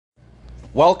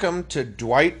Welcome to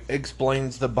Dwight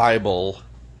Explains the Bible,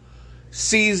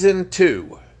 Season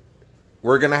 2.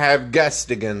 We're going to have guests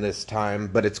again this time,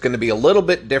 but it's going to be a little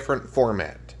bit different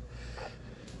format.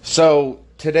 So,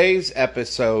 today's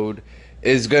episode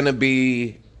is going to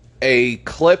be a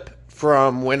clip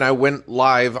from when I went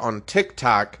live on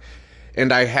TikTok,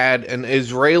 and I had an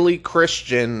Israeli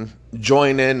Christian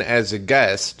join in as a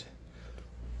guest.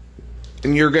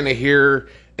 And you're going to hear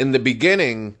in the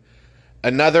beginning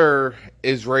another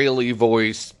Israeli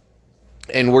voice,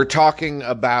 and we're talking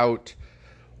about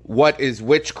what is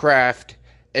witchcraft.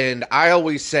 And I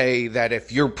always say that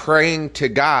if you're praying to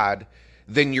God,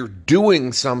 then you're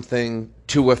doing something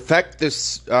to affect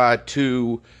this,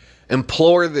 to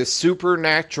implore the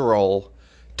supernatural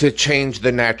to change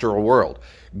the natural world.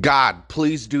 God,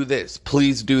 please do this.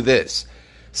 Please do this.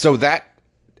 So that,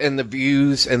 in the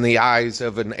views and the eyes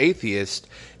of an atheist,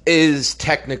 is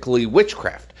technically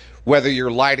witchcraft. Whether you're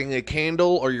lighting a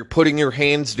candle or you're putting your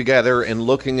hands together and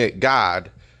looking at God,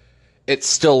 it's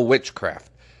still witchcraft.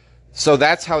 So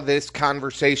that's how this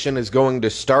conversation is going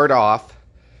to start off.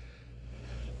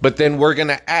 But then we're going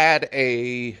to add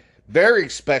a very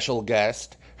special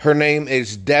guest. Her name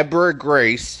is Deborah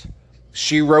Grace.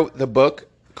 She wrote the book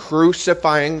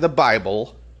Crucifying the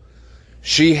Bible.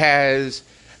 She has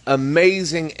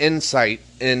amazing insight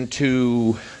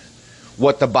into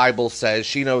what the Bible says.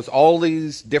 She knows all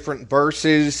these different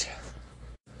verses.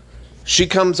 She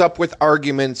comes up with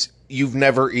arguments you've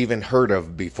never even heard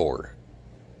of before.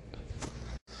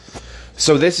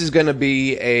 So this is going to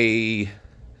be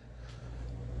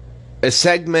a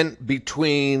segment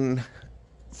between,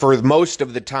 for most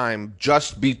of the time,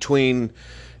 just between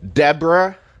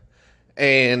Deborah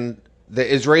and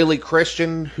the Israeli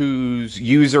Christian whose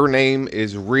username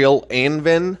is Real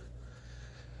Anvin.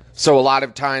 So a lot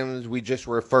of times we just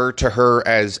refer to her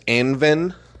as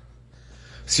Anvin.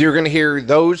 So you're going to hear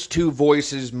those two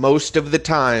voices most of the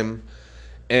time,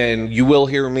 and you will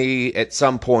hear me at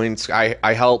some points.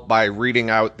 I help by reading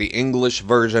out the English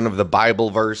version of the Bible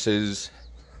verses,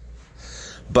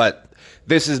 but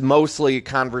this is mostly a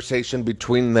conversation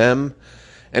between them,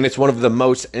 and it's one of the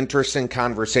most interesting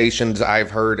conversations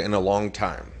I've heard in a long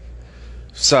time.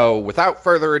 So without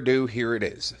further ado, here it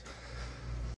is.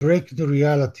 Break the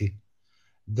reality.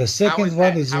 The second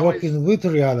one is working with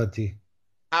reality.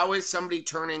 How is somebody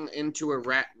turning into a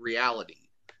reality?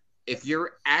 If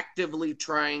you're actively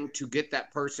trying to get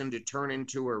that person to turn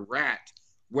into a rat,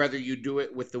 whether you do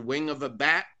it with the wing of a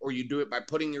bat or you do it by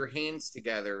putting your hands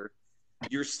together,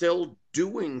 you're still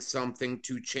doing something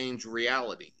to change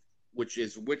reality, which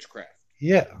is witchcraft.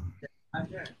 Yeah,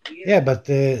 but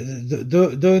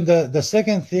doing the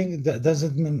second thing that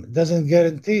doesn't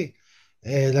guarantee.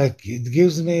 Like it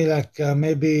gives me like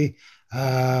maybe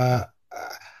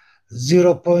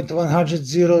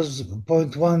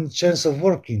 0.100.1 chance of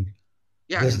working.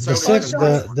 Yeah,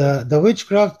 the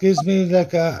witchcraft gives me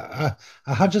like a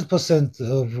 100%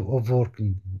 of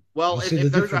working. Well, if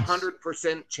there's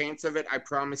 100% chance of it, I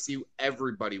promise you,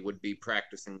 everybody would be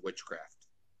practicing witchcraft.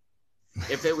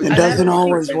 If it was, it doesn't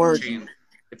always work.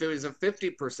 If it was a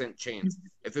 50% chance,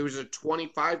 if it was a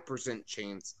 25%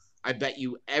 chance, I bet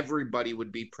you everybody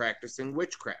would be practicing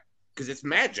witchcraft because it's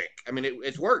magic. I mean,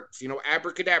 it works. You know,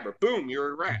 abracadabra, boom,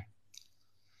 you're a rat.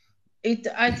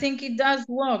 I think it does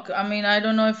work. I mean, I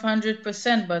don't know if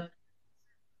 100%, but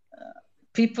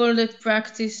people that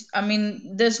practice, I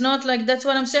mean, there's not like, that's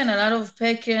what I'm saying. A lot of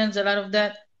pagans, a lot of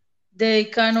that, they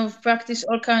kind of practice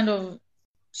all kind of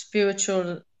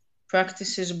spiritual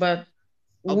practices, but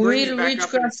I'll bring you back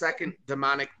up in a second,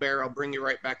 demonic bear. I'll bring you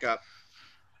right back up.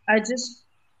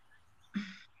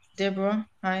 Deborah,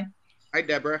 hi. Hi,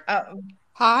 Deborah.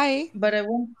 Hi. But I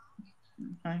won't.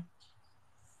 Hi.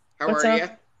 How are you?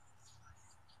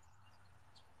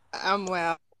 I'm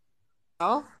well.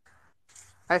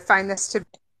 I find this to be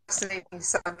a fascinating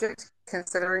subject,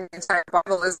 considering the entire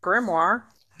Bible is grimoire.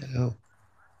 Hello.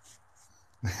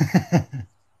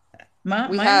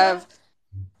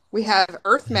 We have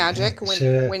earth magic.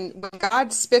 When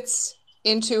God spits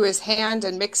into his hand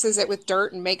and mixes it with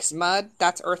dirt and makes mud,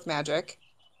 that's earth magic.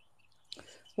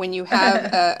 When you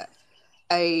have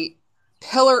a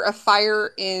pillar of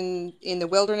fire in the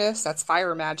wilderness, that's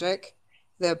fire magic.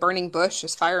 The burning bush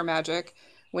is fire magic.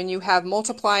 When you have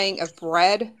multiplying of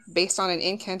bread based on an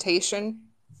incantation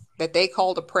that they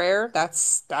called a prayer,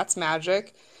 that's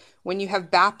magic. When you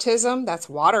have baptism, that's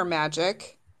water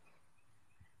magic.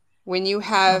 When you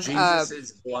have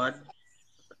Jesus'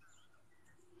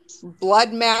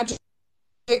 blood magic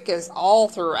is all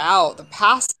throughout the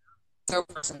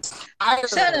Passover's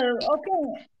entire.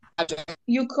 Okay. Magic.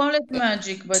 You call it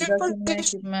magic, but doesn't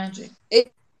make it magic.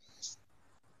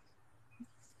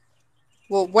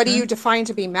 Well, what do you define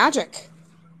to be magic?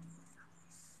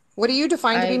 What do you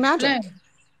define to be magic?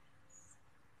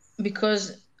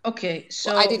 Because, okay,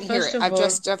 so I didn't hear it.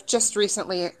 I've just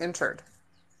recently entered.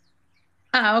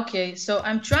 Okay. So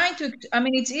I'm trying to,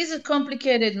 it is a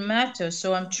complicated matter.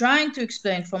 So I'm trying to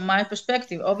explain from my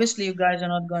perspective. Obviously, you guys are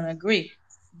not going to agree.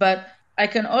 But I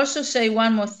can also say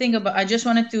one more thing I just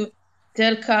wanted to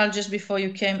tell Carl just before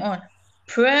you came on.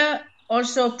 Prayer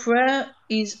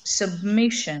is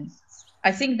submission.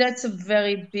 I think that's a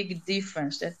very big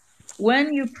difference. That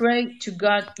when you pray to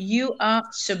God, you are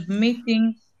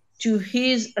submitting to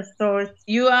His authority.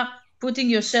 You are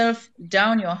putting yourself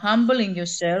down. You're humbling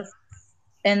yourself.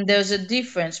 And there's a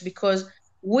difference because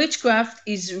witchcraft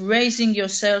is raising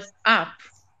yourself up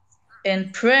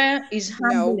and prayer is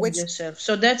humbling yourself.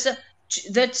 So that's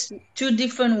two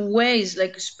different ways,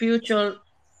 like spiritual,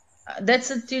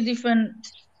 two different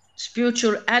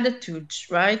spiritual attitudes,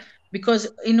 right? Because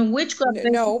in witchcraft,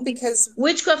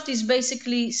 witchcraft is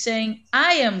basically saying,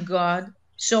 I am God,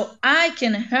 so I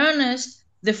can harness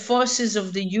the forces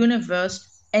of the universe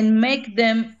and make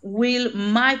them will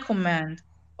my command,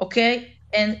 okay?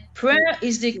 And prayer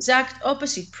is the exact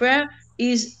opposite. Prayer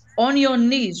is on your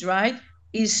knees, right?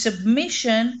 Is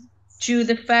submission to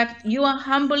the fact you are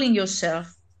humbling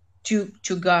yourself to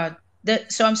God.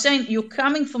 So I'm saying you're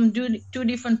coming from two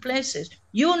different places.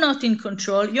 You're not in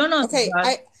control. You're not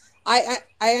God.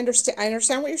 I understand. I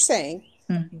understand what you're saying,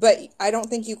 but I don't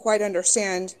think you quite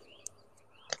understand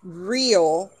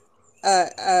real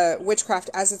witchcraft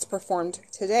as it's performed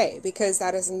today, because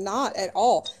that is not at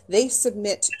all. They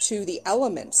submit to the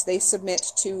elements. They submit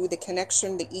to the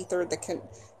connection, the ether,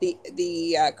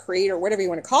 the creator, whatever you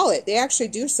want to call it. They actually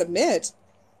do submit.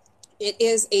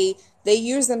 They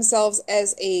use themselves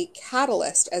as a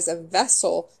catalyst, as a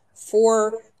vessel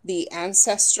for the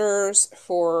ancestors,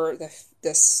 for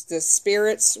the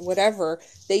spirits, whatever.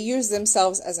 They use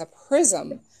themselves as a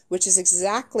prism, which is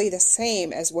exactly the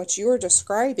same as what you're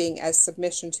describing as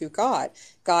submission to God.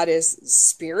 God is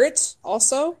spirit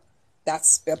also.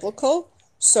 That's biblical.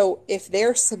 So if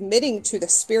they're submitting to the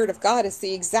Spirit of God, it's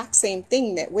the exact same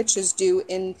thing that witches do,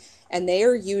 and they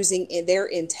are using their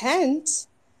intent.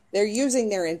 They're using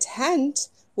their intent,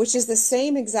 which is the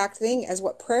same exact thing as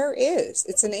what prayer is.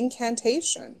 It's an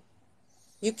incantation.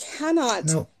 You cannot...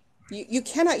 No. You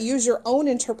cannot use your own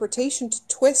interpretation to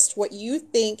twist what you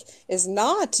think is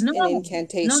not an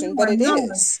incantation, but it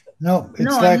is. No,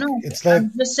 it's like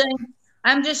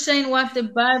I'm just saying what the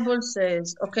Bible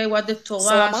says, okay? What the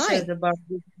Torah says about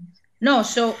this. I'm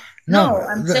saying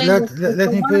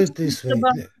let me put it this way.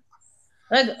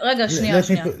 רגע, שנייה.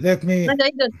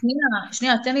 רגע,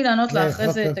 שנייה, תן לי לענות לה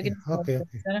אחרי זה, תגיד.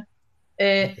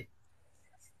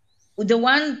 The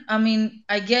one,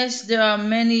 I guess there are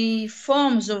many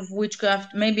forms of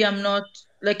witchcraft. Maybe I'm not,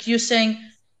 like you're saying,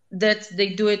 that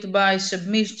they do it by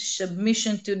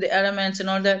submission to the elements and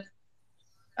all that.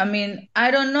 I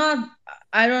don't know.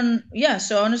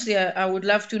 So honestly, I would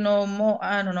love to know more.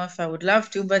 I don't know if I would love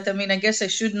to, but I guess I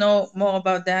should know more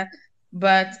about that.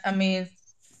 But I'm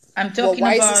talking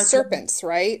about... wise as serpents,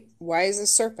 right? Wise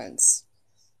as serpents.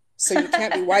 So you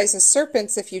can't be wise as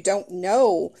serpents if you don't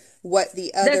know what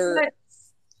the other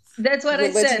that's what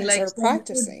religions I said, like, are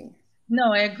practicing.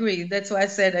 No, I agree. That's why I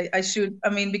said I should.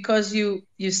 Because you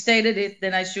stated it,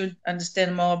 then I should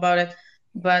understand more about it.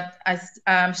 But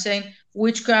I'm saying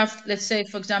witchcraft. Let's say,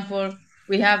 for example,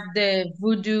 we have the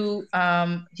voodoo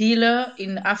healer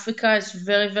in Africa. It's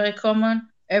very, very common.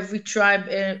 Every tribe,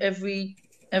 every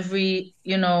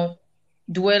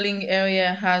dwelling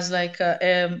area has like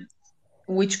a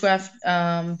witchcraft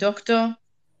doctor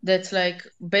that's like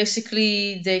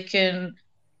basically they can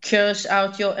curse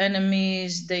out your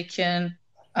enemies, they can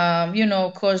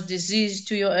cause disease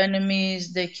to your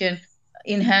enemies, they can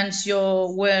enhance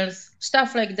your wealth,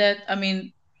 stuff like that. I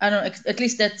don't know, at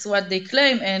least that's what they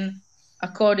claim, and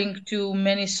according to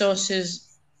many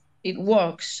sources it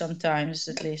works sometimes,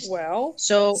 at least. Well,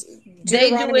 so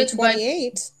Deuteronomy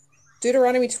 28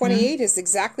 is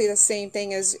exactly the same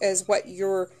thing as what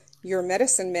your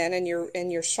medicine men and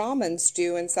your shamans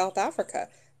do in South Africa.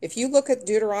 If you look at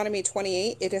Deuteronomy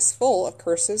 28, it is full of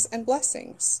curses and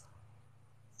blessings.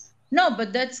 No,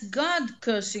 but that's God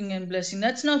cursing and blessing.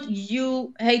 That's not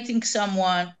you hating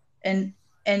someone and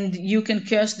you can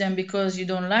curse them because you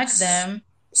don't like them.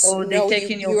 Or no,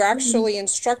 you're actually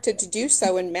instructed to do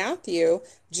so in Matthew.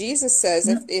 Jesus says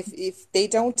if they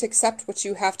don't accept what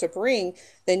you have to bring,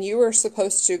 then you are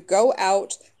supposed to go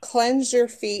out, cleanse your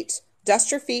feet, dust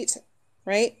your feet,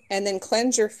 right? And then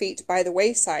cleanse your feet by the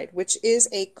wayside, which is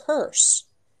a curse.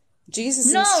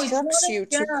 Jesus instructs you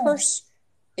to curse.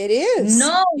 It is.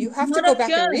 No, you have to go back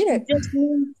and read it.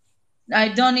 I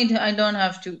don't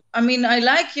have to. I mean, I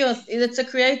like it's a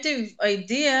creative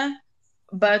idea,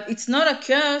 but it's not a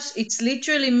curse. It's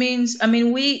literally means, I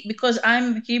mean, because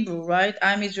I'm Hebrew, right?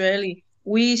 I'm Israeli.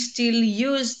 We still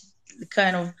use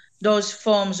kind of those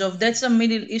forms of, that's a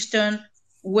Middle Eastern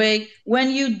way. When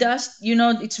you dust,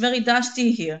 it's very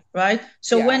dusty here, right?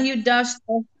 So Yeah.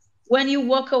 when you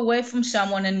walk away from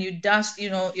someone and you dust,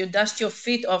 you dust your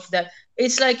feet off that,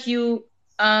 it's like you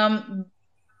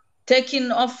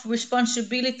taking off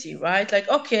responsibility, right? Like,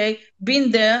 okay,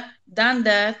 been there, done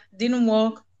that, didn't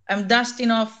work. I'm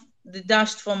dusting off the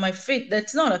dust from my feet.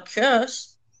 That's not a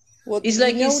curse. Well, It's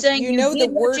like he's saying you know the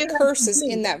did what you word had curse to is do.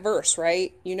 in that verse,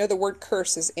 right? You know the word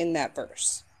curse is in that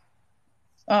verse.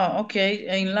 Oh, okay.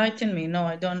 Enlighten me. No,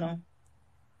 I don't know.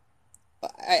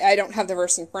 I don't have the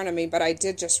verse in front of me, but I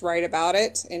did just write about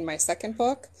it in my second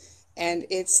book, and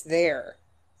it's there.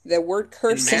 The word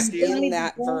curse is in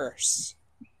that verse.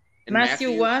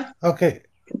 Matthew what? Okay.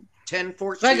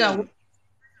 10:14.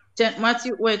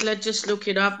 Matthew, wait, let's just look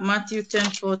it up. Matthew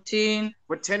 10:14.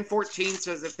 What 10:14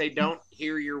 says, if they don't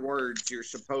hear your words, you're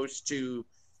supposed to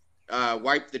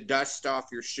wipe the dust off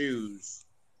your shoes.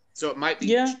 So it might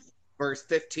be verse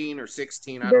 15 or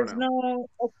 16. I don't know.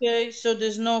 So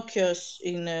there's no curse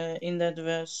in that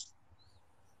verse.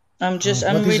 I'm What is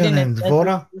reading your name? it.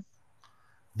 Deborah?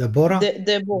 Deborah?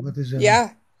 Deborah. What is your Yeah.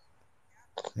 name?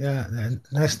 Yeah,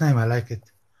 nice name. I like it.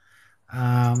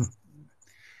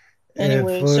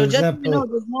 Anyway, for so example,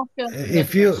 there's no curse in if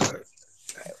that you verse.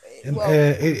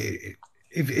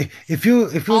 if you're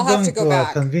I'll have going to go to a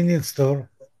back. convenience store,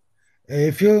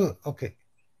 okay,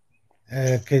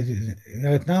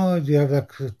 right now you have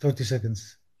like 30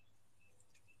 seconds.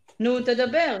 נו,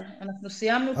 תדבר. אנחנו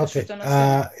סיימנו Okay. פשוט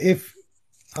הנושא.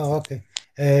 Okay.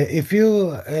 If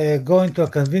you go into a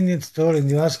convenience store and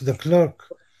you ask the clerk,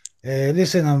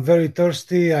 listen, I'm very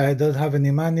thirsty. I don't have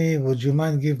any money. Would you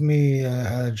mind give me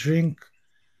a drink?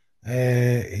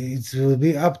 It will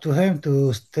be up to him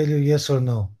to tell you yes or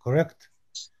no, correct?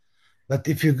 But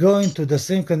if you go into the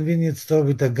same convenience store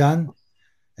with a gun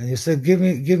and you say, give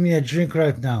me a drink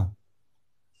right now,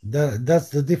 that's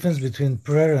the difference between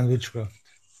prayer and witchcraft.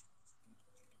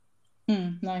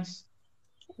 Nice.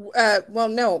 Well,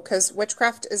 no, because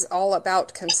witchcraft is all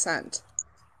about consent.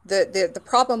 The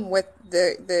problem with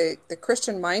the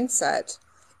Christian mindset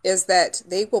is that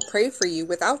they will pray for you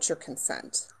without your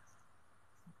consent,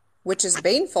 which is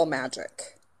baneful magic.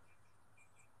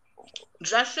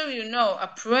 Just so you know, a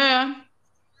prayer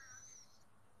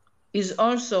is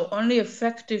also only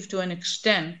effective to an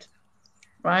extent,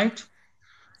 right?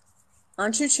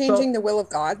 Aren't you changing the will of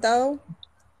God, though?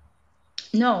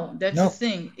 No, that's the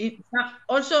thing.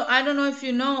 Also, I don't know if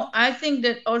you know, I think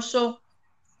that also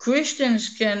Christians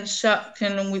can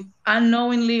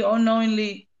unknowingly or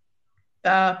knowingly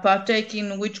partake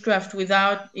in witchcraft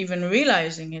without even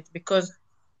realizing it, because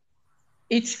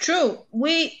it's true.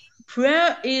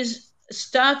 Prayer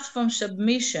starts from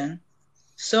submission.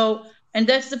 So, and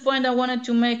that's the point I wanted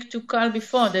to make to Carl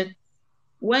before, that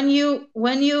when you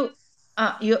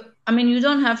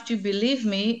don't have to believe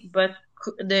me, but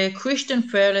the Christian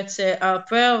prayer, let's say, a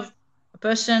prayer of a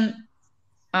person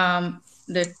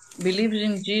that believes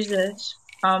in Jesus,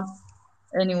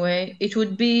 anyway, it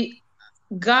would be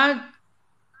God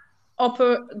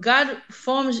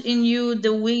forms in you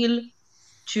the will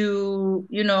to,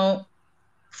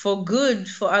 for good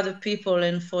for other people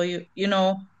and for you,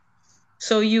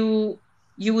 so you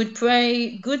would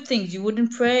pray good things. You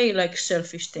wouldn't pray like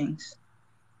selfish things.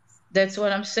 That's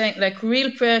what I'm saying. Like,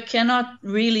 real prayer cannot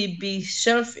really be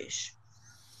selfish.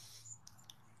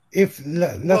 If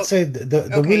let's say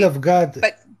the will of God,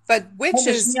 but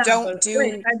witches don't do.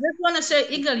 Wait, I just want to say,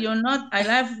 Igal, you're not. I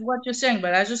love what you're saying,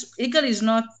 but Igal is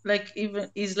not like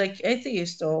is like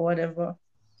atheist or whatever.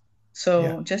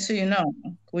 So just so you know,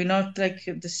 we're not like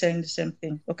the same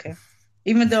thing. Okay.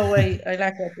 Even though I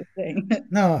like what you're saying.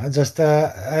 No, just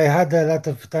I had a lot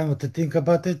of time to think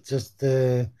about it, just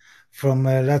from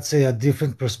let's say a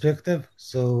different perspective,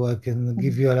 so I can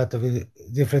give you a lot of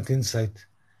different insight.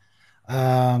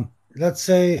 Let's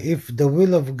say if the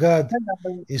will of God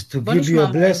is to give you a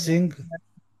blessing,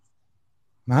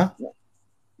 מה?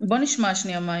 בוא נשמע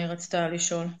שנייה מה היא רצתה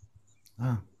לשאול.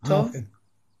 טוב?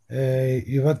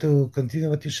 You want to continue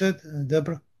what you said,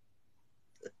 Deborah?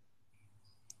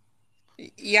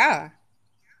 Yeah.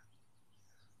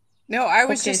 No, I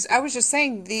was just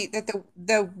saying that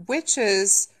the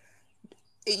witches,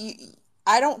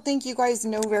 I don't think you guys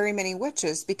know very many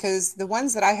witches, because the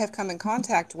ones that I have come in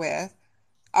contact with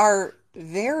are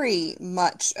very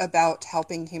much about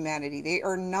helping humanity. They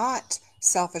are not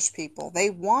selfish people. They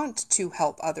want to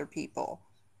help other people.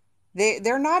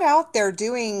 They're not out there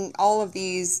doing all of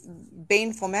these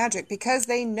baneful magic because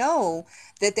they know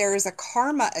that there is a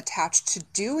karma attached to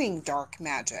doing dark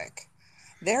magic.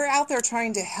 They're out there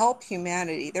trying to help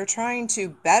humanity. They're trying to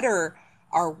better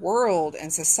our world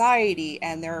and society,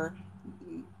 and they're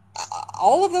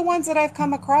all of the ones that I've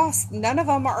come across, none of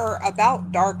them are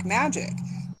about dark magic.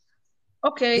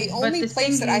 Okay, the only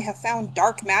place that I have found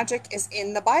dark magic is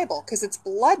in the Bible, because it's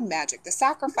blood magic. The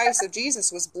sacrifice of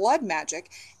Jesus was blood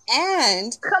magic,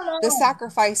 and the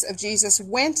sacrifice of Jesus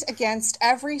went against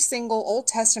every single Old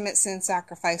Testament sin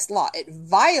sacrifice law. It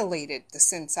violated the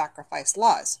sin sacrifice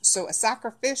laws. So a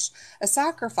sacrifice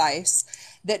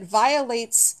that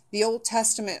violates the Old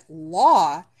Testament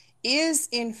law is,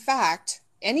 in fact,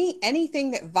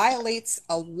 anything that violates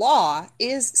a law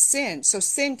is sin. So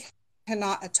sin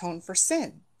cannot atone for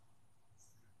sin.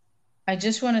 I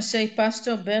just want to say,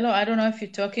 Pastor Bello, I don't know if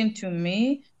you're talking to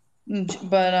me,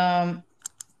 but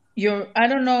I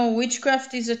don't know,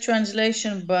 witchcraft is a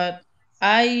translation, but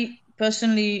I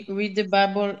personally read the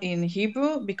Bible in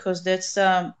Hebrew because that's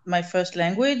my first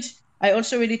language. I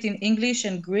also read it in English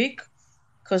and Greek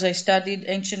because I studied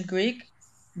ancient Greek,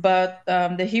 but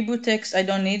the Hebrew text I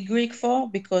don't need Greek for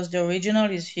because the original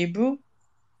is Hebrew.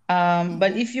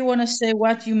 But if you want to say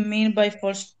what you mean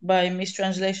by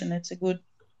mistranslation, that's a good.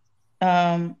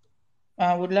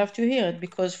 I would love to hear it,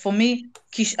 because for me,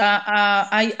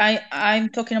 I'm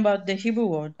talking about the Hebrew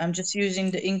word. I'm just using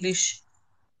the English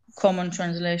common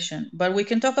translation, but we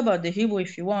can talk about the Hebrew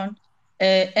if you want.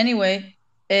 Anyway,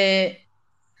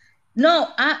 no,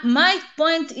 my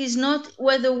point is not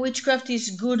whether witchcraft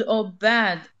is good or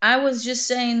bad. I was just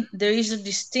saying there is a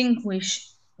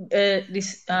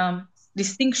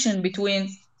distinction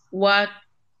between what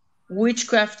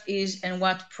witchcraft is and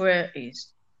what prayer is.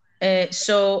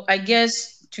 So I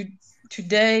guess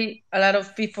today a lot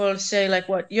of people say like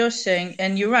what you're saying,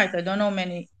 and you're right. I don't know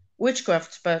many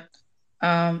witchcrafts, but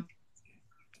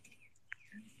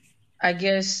I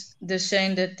guess they're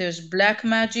saying that there's black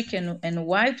magic and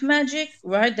white magic,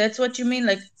 right? That's what you mean,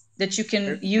 like that you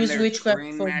can use witchcraft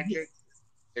for magic.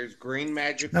 There's green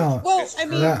magic. No, well, I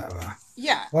mean,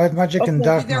 yeah, white magic and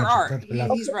dark there magic. There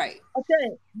are. He's right.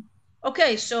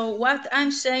 Okay. So what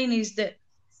I'm saying is that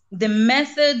the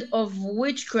method of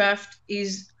witchcraft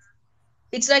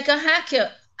it's like a hacker.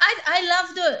 I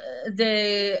love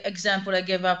the example I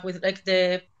gave up with, like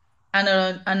the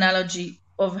analogy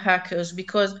of hackers,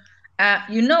 because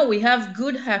we have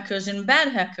good hackers and bad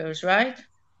hackers, right?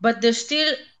 But there's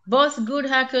still both good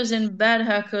hackers and bad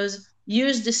hackers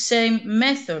use the same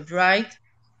method, right?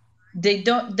 They're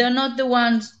not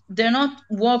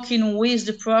working with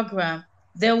the program.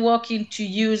 They're working to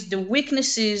use the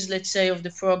weaknesses, let's say, of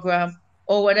the program,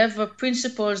 or whatever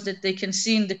principles that they can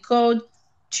see in the code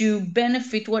to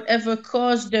benefit whatever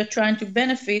cause they're trying to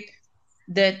benefit,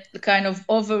 that kind of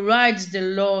overrides the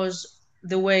laws,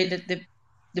 the way that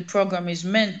the program is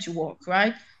meant to work,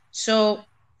 right? So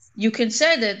you can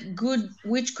say that good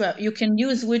witchcraft, you can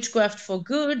use witchcraft for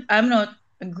good. I'm not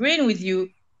agreeing with you,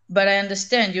 but I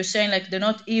understand you're saying like they're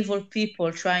not evil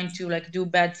people trying to like do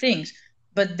bad things,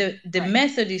 but the right.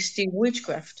 method is still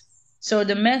witchcraft. So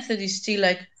the method is still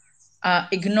like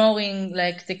ignoring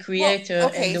like the creator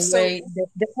and the way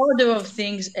the order of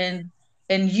things, and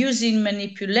using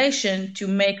manipulation to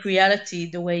make reality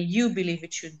the way you believe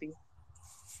it should be.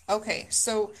 Okay,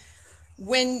 so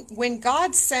when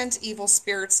God sent evil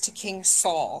spirits to King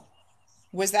Saul,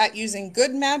 was that using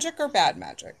good magic or bad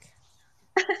magic?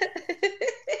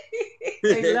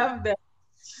 I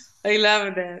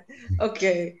love that.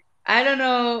 Okay. I don't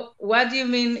know. What do you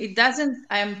mean?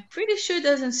 I'm pretty sure it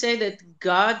doesn't say that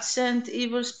God sent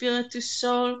evil spirit to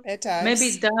Saul. It does. Maybe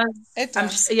it does. It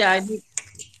does.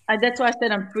 That's why I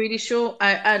said I'm pretty sure.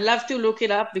 I'd love to look it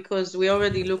up because we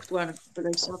already looked one, but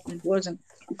I saw it wasn't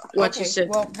what you said.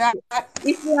 Well,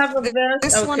 if you have a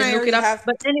verse, I can look it up.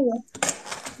 But anyway.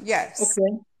 Yes.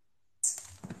 Okay.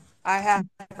 I have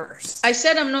a verse. I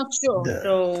said I'm not sure,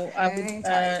 so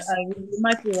you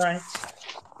might be right.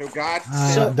 So God,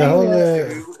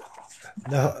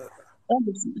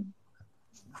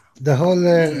 the whole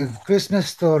Christmas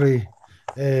story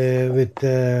with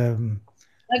the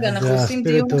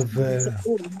spirit of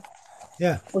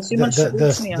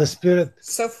the spirit.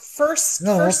 So first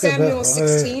Samuel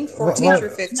 16, 14 through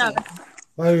 15.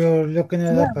 While you're looking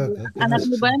it up,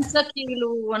 אנחנו באמצע,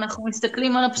 כאילו, אנחנו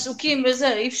מסתכלים על הפסוקים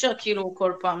וזה, אי אפשר כאילו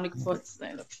כל פעם לקפוץ.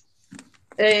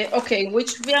 Okay,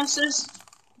 which verses?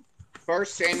 1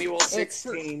 Samuel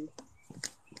 16.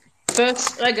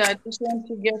 רגע, I just want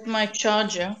to get my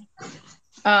charger.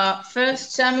 1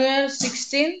 Samuel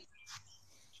 16.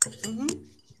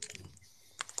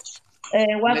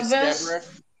 What verse?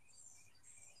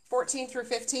 14 through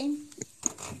 15.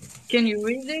 Can you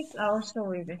read it? I also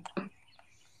read it.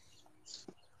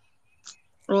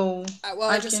 Oh, well,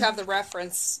 I just have the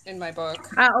reference in my book.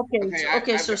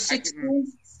 Okay. So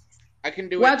 16. I can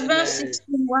do what it. What verse?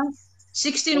 16 what?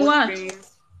 16 what?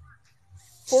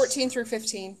 14 through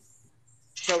 15.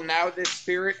 So now the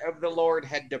Spirit of the Lord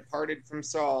had departed from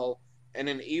Saul, and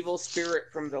an evil spirit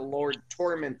from the Lord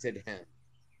tormented him.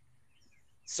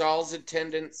 Saul's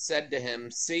attendants said to him,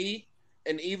 "See,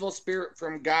 an evil spirit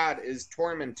from God is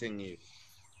tormenting you."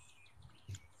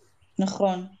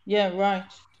 Nachon. Yeah, right.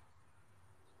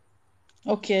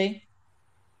 Okay.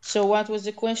 So what was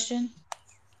the question?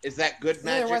 Is that good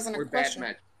magic or bad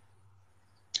magic?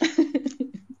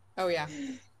 Oh, yeah.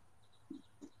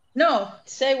 No,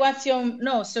 say what's your...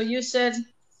 No, so you said...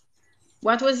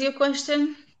 What was your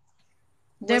question,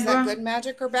 Deborah? Was that good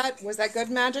magic or bad? Was that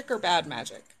good magic or bad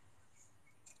magic?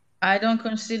 I don't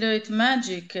consider it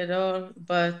magic at all,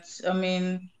 but I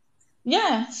mean,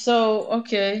 yeah, so,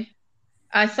 okay.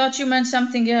 I thought you meant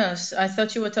something else. I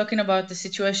thought you were talking about the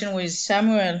situation with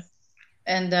Samuel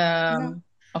and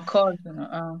Akkad,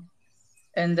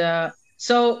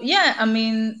 so yeah, I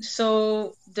mean,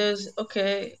 so there's a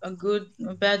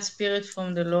bad spirit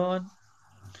from the Lord.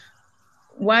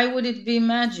 Why would it be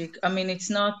magic? I mean, it's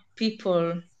not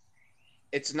people.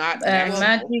 It's not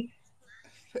magic.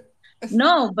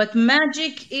 No, but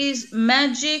magic is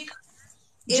magic.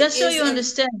 Just so you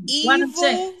understand what I'm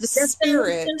saying. The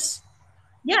spirit.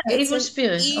 Yeah, evil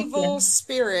spirit. Evil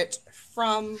spirit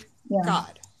from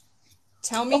God.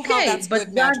 Tell me how that's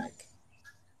good magic.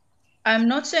 I'm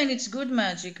not saying it's good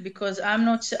magic because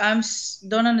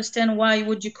don't understand why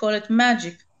would you call it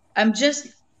magic. I'm just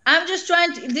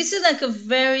trying to, this is like a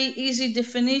very easy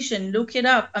definition. Look it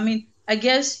up. I mean, I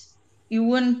guess you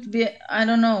wouldn't be, I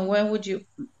don't know, where would you,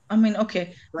 I mean,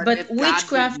 okay. But if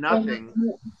witchcraft.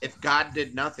 If God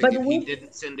did nothing, if he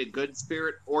didn't send a good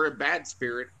spirit or a bad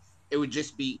spirit, it would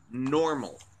just be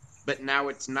normal. But now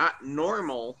it's not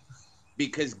normal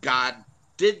because God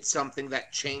did something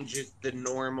that changes the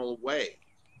normal way.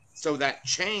 So that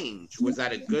change, was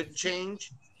that a good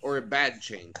change or a bad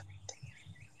change?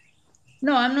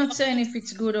 No, I'm not saying if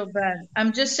it's good or bad.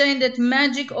 I'm just saying that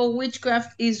magic or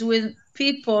witchcraft is with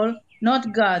people,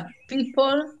 not God.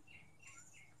 People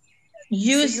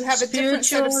use so you have a different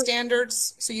set of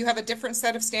standards. So you have a different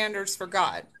set of standards for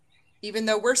God, even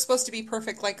though we're supposed to be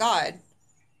perfect like God.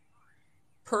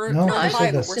 Per the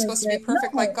Bible, we're supposed to be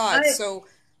perfect like God. So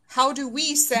how do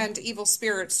we send evil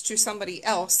spirits to somebody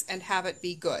else and have it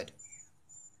be good?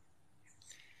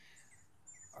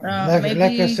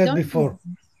 Like I said before.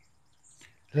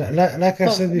 Like I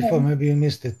said before, maybe you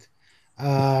missed it.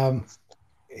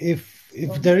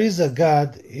 If there is a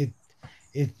God,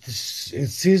 it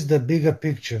sees the bigger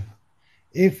picture.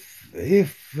 If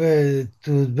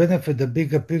to benefit the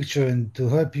bigger picture and to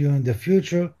help you in the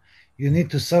future, you need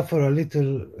to suffer a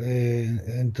little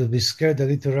and to be scared a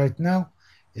little right now.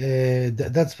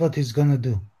 That's what he's gonna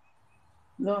do.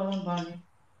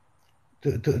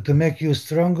 To make you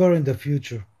stronger in the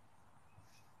future.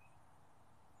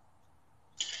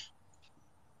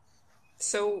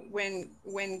 So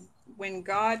when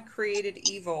God created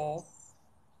evil,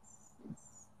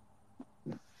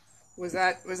 was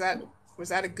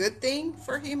that a good thing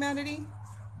for humanity?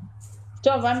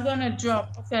 Tov, I'm gonna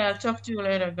drop. Okay, I'll talk to you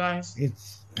later, guys.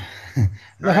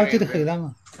 לא, אל תלכי, למה?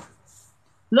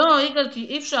 לא, יגאל, כי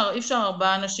אי אפשר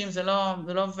 4 אנשים, זה לא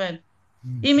עובד.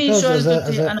 אם היא שואלת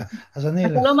אותי, אז אני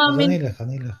אלך,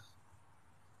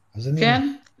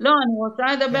 כן? לא, אני רוצה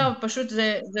לדבר, פשוט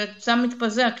זה קצת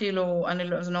מתפזר, כאילו,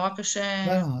 זה נורא קשה.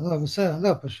 לא, בסדר,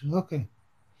 לא, פשוט, אוקיי.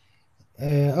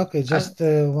 Okay, just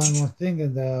one more thing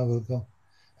and I will go.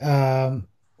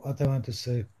 What I want to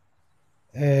say.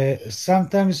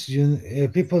 Sometimes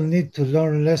people need to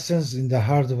learn lessons in the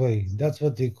hard way. That's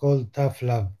what they call tough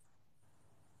love.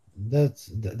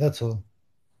 That's all.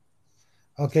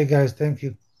 Okay, guys, thank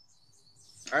you.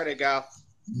 All right, gal.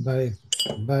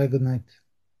 Bye. Good night.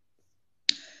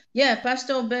 Yeah,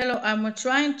 Pastor Bello, I was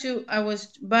trying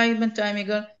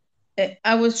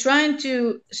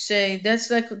to say, that's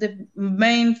like the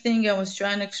main thing I was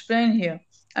trying to explain here.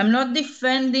 I'm not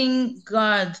defending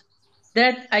God.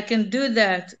 That I can do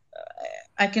that.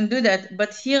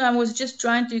 But here I was just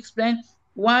trying to explain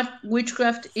what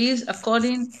witchcraft is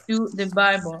according to the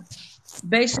Bible.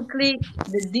 Basically,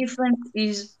 the difference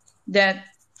is that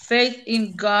faith in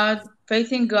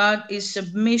God is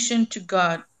submission to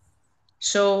God.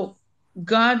 So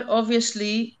God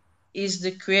obviously is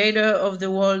the creator of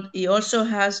the world. He also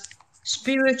has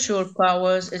spiritual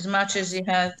powers as much as he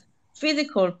has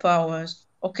physical powers.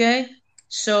 Okay?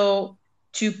 So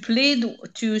to plead,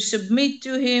 to submit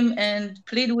to him and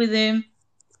plead with him,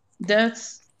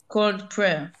 that's called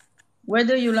prayer.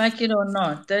 Whether you like it or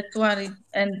not, that's what it,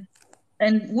 and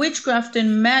witchcraft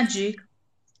and magic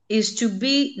is to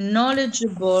be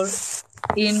knowledgeable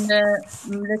in,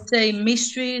 let's say,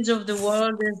 mysteries of the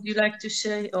world, as you like to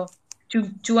say, or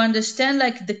to understand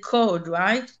like the code,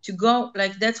 right? To go,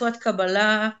 like, that's what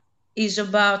Kabbalah is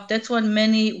about. That's what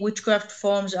many witchcraft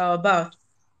forms are about.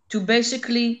 To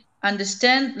basically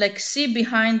understand, like, see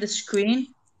behind the screen,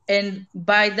 and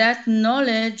by that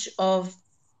knowledge of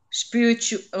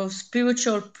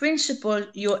spiritual principle,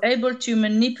 you're able to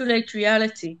manipulate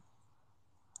reality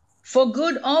for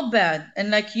good or bad.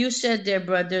 And like you said,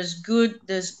 Deborah, there's good,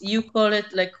 there's, you call it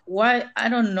like, why? I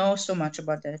don't know so much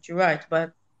about that. You're right.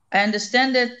 But I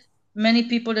understand that many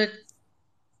people that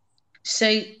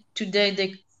say today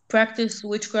they practice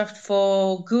witchcraft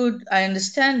for good. I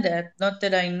understand that. Not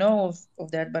that I know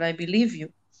of that, but I believe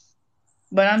you.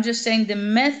 But I'm just saying the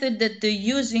method that they're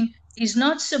using is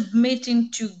not submitting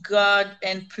to God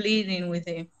and pleading with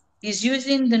him. He's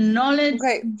using the knowledge.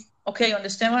 Okay, you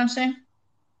understand what I'm saying?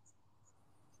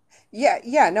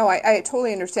 Yeah, no, I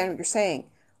totally understand what you're saying.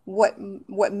 What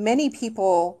many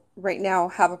people right now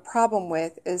have a problem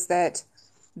with is that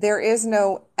there is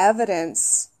no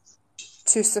evidence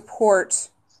to support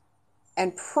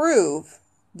and prove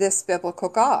this biblical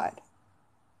God.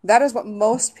 That is what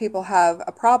most people have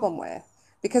a problem with,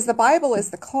 because the Bible is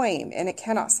the claim and it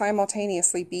cannot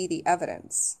simultaneously be the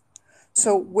evidence.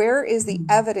 So where is the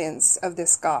evidence of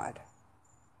this God?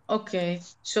 Okay,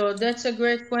 so that's a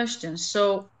great question.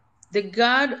 So the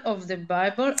God of the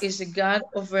Bible is a God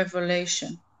of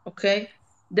revelation, okay?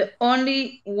 The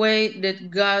only way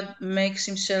that God makes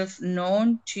himself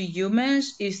known to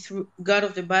humans is through God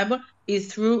of the Bible,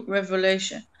 is through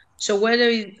revelation. So whether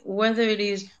it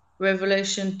is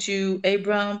revelation to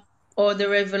Abraham or the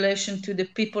revelation to the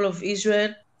people of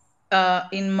Israel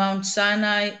in Mount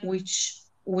Sinai, which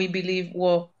we believe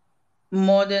were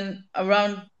more than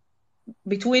around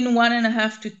between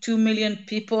 1.5 to 2 million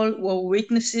people were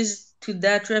witnesses to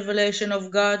that revelation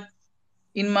of God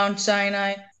in Mount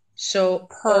Sinai. So,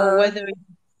 per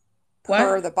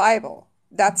the Bible.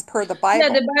 That's per the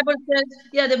Bible.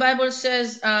 The Bible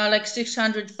says like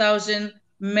 600,000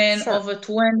 men over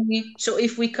 20. So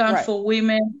if we count for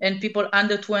women and people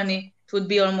under 20, it would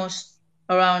be almost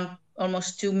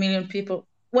 2 million people.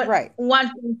 More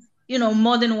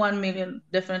than 1 million,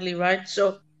 definitely, right?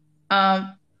 So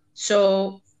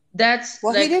that's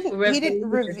well, like he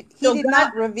did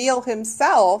not reveal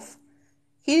himself.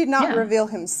 He did not reveal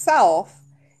himself.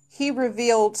 He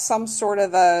revealed some sort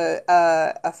of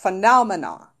a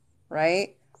phenomena,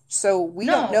 right? So we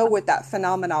don't know what that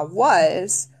phenomena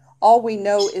was. All we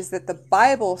know is that the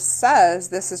Bible says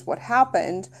this is what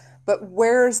happened, but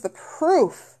where's the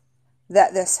proof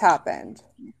that this happened?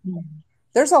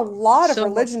 There's a lot of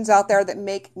religions out there that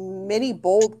make many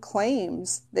bold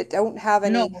claims that don't have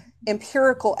any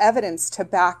empirical evidence to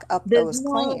back up those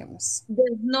claims.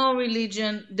 There's no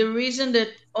religion. The reason that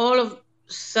all of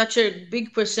such a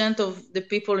big percent of the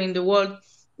people in the world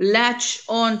latch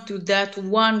on to that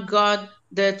one God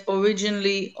that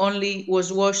originally only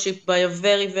was worshipped by a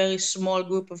very, very small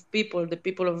group of people, the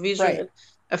people of Israel,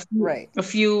 a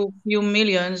few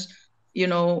millions,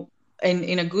 in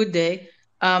a good day.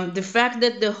 The fact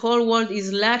that the whole world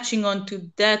is latching on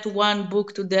to that one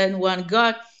book, to that one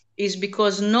God, is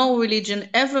because no religion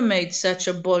ever made such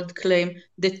a bold claim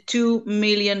that 2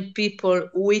 million people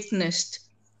witnessed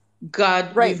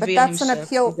God reveal himself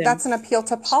to them. That's an appeal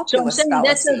to populist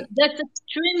fallacy.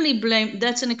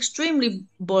 That's an extremely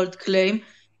bold claim,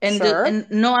 and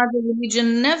no other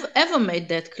religion ever made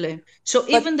that claim. So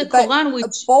even the Quran,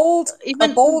 a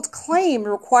bold claim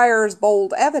requires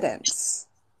bold evidence.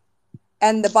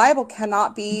 And the Bible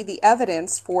cannot be the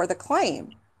evidence for the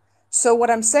claim. So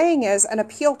what I'm saying is an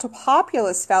appeal to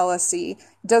populist fallacy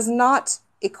does not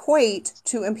equate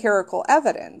to empirical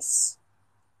evidence.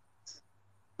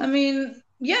 That's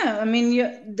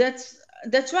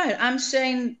right. I'm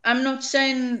not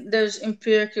saying there's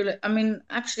empirical.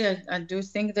 Actually, I do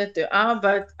think that there are,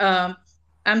 but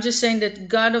I'm just saying that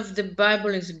God of the Bible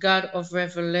is God of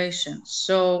revelation.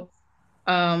 So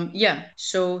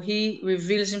so he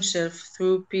reveals himself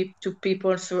to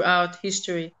people throughout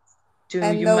history, to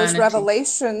humanity. Those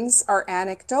revelations are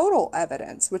anecdotal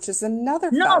evidence, which is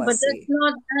another fallacy. No, but that's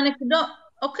not anecdotal.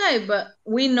 Okay, but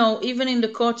we know even in the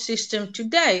court system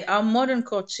today, our modern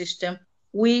court system,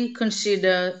 we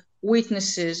consider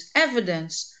witnesses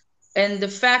evidence. And the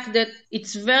fact that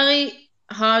it's very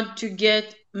hard to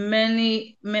get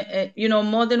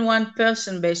more than one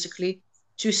person basically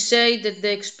to say that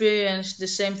they experienced the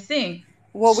same thing.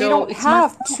 Well, so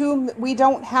we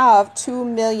don't have 2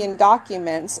 million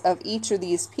documents of each of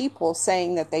these people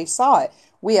saying that they saw it.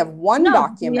 We have one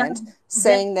document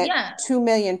saying that 2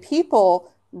 million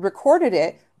people recorded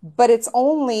it, but it's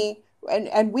only,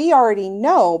 and we already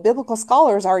know, biblical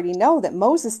scholars already know that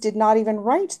Moses did not even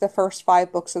write the first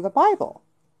 5 books of the Bible.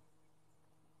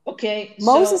 Okay.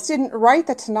 Moses didn't write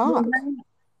the Tanakh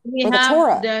or the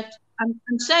Torah. That.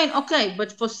 I'm saying, okay,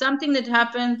 but for something that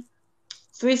happened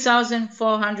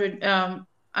 3,400,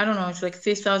 I don't know, it's like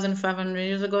 3,500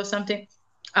 years ago, something.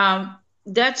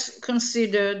 That's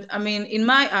considered, I mean, in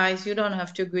my eyes, you don't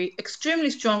have to agree, extremely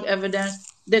strong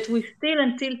evidence that we still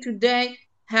until today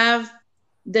have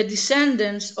the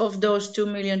descendants of those 2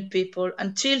 million people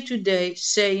until today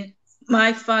saying,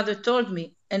 my father told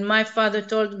me, and my father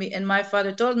told me, and my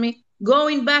father told me,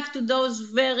 going back to those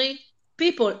very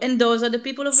people, and those are the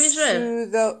people of Israel.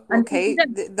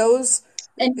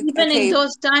 And even in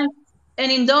those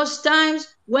times,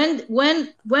 when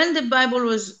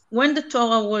the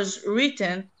Torah was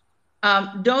written,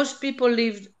 those people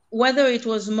lived, whether it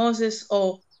was Moses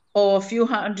or a few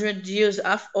hundred years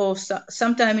after, or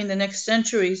sometime in the next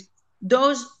centuries,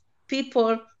 those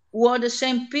people were the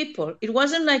same people. It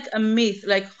wasn't like a myth,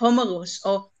 like Homerus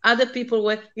or other people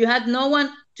where you had no one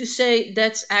to say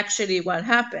that's actually what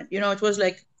happened. It was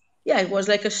like, it was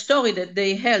like a story that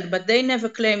they held, but they never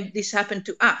claimed this happened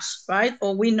to us, right?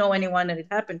 Or we know anyone that it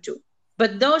happened to.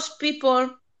 But those people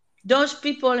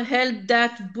held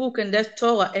that book and that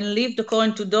Torah and lived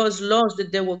according to those laws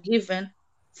that they were given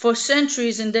for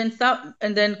centuries, and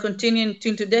then continuing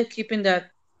to today, keeping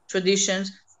that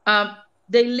traditions.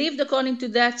 They lived according to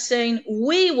that, saying,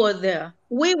 we were there,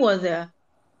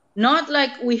 not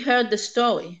like we heard the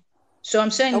story. So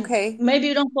I'm saying, maybe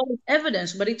you don't call it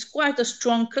evidence, but it's quite a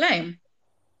strong claim.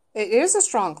 It is a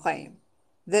strong claim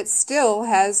that still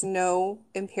has no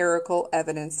empirical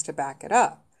evidence to back it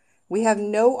up. We have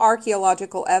no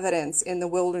archaeological evidence in the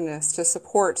wilderness to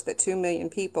support that 2 million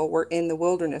people were in the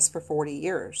wilderness for 40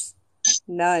 years.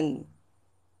 None.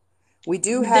 We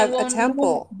do have a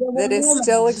temple that is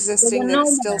still existing, that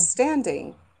is still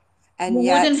standing, and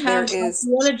yet there is...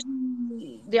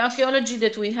 The archaeology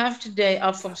that we have today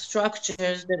are from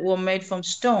structures that were made from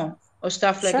stone or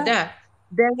stuff like that.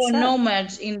 There were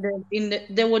nomads in the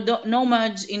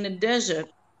desert.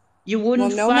 You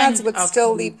wouldn't nomads would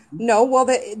still leave. No,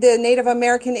 the Native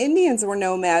American Indians were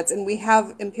nomads, and we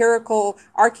have empirical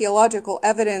archaeological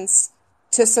evidence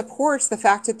to support the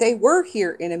fact that they were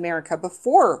here in America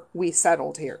before we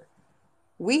settled here.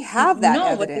 We have that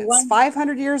evidence.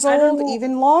 500 years old,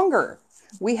 even longer.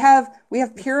 We have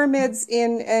pyramids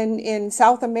in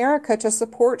South America to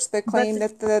support the claim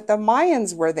that the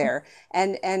Mayans were there,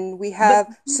 and we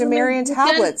have Sumerian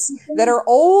tablets that are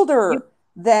older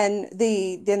than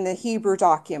the Hebrew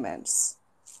documents.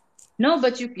 No,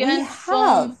 but you can't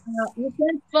form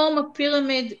a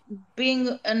pyramid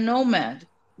being a nomad,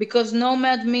 because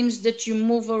nomad means that you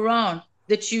move around,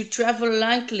 that you travel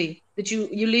lightly, that you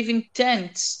live in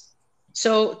tents.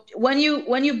 So when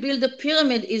you build a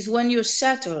pyramid is when you're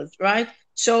settled, right?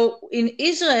 So in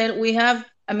Israel, we have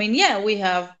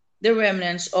the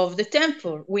remnants of the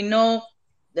temple. We know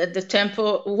that the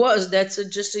temple that's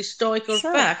just a historical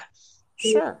fact.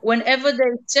 Sure. Whenever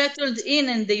they settled in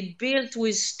and they built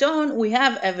with stone, we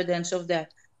have evidence of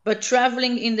that. But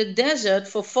traveling in the desert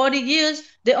for 40 years,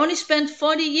 they only spent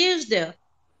 40 years there.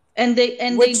 And they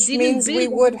didn't build we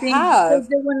would have,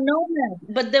 they were nomads,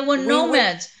 but they were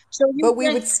nomads. But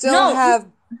we would still have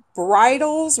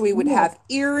bridles, we would have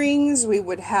earrings, we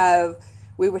would have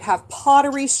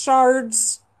pottery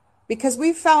shards, because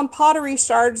we found pottery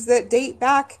shards that date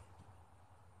back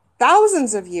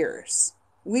thousands of years.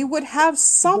 We would have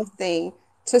something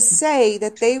to say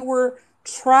that they were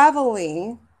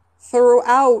traveling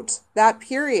throughout that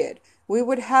period. We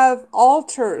would have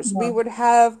altars, we would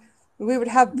have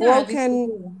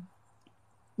broken...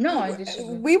 I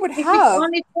disagree. We would have...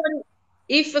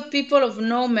 If a people of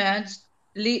nomads,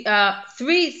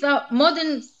 more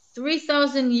than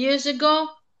 3,000 years ago,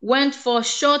 went for a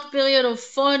short period of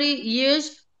 40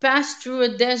 years, passed through a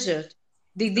desert.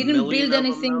 They didn't build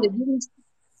anything. They didn't.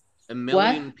 A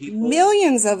million people.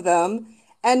 Millions of them,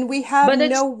 and we have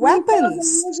no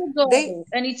weapons.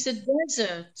 And it's a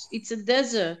desert. It's a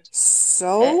desert.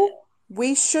 So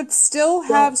we should still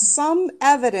have some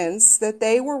evidence that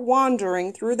they were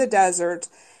wandering through the desert.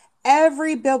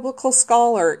 Every biblical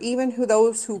scholar, even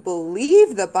those who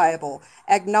believe the Bible,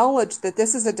 acknowledge that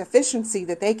this is a deficiency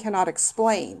that they cannot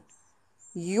explain.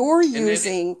 You're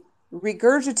using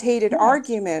regurgitated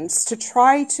arguments to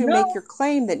try to make your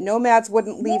claim that nomads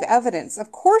wouldn't leave evidence.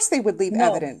 Of course they would leave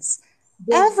evidence.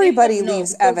 Everybody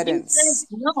leaves evidence.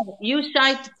 You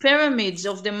cite pyramids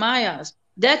of the Mayas.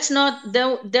 That's not,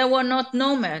 they were not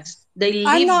nomads. They lived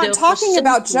I'm not there talking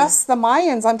about just the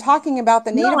Mayans. I'm talking about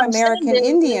the Native American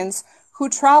Indians who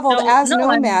traveled as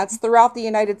nomads throughout the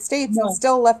United States and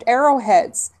still left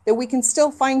arrowheads that we can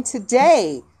still find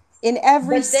today in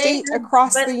every state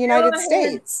across the United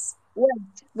States.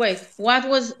 Wait, what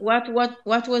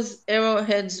was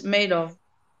arrowheads made of?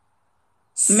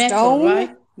 Stone,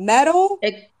 right? Metal,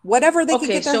 whatever they could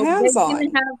get their hands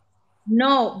on.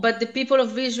 No, but the people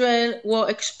of Israel were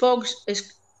exposed.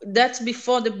 That's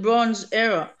before the Bronze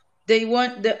Era. They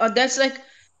weren't. That's like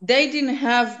they didn't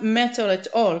have metal at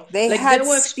all. They had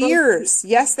spears.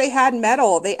 Yes, they had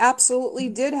metal. They absolutely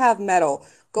did have metal.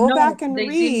 Go back and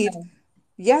read.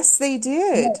 Yes, they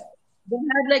did. No. They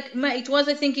had like it was,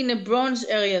 I think, in the Bronze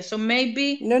area. So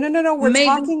maybe no. We're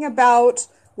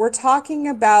talking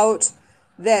about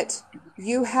that.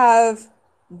 You have.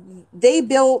 They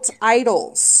built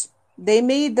idols. They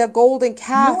made the golden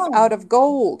calf out of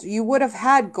gold. You would have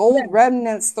had gold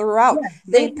remnants throughout.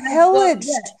 They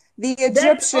pillaged the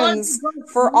Egyptians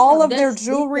for all of their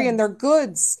jewelry and their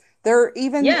goods.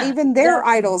 Even their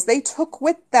idols, they took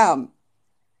with them.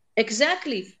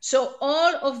 Exactly. So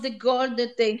all of the gold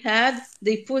that they had,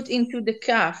 they put into the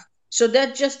calf. So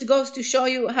that just goes to show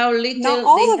you how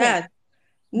little they had.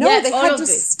 No, they had to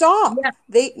stop.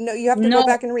 You have to go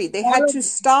back and read. They had to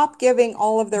stop giving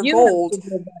all of their gold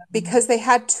because they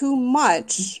had too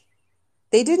much.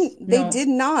 They did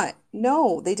not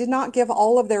give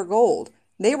all of their gold.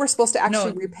 They were supposed to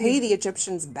actually repay the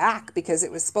Egyptians back because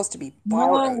it was supposed to be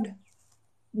borrowed.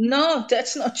 No,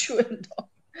 that's not true at all.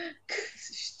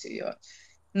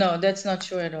 No, that's not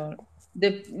true at all.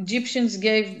 The Egyptians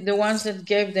gave the ones that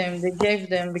gave them, they gave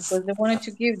them because they wanted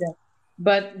to give them.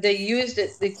 But they used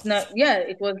it. It's not.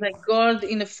 It was like gold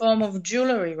in the form of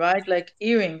jewelry, right? Like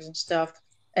earrings and stuff.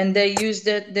 And they used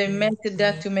that. They melted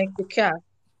that to make the calf.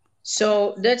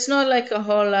 So that's not like a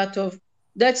whole lot of.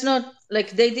 That's not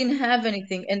like they didn't have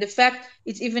anything. And the fact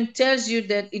it even tells you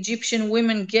that Egyptian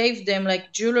women gave them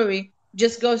like jewelry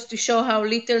just goes to show how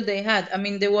little they had. I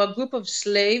mean, they were a group of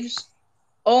slaves,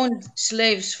 owned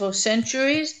slaves for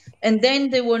centuries, and then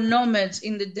they were nomads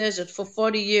in the desert for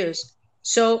 40 years.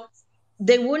 So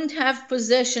they wouldn't have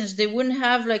possessions. They wouldn't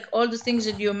have like all the things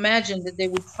that you imagine that they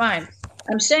would find.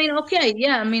 I'm saying,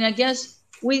 I guess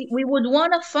we would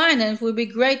want to find, and it would be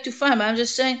great to find. But I'm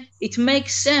just saying it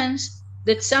makes sense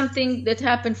that something that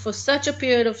happened for such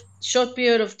a short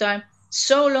period of time,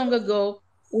 so long ago,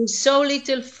 with so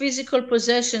little physical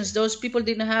possessions, those people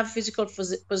didn't have physical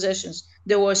possessions.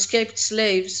 They were escaped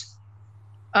slaves.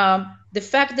 The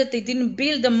fact that they didn't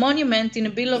build a monument in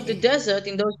the middle of the desert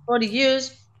in those 40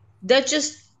 years, that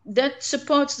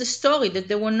supports the story that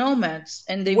they were nomads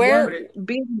and they weren't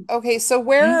building. Okay, so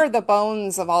where are the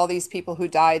bones of all these people who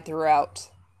died throughout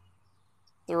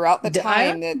the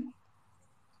time that?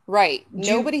 Right,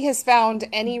 nobody has found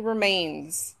any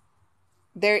remains.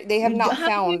 They have not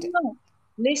found.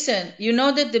 Listen, you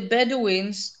know that the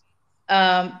Bedouins,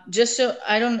 I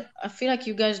feel like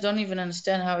you guys don't even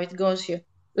understand how it goes here.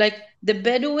 Like the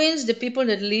Bedouins, the people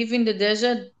that live in the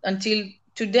desert until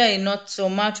today, not so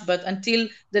much, but until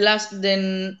the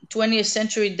 20th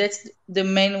century, that's the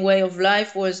main way of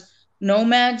life, was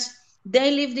nomads.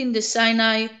 They lived in the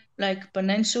Sinai, like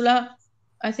peninsula,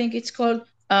 I think it's called.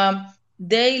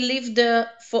 They lived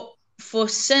there for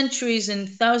centuries and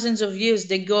thousands of years.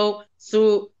 They go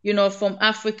through, from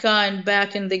Africa and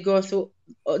back, and they go through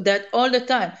that all the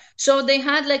time. So they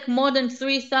had like more than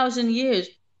 3,000 years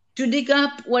to dig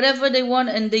up whatever they want,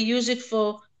 and they use it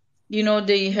for,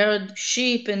 they herd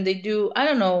sheep and they do, I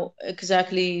don't know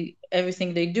exactly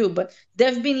everything they do, but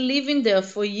they've been living there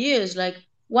for years. Like,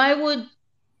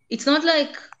 it's not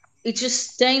like it's just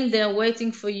staying there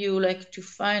waiting for you, like, to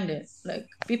find it. Like,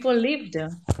 people live there.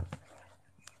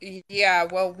 Yeah,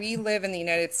 well, we live in the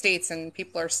United States and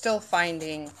people are still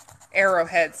finding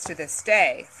arrowheads to this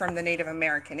day from the Native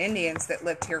American Indians that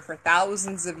lived here for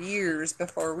thousands of years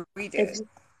before we did.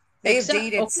 They have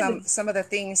dated some of the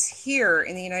things here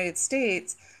in the United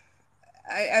States.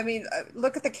 I mean,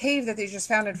 look at the cave that they just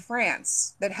found in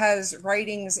France that has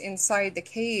writings inside the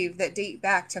cave that date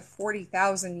back to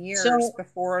 40,000 years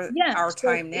before our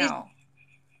time now.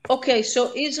 Okay,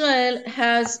 so Israel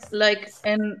has like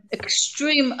an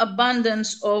extreme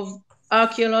abundance of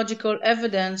archaeological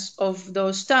evidence of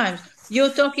those times.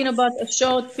 You're talking about a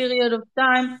short period of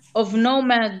time of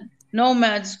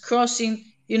nomads crossing,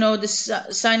 the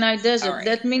Sinai Desert. Right.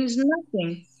 That means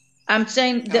nothing. I'm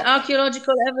saying the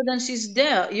archaeological evidence is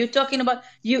there. You're talking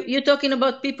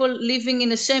about people living in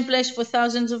the same place for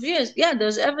thousands of years. Yeah,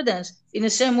 there's evidence. In the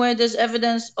same way, there's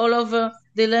evidence all over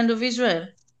the land of Israel.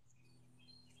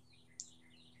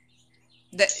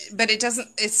 But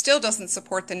it still doesn't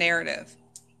support the narrative.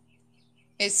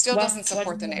 It still doesn't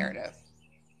support the narrative.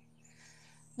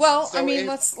 Well, so I mean,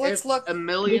 let's look.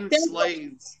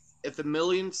 If a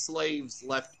million slaves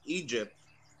left Egypt,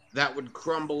 that would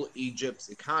crumble Egypt's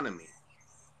economy.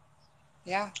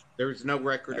 Yeah. There's no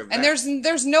record of that. And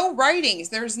there's no writings.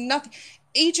 There's nothing.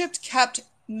 Egypt kept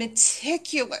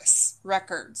meticulous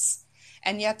records,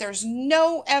 and yet there's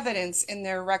no evidence in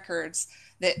their records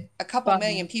that a couple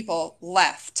million people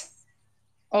left.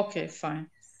 Okay, fine.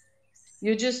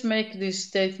 You just make these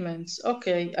statements.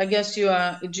 Okay, I guess you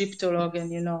are Egyptologue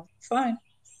and fine.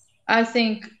 I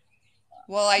think.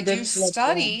 Well, I do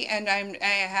study, and I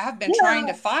have been trying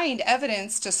to find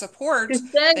evidence to support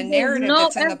the narrative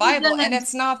that's in the Bible, and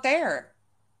it's not there.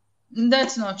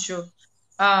 That's not true.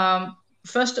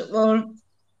 First of all,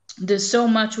 there's so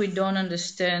much we don't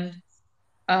understand.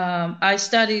 I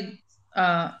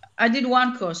did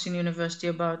one course in university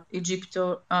about Egypt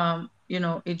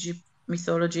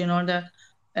mythology and all that,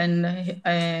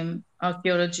 and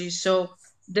archaeology. So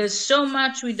there's so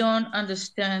much we don't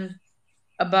understand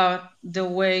about the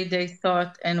way they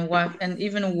thought and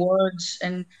even words.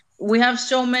 And we have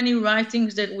so many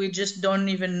writings that we just don't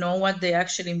even know what they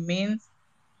actually mean.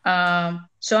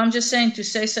 So I'm just saying, to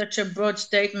say such a broad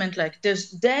statement like this,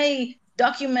 they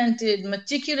documented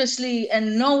meticulously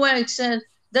and nowhere it says,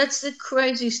 that's a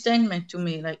crazy statement to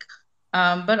me.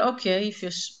 But okay,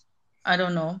 I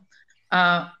don't know.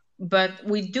 But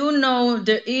we do know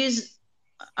there is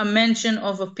a mention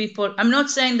of a people. I'm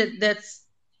not saying that that's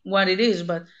what it is,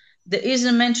 but there is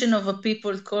a mention of a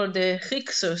people called the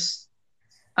Hyksos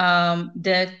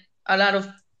that a lot of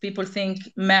people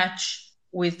think match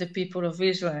with the people of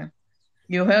Israel.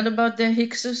 You heard about the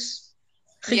Hyksos?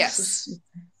 Yes.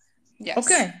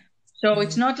 Okay. So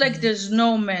it's not like there's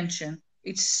no mention.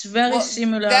 It's very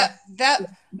similar.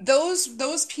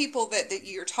 Those people that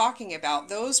you're talking about,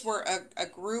 those were a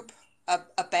group,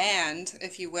 a band,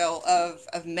 if you will,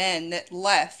 of men that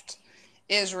left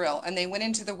Israel, and they went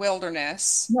into the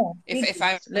wilderness. No, if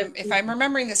I'm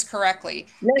remembering this correctly,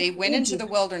 they went into the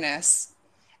wilderness,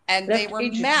 and they were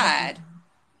mad.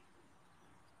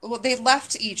 Well, they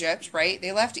left Egypt, right?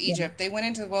 They left Egypt. Yeah. They went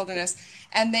into the wilderness,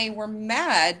 and they were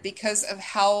mad because of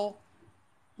how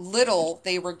little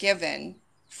they were given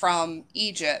from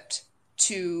Egypt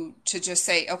to just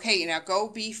say, okay, now go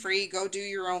be free, go do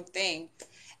your own thing.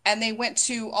 And they went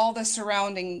to all the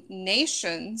surrounding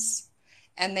nations,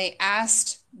 and they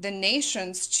asked the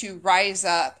nations to rise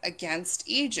up against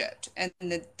Egypt. And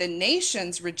the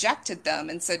nations rejected them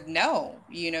and said, no,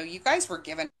 you guys were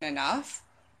given enough.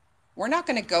 We're not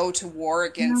going to go to war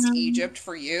against Egypt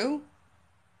for you.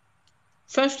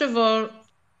 First of all,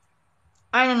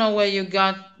 I don't know where you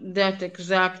got that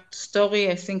exact story.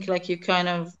 I think you kind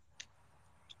of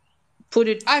put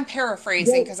it. I'm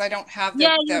paraphrasing because I don't have the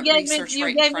research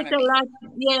right in front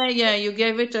of me. You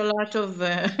gave it a lot of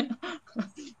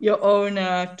your own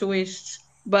twists.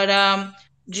 But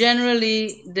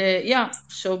generally,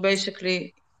 so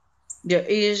basically, there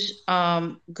is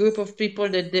group of people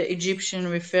that the Egyptians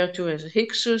refer to as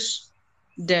Hyksos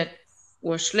that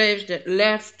were slaves that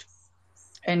left.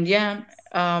 And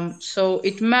so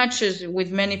it matches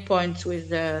with many points with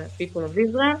the people of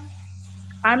Israel.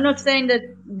 I'm not saying that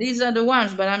these are the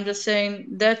ones, but I'm just saying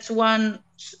that's one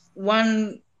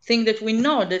thing that we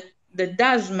know that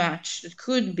does match. It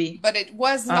could be. But it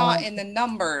was not in the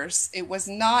numbers. It was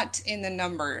not in the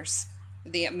numbers.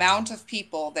 The amount of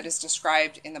people that is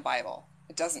described in the Bible.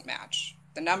 It doesn't match.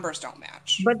 The numbers don't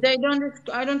match. But they don't.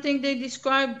 I don't think they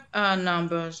describe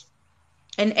numbers.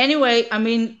 And anyway, I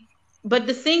mean, but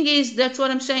the thing is, that's what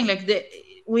I'm saying.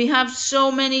 We have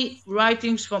so many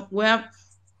writings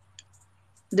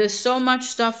there's so much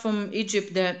stuff from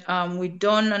Egypt that we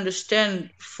don't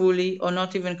understand fully, or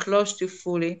not even close to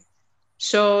fully.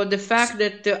 So the fact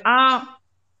that there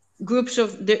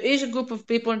is a group of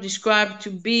people described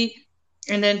to be,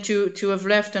 and then to have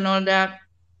left and all that.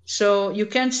 So you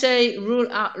can't say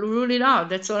rule it out.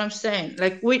 That's what I'm saying.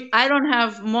 I don't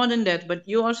have more than that, but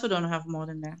you also don't have more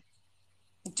than that.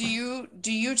 Do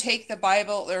you take the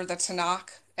Bible or the Tanakh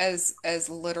as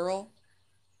literal?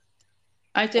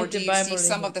 I take or do the you Bible see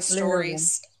some of the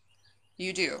stories?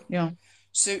 You do. Yeah.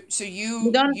 So you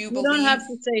don't believe... have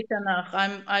to say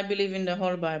Tanakh. I believe in the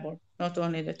whole Bible, not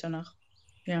only the Tanakh.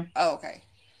 Yeah. Oh, okay.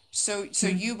 So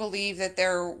you believe that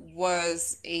there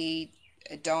was a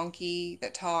donkey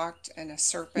that talked and a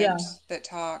serpent that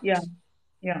talked? Yeah.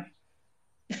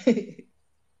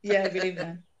 Yeah, I believe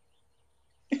that.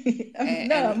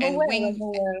 And, I'm and aware. winged I'm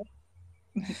aware.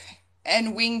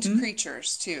 and winged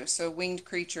creatures too. So winged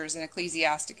creatures in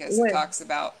Ecclesiasticus, it Where? talks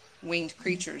about winged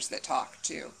creatures that talk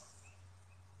too.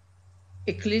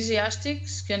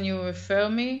 Ecclesiastics, can you refer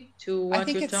me to I what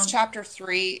think you're it's talking? chapter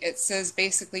 3. It says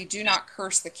basically, do not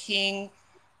curse the king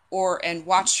and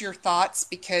watch your thoughts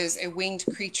because a winged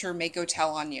creature may go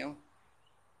tell on you.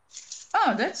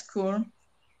 Oh, that's cool.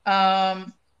 Yeah,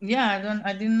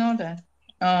 I didn't know that.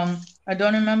 I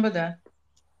don't remember that.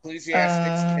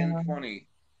 Ecclesiastes 10:20.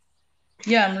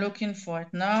 Yeah, I'm looking for it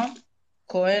now.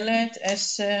 Kohelet,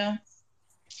 Esther,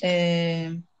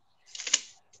 10:20.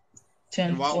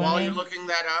 And while you're looking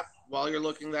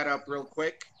that up real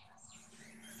quick.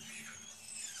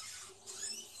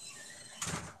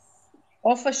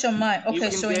 Ofer Shammai. Okay, you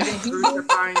can so get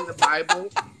Crucifying the Bible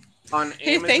on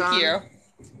Amazon. Thank you.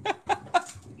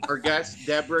 Our guest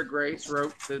Deborah Grace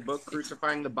wrote the book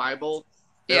Crucifying the Bible.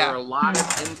 There are a lot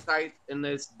of insights in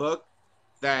this book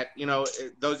that, you know,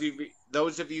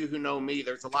 those of you who know me,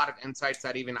 there's a lot of insights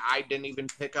that even I didn't even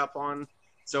pick up on.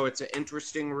 So it's an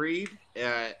interesting read.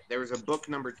 There's a book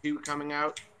number 2 coming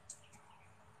out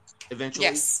eventually.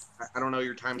 Yes. I don't know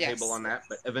your timetable on that,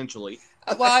 but eventually.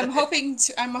 Well, I'm hoping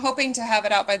to have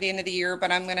it out by the end of the year,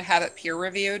 but I'm going to have it peer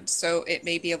reviewed, so it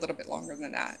may be a little bit longer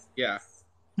than that. Yeah.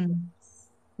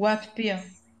 What peer?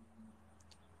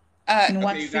 In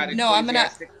what? Okay, no, I'm gonna.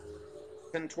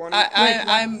 10:20.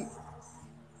 I'm.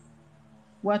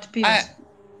 What peer?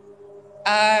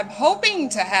 I'm hoping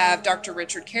to have Dr.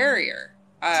 Richard Carrier,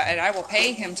 and I will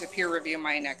pay him to peer review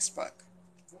my next book.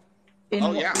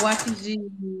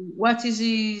 What is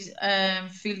his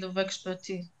field of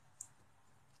expertise?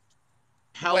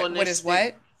 Hellenistic. What is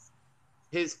what?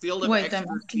 His field of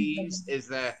expertise is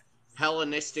the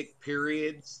Hellenistic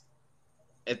periods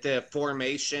at the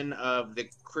formation of the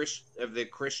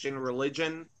Christian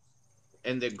religion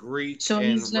and the Greek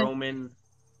and Roman.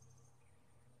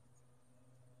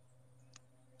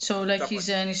 So, like, he's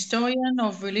an historian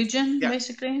of religion,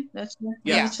 basically? That's what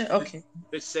you would say? Okay.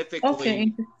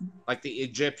 Specifically, like the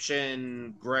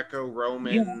Egyptian,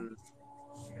 Greco-Roman.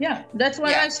 Yeah, that's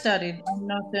what I studied. I'm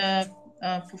not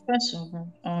a professor.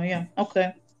 But,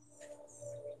 okay.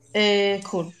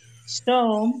 Cool.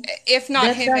 So, if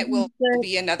not him, it will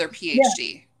be another PhD.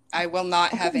 Yeah. I will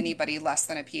not have anybody less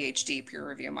than a PhD peer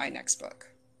review my next book.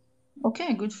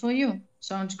 Okay, good for you.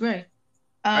 Sounds great.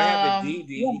 I have a DD.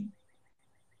 Yeah.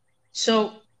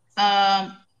 So,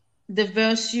 the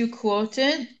verse you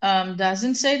quoted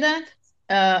doesn't say that.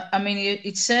 I mean,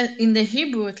 it said in the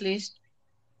Hebrew, at least.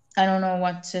 I don't know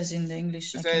what it says in the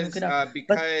English. It says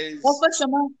because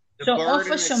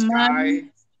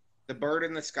the bird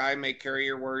in the sky may carry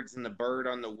your words, and the bird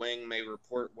on the wing may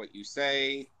report what you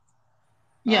say.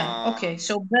 Yeah. Okay.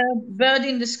 So bird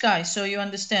in the sky. So you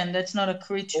understand that's not a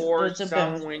creature. Or it's a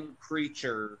some bird. winged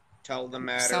creature. Tell the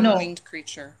matter. Some winged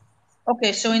creature.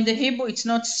 Okay. So in the Hebrew, it's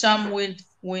not some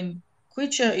winged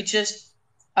creature. It's just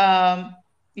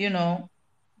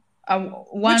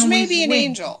which may be an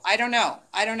angel. I don't know.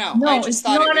 No, I just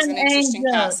thought it was an interesting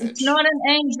passage. It's not an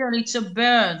angel. It's a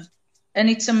bird, and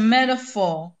it's a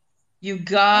metaphor. You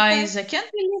guys, I can't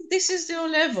believe this is your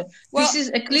level. Well, this is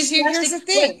Ecclesiastic. Here's the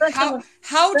thing.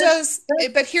 How does?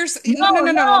 But here's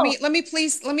no. Let me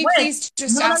please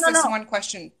just ask this one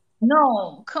question.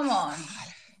 No, come on.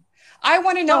 I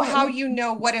want to know how you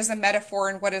know what is a metaphor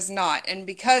and what is not, and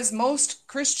because most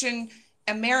Christian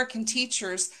American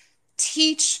teachers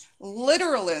teach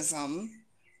literalism,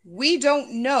 we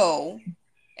don't know,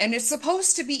 and it's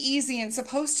supposed to be easy and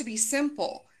supposed to be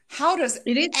simple. How does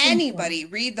anybody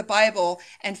read the Bible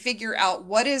and figure out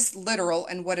what is literal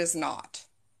and what is not?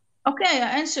 Okay,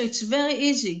 I answer. It's very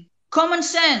easy. Common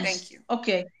sense. Thank you.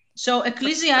 Okay, so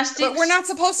Ecclesiastes. But we're not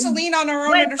supposed to lean on our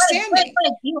own understanding.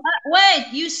 Wait.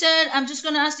 You said I'm just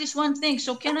going to ask this one thing.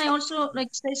 So can I also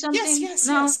say something? Yes.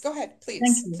 Go ahead, please.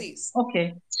 Thank you. Please.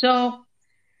 Okay, so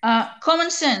common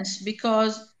sense,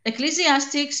 because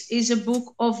Ecclesiastes is a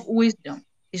book of wisdom.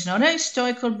 It's not a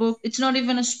historical book. It's not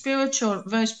even a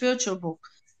very spiritual book.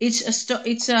 It's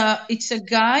a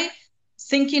guy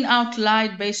thinking out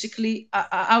loud, basically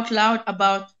out loud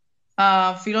about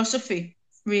philosophy,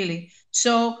 really.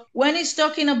 So when he's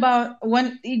talking about,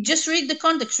 when you just read the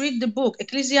context, read the book.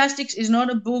 Ecclesiastes is not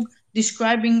a book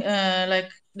describing like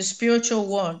the spiritual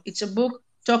world. It's a book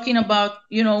talking about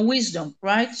wisdom,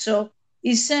 right? So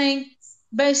he's saying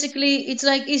basically, it's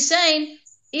like he's saying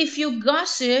if you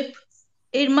gossip,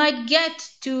 it might get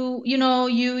to,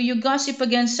 you gossip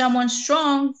against someone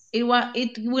strong, it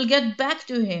will get back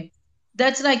to him.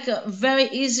 That's like a very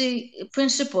easy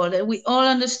principle that we all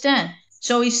understand.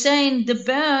 So he's saying the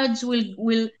birds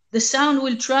will the sound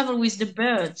will travel with the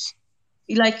birds.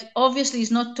 Like obviously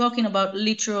he's not talking about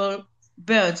literal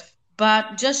birds,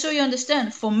 but just so you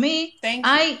understand, for me,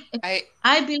 I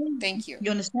believe. Thank you.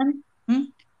 You understand?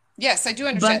 Yes, I do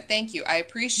understand. Thank you. I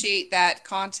appreciate that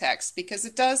context because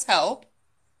it does help.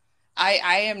 I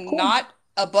am not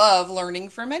above learning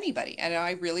from anybody, and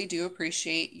I really do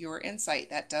appreciate your insight.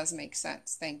 That does make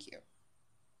sense. Thank you.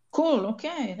 Cool.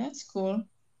 Okay, that's cool.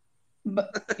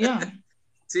 But yeah.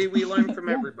 See, we learn from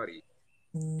everybody.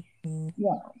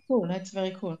 Yeah, cool. That's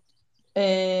very cool.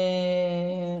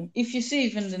 If you see,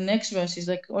 even the next verse is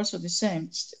like also the same.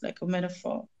 It's like a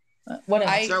metaphor.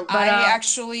 Whatever.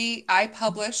 I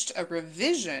published a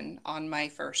revision on my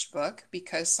first book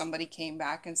because somebody came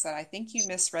back and said, I think you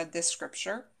misread this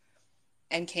scripture,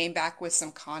 and came back with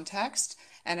some context.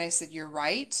 And I said, you're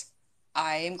right.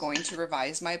 I am going to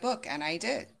revise my book. And I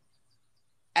did.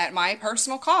 At my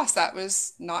personal cost. That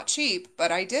was not cheap,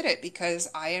 but I did it because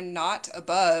I am not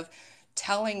above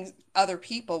telling other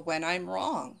people when I'm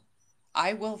wrong.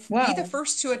 I will be the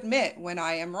first to admit when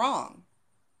I am wrong.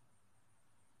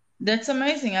 That's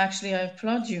amazing. Actually, I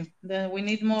applaud you. We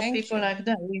need more people like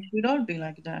that. We should all be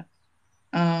like that.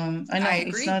 I know I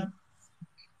agree.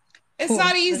 It's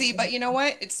not easy, but you know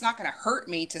what? It's not going to hurt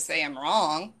me to say I'm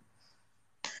wrong.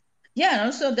 Yeah, and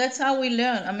also that's how we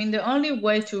learn. I mean, the only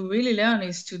way to really learn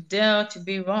is to dare to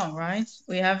be wrong, right?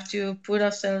 We have to put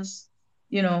ourselves,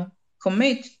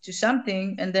 commit to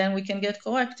something, and then we can get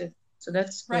corrected. So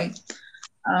that's cool. Right.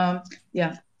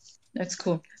 Yeah, that's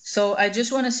cool. So I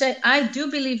just want to say, I do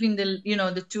believe in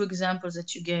the two examples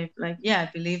that you gave. Like, yeah,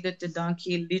 I believe that the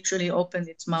donkey literally opened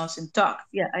its mouth and talked.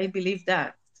 Yeah, I believe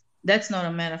that. That's not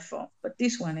a metaphor, but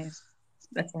this one is.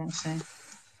 That's what I'm saying.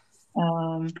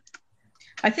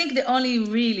 I think the only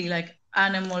really like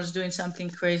animals doing something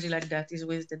crazy like that is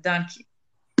with the donkey.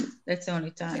 That's the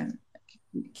only time.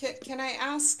 Can I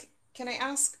ask?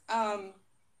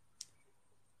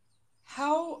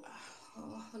 How?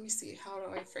 Oh, let me see. How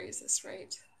do I phrase this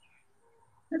right?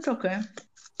 That's okay.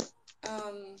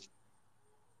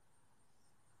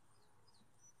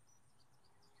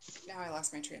 Now I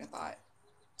lost my train of thought.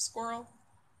 Squirrel.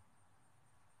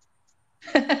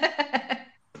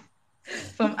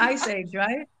 From Ice Age,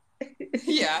 right?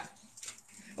 Yeah.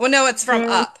 Well, no, it's from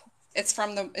Up. It's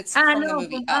from the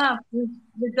movie Up.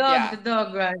 The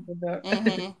dog, right? The dog.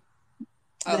 Mm-hmm.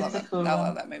 I love it. Cool, I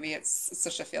love that movie. It's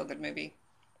such a feel-good movie.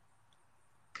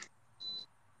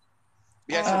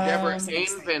 Yeah, so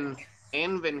Deborah,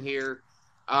 Anvin here,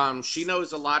 she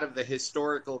knows a lot of the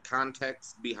historical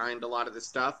context behind a lot of the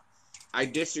stuff. I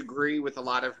disagree with a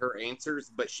lot of her answers,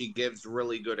 but she gives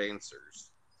really good answers.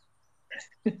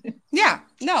 Yeah,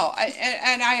 no,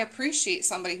 I appreciate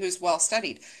somebody who's well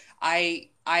studied. I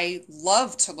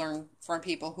love to learn from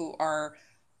people who are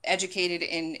educated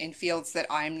in fields that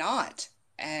I'm not,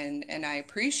 and I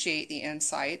appreciate the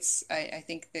insights. I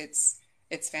think it's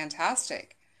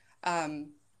fantastic.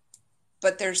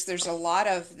 But there's a lot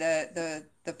of the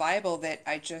Bible that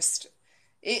I just,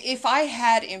 if I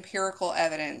had empirical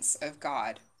evidence of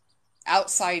God,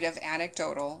 outside of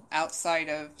anecdotal, outside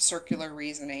of circular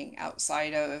reasoning,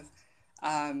 outside of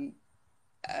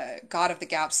God of the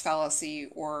gaps fallacy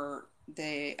or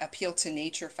the appeal to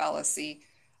nature fallacy,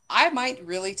 I might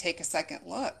really take a second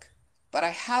look. But I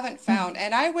haven't found,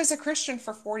 and I was a Christian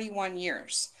for 41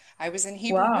 years. I was in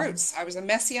Hebrew roots. I was a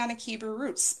Messianic Hebrew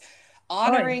roots,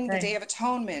 honoring the Day of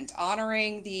Atonement,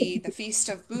 honoring the Feast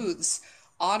of Booths,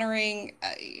 honoring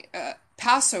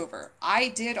Passover. I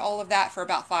did all of that for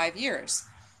about 5 years.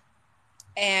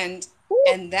 And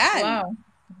then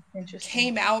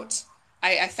came out,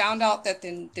 I found out that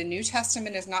the New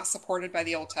Testament is not supported by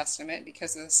the Old Testament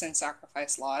because of the sin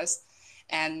sacrifice laws,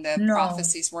 and the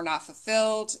prophecies were not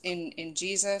fulfilled in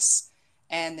Jesus.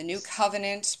 And the New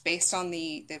Covenant, based on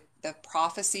the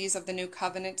prophecies of the New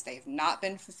Covenant, they've not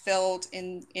been fulfilled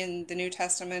in the New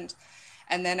Testament.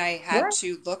 And then I had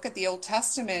to look at the Old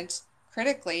Testament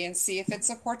critically and see if it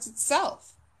supports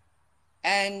itself.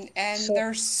 And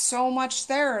there's so much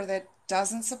there that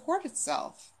doesn't support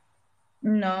itself.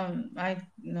 No, I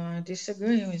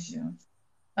disagree with you.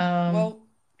 Well,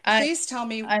 please tell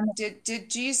me, did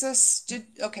Jesus,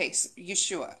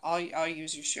 Yeshua, I'll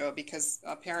use Yeshua because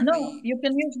apparently... No, you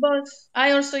can use both.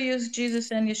 I also use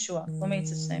Jesus and Yeshua. For me,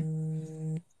 it's the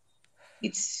same.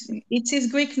 It's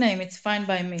his Greek name. It's fine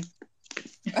by me.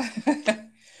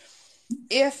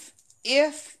 If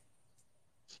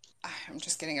I'm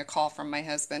just getting a call from my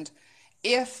husband.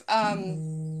 If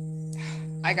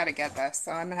I gotta get this,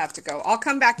 so I'm gonna have to go. I'll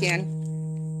come back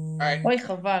in. All right. Oy,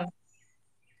 chaval.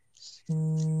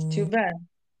 Too bad.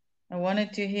 I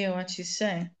wanted to hear what you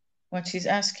say. what she's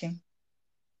asking.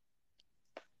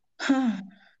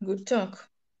 Good talk.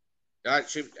 I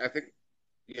think,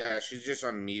 yeah, she's just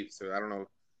on mute, so I don't know.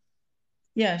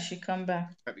 Yeah, she come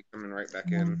back. Might be coming right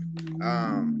back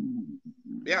in.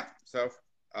 Yeah, so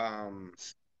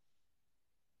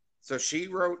she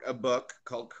wrote a book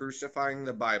called Crucifying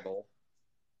the Bible.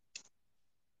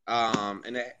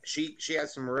 And she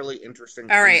has some really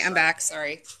interesting. All right, I'm back.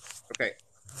 Sorry. Okay.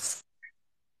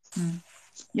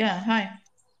 Yeah. Hi.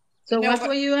 So what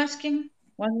were you asking?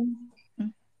 What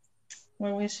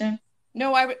were we saying?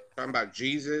 No, I would talking about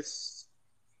Jesus.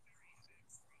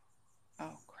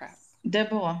 Oh crap.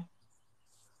 Deborah.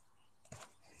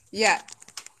 Yeah.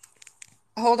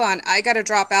 Hold on. I got to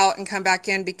drop out and come back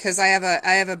in because I have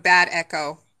a bad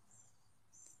echo.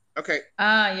 Okay.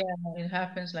 Yeah, it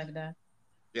happens like that.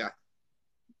 Yeah.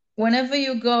 Whenever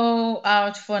you go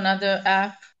out for another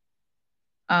app,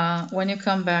 when you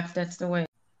come back, that's the way.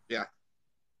 Yeah.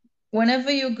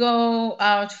 Whenever you go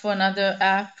out for another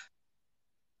app,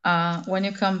 when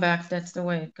you come back, that's the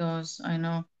way it goes. I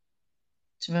know.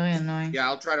 It's very annoying. Yeah,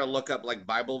 I'll try to look up like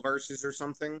Bible verses or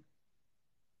something.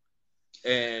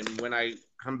 And when I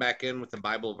come back in with the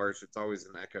Bible verse, it's always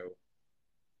an echo.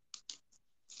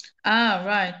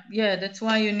 Right. Yeah, that's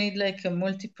why you need like a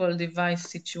multiple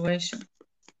device situation.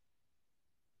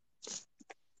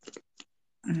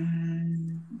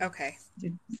 Okay.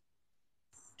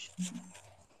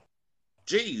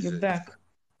 Jesus. You're back.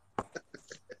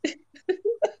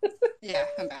 Yeah,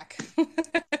 I'm back.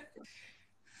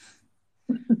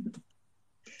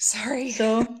 Sorry.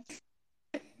 So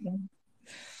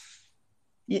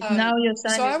now your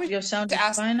sound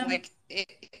is fine now?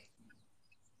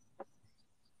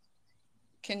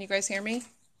 Can you guys hear me?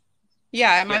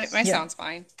 Yeah, my sound's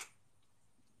fine.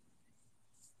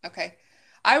 Okay.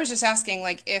 I was just asking,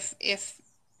 like, if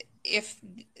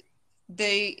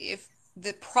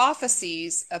the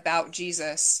prophecies about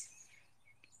Jesus,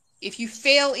 if you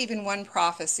fail even one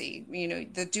prophecy, you know,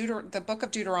 the book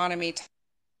of Deuteronomy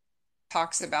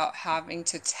talks about having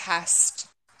to test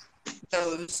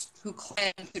those who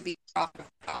claim to be prophet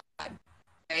of God,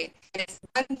 right? And if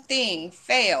one thing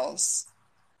fails,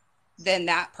 then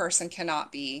that person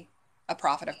cannot be a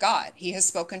prophet of God. He has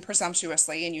spoken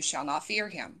presumptuously, and you shall not fear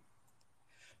him.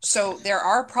 So there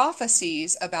are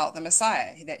prophecies about the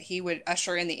Messiah, that he would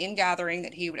usher in the ingathering,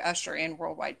 that he would usher in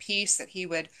worldwide peace, that he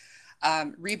would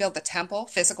rebuild the temple.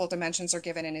 Physical dimensions are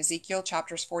given in Ezekiel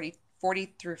chapters 40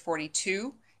 through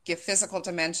 42, give physical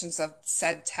dimensions of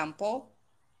said temple,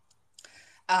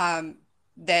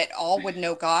 that all would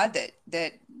know God,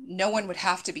 that no one would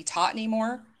have to be taught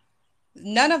anymore.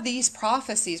 None of these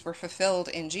prophecies were fulfilled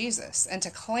in Jesus. And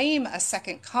to claim a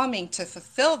second coming to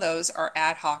fulfill those are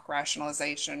ad hoc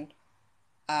rationalization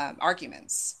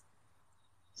arguments.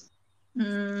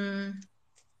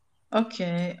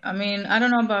 Okay. I mean, I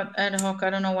don't know about ad hoc. I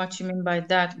don't know what you mean by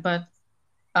that. But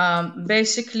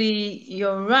basically,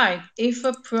 you're right. If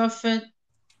a prophet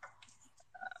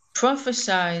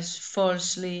prophesies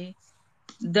falsely,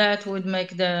 that would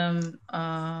make them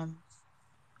a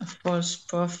false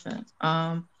prophet.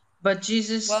 But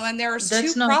Jesus, well, and there's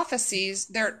two prophecies.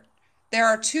 There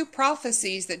are two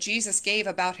prophecies that Jesus gave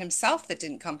about himself that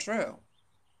didn't come true.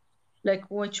 Like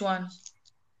which one?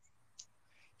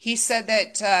 He said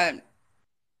that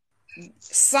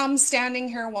some standing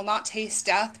here will not taste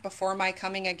death before my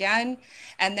coming again.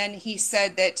 And then he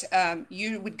said that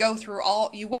you would go through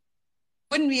you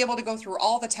wouldn't be able to go through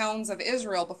all the towns of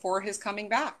Israel before his coming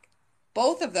back.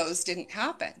 Both of those didn't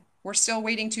happen. We're still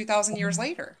waiting 2,000 years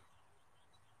later.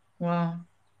 Wow.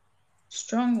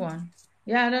 Strong one.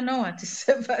 Yeah, I don't know what to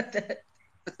say about that.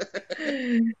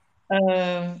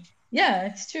 Yeah,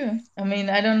 it's true. I mean,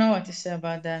 I don't know what to say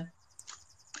about that.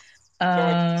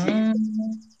 So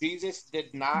Jesus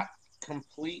did not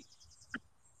complete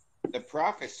the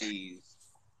prophecies.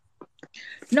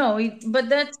 No, but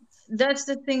that's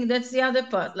the thing. That's the other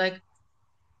part. Like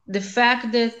the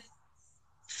fact that,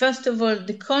 first of all,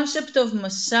 the concept of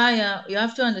Messiah, you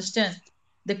have to understand,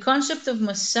 the concept of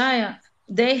Messiah,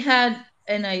 they had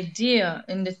an idea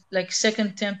in the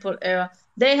Second Temple era.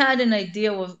 They had an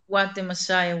idea of what the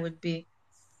Messiah would be.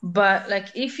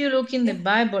 But if you look in the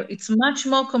Bible, it's much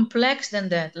more complex than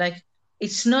that.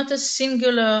 It's not a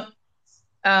singular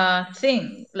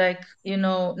thing.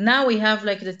 Now we have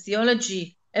the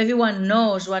theology. Everyone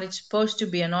knows what it's supposed to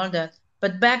be and all that.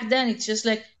 But back then, it's just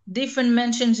different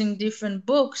mentions in different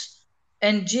books.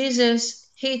 And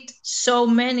Jesus hit so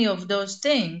many of those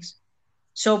things.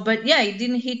 But yeah, he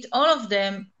didn't hit all of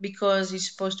them because he's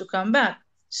supposed to come back.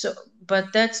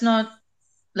 But that's not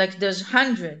there's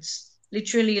hundreds.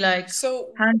 Literally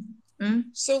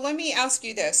So let me ask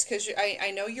you this, because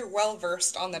I know you're well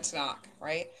versed on the Tanakh,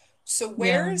 right? So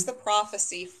where is the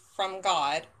prophecy from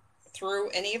God through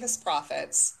any of his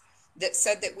prophets that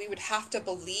said that we would have to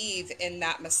believe in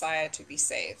that Messiah to be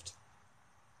saved?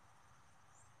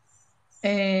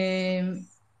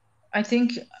 I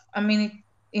think, I mean,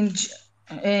 in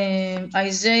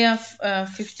Isaiah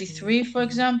 53, for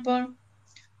example.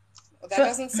 Well, that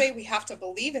doesn't say we have to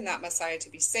believe in that Messiah to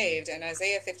be saved, and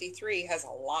Isaiah 53 has a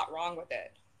lot wrong with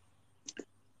it.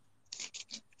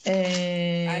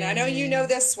 And I know you know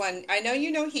this one. I know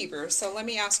you know Hebrew, so let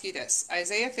me ask you this.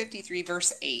 Isaiah 53,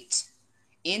 verse 8.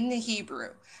 In the Hebrew,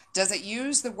 does it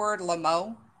use the word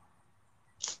lamo?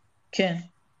 Okay.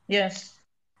 Yes.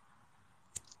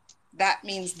 That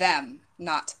means them,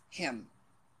 not him.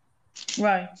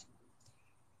 Right.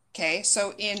 Okay,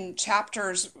 so in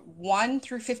chapters 1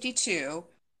 through 52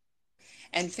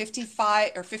 and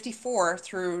 55 or 54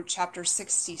 through chapter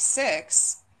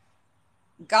 66,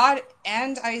 God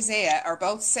and Isaiah are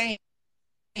both saying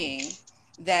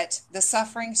that the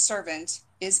suffering servant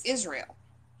is Israel.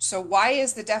 So why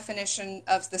is the definition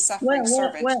of the suffering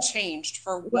servant changed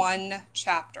for one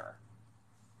chapter?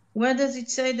 Where does it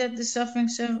say that the suffering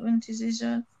servant is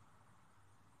Israel?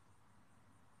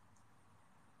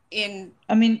 In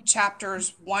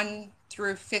chapters 1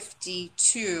 through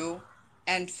 52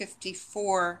 and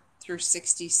 54 through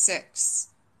 66.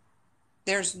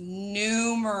 There's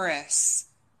numerous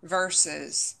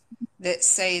verses that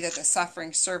say that the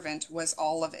suffering servant was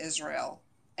all of Israel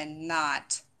and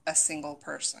not a single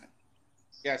person.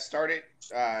 Yeah, start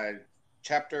at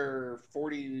chapter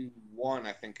 41,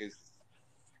 I think, is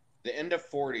the end of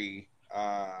 40.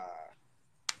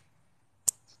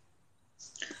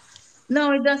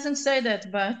 No, it doesn't say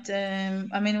that, but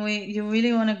I mean, you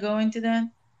really want to go into that?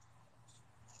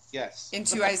 Yes.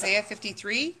 Into Isaiah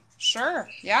 53? Sure,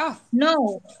 yeah.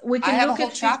 No, we can look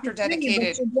at 53, chapter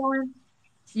dedicated.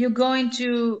 You're going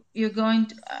to,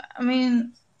 I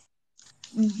mean,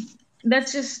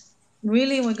 that's just,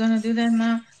 really, we're going to do that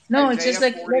now? No, Isaiah it's just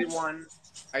like 41,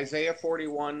 Isaiah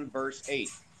 41, verse 8.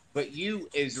 But you,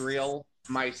 Israel,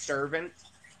 my servant,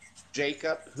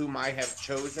 Jacob, whom I have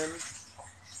chosen.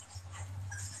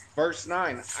 Verse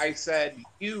 9, I said,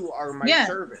 you are my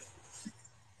servant.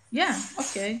 Yeah,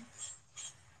 okay.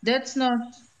 That's not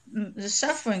the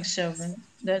suffering servant.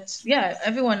 That's,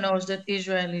 everyone knows that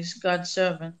Israel is God's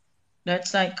servant.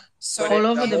 That's like all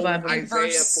over the Bible.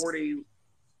 Isaiah 40,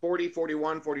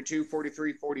 41, 42,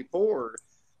 43, 44,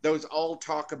 those all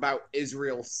talk about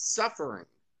Israel's suffering.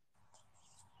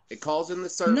 It calls in the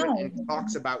servant and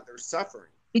talks about their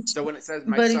suffering. So when it says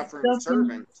my suffering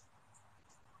servant.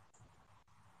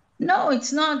 No,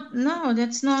 it's not. No,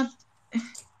 that's not.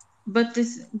 But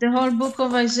the whole book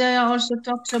of Isaiah also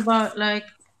talks about like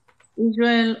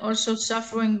Israel also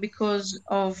suffering because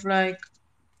of like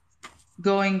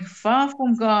going far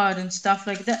from God and stuff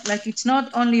like that. Like it's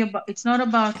not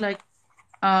about like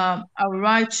a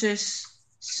righteous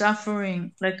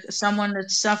suffering, like someone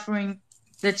that's suffering,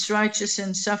 that's righteous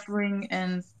and suffering,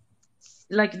 and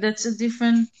like that's a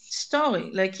different story.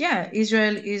 Like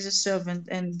Israel is a servant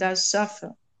and does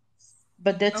suffer,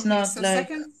 but that's not so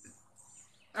like.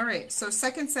 All right, so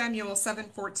 2 Samuel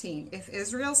 7:14. If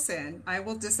Israel sin, I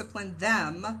will discipline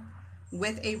them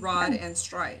with a rod and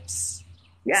stripes.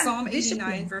 Psalm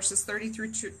 89, verses 30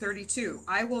 through 32.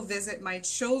 I will visit my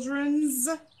children's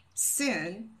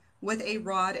sin with a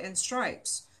rod and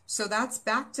stripes. So that's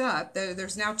backed up.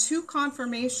 There's now two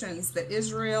confirmations that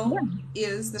Israel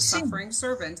is the suffering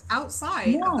servant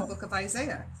outside of the book of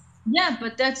Isaiah. Yeah,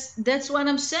 but that's what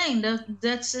I'm saying.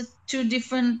 That's two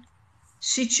different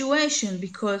situation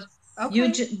because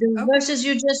the verses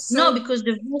you just because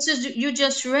the verses you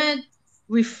just read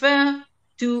refer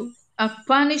to a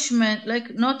punishment,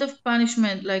 like not a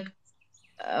punishment, like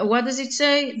what does it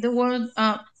say? The word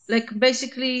like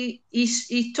basically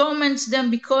he torments them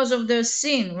because of their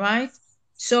sin, right?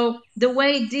 So the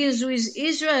way he deals with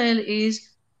Israel is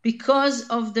because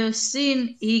of their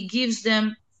sin, he gives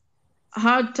them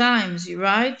hard times,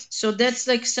 right? So that's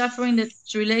like suffering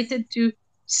that's related to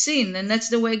sin, and that's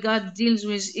the way God deals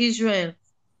with Israel.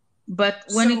 But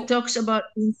when it talks about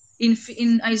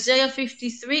in Isaiah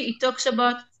 53, it talks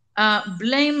about a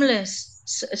blameless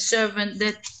servant,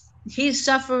 that his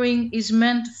suffering is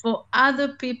meant for other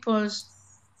people's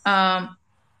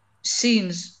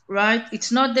sins, right?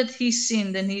 It's not that he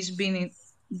sinned and he's being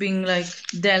like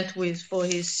dealt with for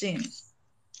his sins.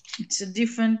 It's a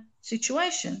different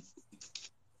situation.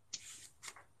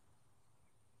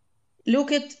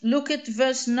 Look at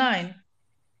verse 9.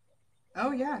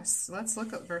 Oh yes, let's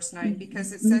look at verse 9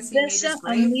 because it says he made his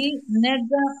grave.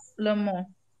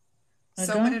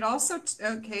 But it also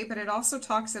but it also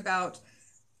talks about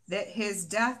that his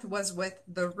death was with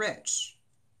the rich.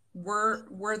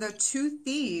 Were the two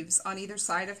thieves on either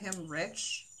side of him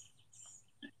rich?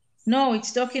 No,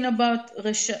 it's talking about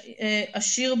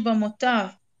Ashir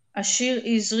Bamotav. Ashir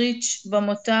is rich,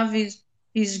 Bamotav is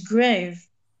his grave.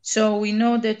 So we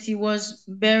know that he was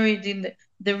buried in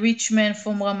the rich man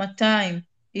from Ramatayim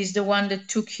is the one that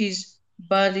took his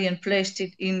body and placed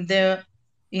it in there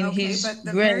in his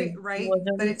grave.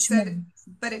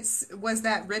 Was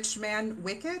that rich man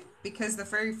wicked? Because the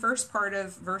very first part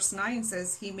of verse 9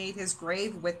 says he made his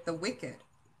grave with the wicked.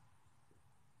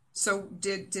 So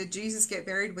did Jesus get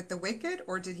buried with the wicked,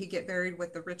 or did he get buried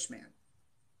with the rich man?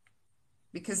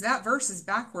 Because that verse is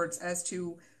backwards as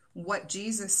to what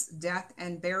Jesus' death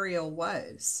and burial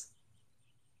was.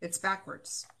 It's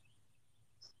backwards.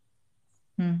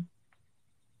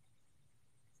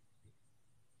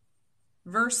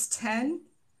 Verse 10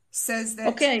 says that.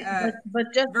 Okay,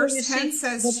 but just verse 10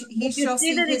 says he shall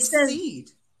see his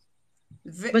seed.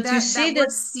 But you see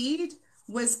that seed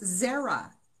was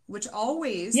zerah, which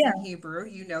always in Hebrew,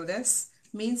 you know this,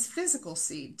 means physical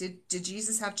seed. Did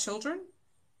Jesus have children?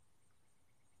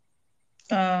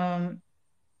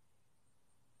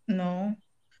 No.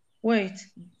 Wait.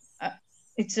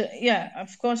 It's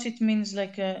of course it means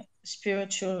like a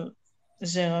spiritual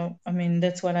zero. I mean,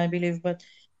 that's what I believe. But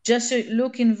just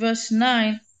look in verse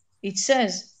 9, it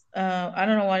says, I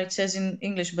don't know what it says in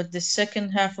English, but the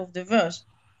second half of the verse,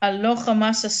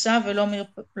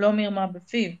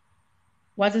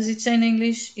 what does it say in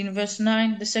English in verse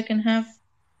 9, the second half?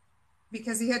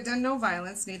 Because he had done no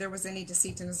violence, neither was any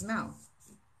deceit in his mouth.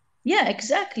 Yeah,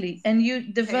 exactly. And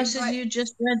the verses you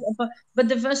just read about, but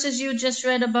the verses you just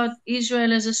read about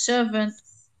Israel as a servant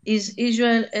is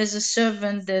Israel as a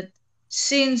servant that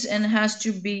sins and has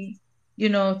to be,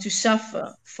 to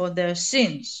suffer for their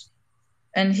sins.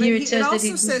 And here it says that it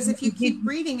also says, if you keep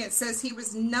reading, it says he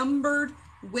was numbered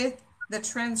with the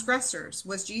transgressors.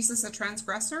 Was Jesus a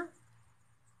transgressor?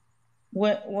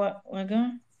 What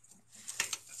again?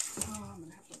 Oh, I'm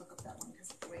gonna have to look up that one because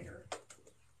it's later.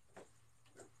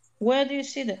 Where do you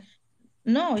see that?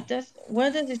 No, it does.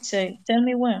 Where does it say? Tell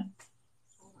me where.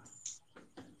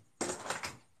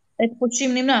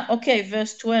 Okay,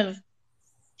 verse 12.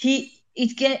 He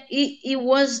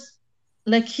was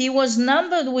like he was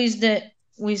numbered with the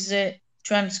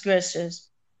transgressors.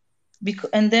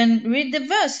 And then read the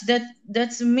verse. That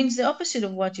means the opposite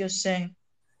of what you're saying.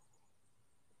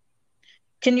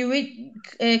 Can you read,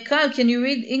 Kyle, can you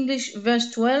read English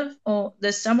verse 12? Or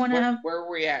does someone have? Where are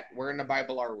we at? Where in the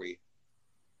Bible are we?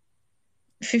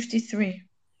 53.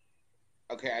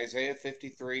 Okay, Isaiah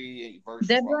 53, verse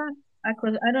Deborah,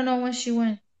 12. I don't know where she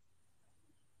went.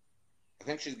 I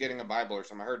think she's getting a Bible or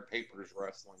something. I heard papers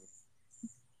rustling.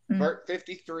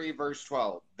 53, verse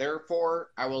 12.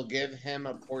 Therefore, I will give him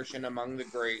a portion among the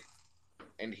great,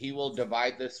 and he will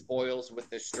divide the spoils with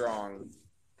the strong,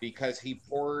 because he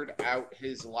poured out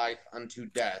his life unto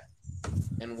death,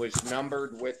 and was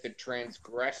numbered with the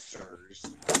transgressors,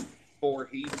 for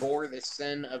he bore the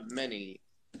sin of many,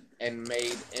 and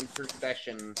made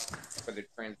intercession for the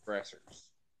transgressors.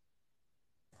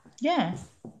 Yeah.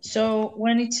 So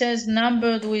when it says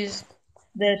numbered with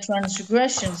the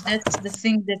transgressions, that's the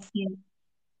thing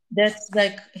that's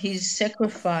like his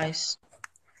sacrifice.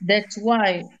 That's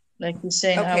why, like he's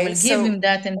saying, I will give him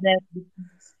that and that.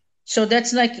 So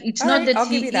that's like, it's not that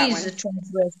he is a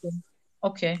transgressor.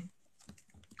 Okay.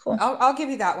 Cool. I'll give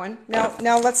you that one.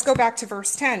 Now let's go back to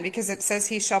verse 10, because it says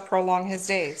he shall prolong his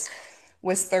days.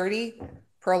 Was 30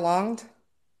 prolonged?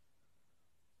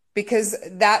 Because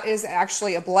that is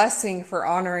actually a blessing for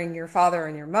honoring your father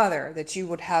and your mother, that you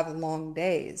would have long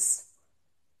days.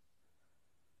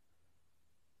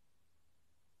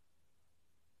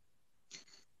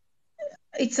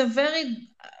 It's a very,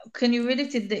 can you read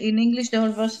it in English, the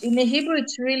whole verse? In the Hebrew,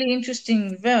 it's really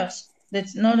interesting verse.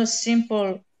 That's not a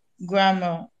simple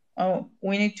grammar.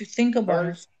 We need to think about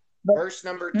it. Verse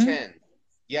number 10.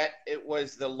 Yet it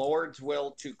was the Lord's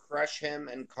will to crush him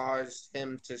and cause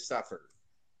him to suffer.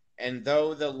 And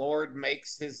though the Lord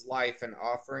makes his life an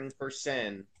offering for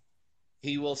sin,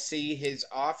 he will see his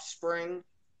offspring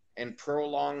and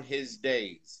prolong his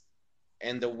days,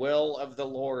 and the will of the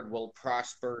Lord will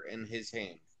prosper in his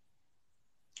hand.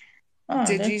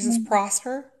 Did Jesus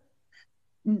prosper?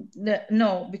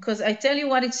 No, because I tell you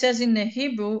what it says in the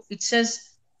Hebrew. It says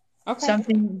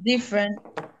something different.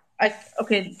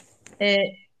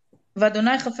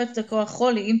 ואדוני חפץ לכוח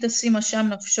חולי, אם תשים אשם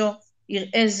נפשו,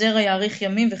 יראה זרע יאריך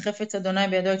ימים, וחפץ אדוני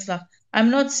בידו יצלח. I'm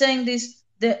not saying this,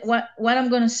 what I'm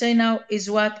going to say now is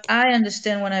what I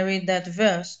understand when I read that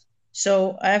verse.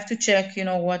 So I have to check,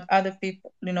 what other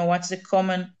people, what's the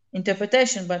common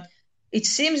interpretation. But it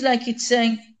seems like it's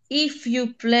saying if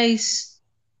you place,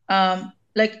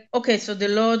 okay, so the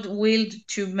Lord willed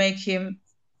to make him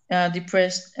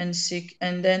depressed and sick,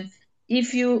 and then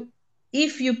if you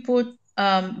put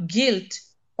guilt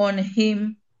on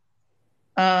him,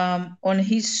 on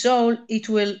his soul, it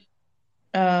will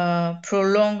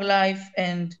prolong life,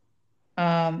 and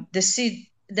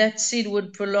that seed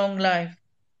would prolong life.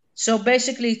 So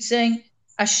basically it's saying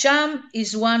Asham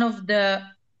is one of the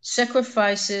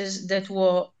sacrifices that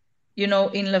were,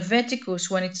 in Leviticus,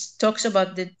 when it talks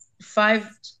about the five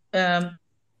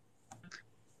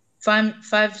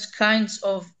kinds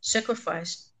of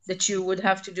sacrifice that you would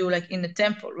have to do, like in the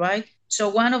temple, right? So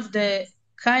one of the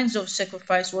kinds of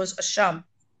sacrifice was Asham,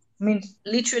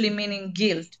 literally meaning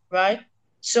guilt, right?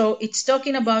 So it's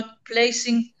talking about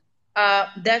placing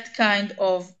that kind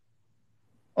of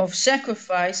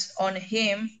sacrifice on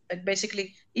him. Like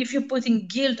basically, if you're putting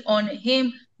guilt on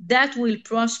him, that will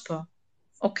prosper.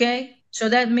 Okay, so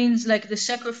that means like the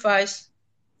sacrifice,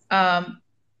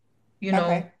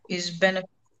 is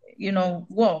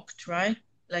worked, right?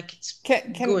 Like it's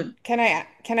good. Can I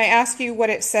ask you what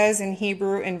it says in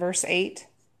Hebrew in verse 8?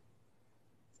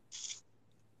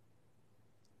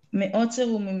 מעוצר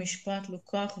וממשפט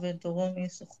לוקח ודורו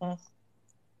מישוחח.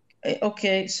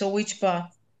 Okay, so which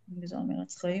part?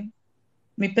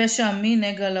 מפשע עמי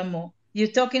נגע למו.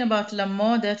 You're talking about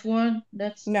lamo, that word?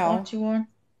 That's what you want?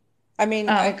 I mean,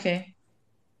 okay.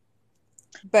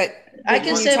 But I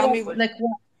can say what?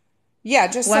 Yeah,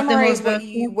 just summarize what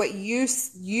you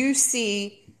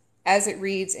see as it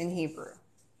reads in Hebrew.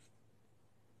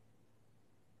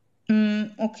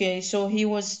 Okay, so he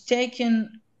was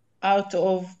taken out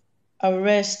of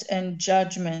arrest and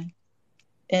judgment,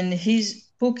 and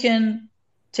who can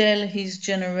tell his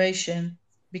generation,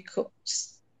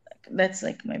 because that's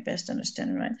like my best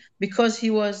understanding, right? Because he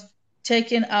was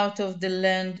taken out of the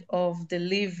land of the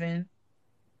living,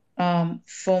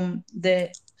 from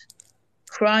the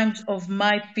crimes of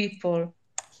my people.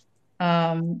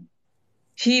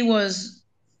 He was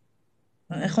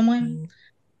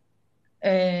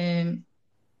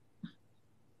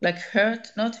like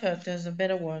hurt, not hurt, there's a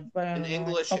better word, but I don't know. In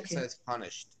English, it says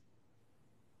punished.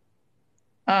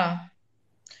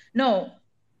 No.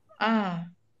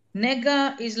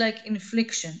 Nega is like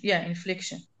infliction. Yeah,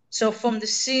 infliction. So from the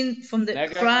sin, from the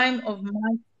nega? Crime of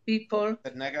my people.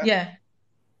 Nega? Yeah.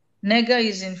 Nega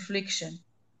is infliction.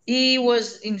 He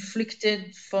was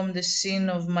inflicted from the sin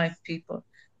of my people.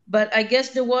 But I guess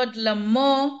the word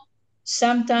lamo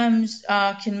sometimes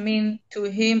can mean to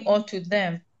him or to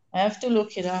them. I have to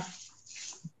look it up.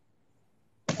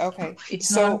 Okay.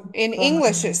 So in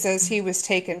English, it says he was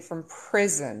taken from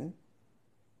prison.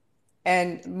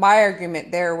 And my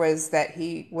argument there was that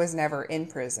he was never in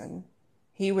prison.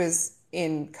 He was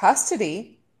in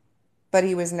custody, but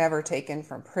he was never taken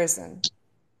from prison.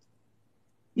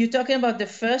 You're talking about the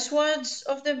first words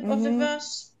of the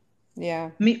verse?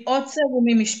 Yeah. Mi otzer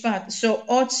u'mi mishpat. So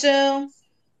otzer,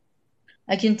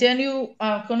 I can tell you,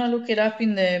 I'm gonna look it up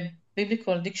in the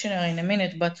biblical dictionary in a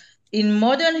minute, but in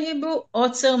modern Hebrew,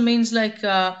 otzer means like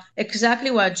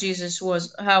exactly what Jesus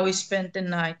was, how he spent the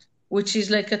night, which is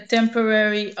like a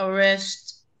temporary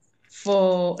arrest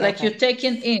for, like you're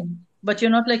taken in, but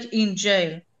you're not like in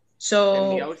jail.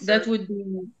 So that would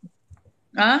be,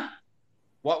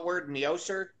 What word,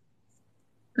 neoser?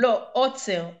 No,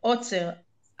 otzer.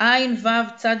 Ayin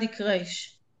vav tzadik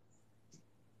resh.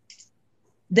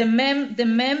 The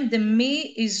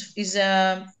me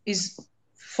is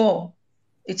for.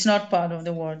 It's not part of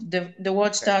the word. The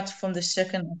word starts from the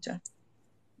second letter.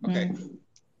 Okay.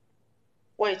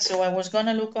 Wait, so I was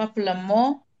gonna look up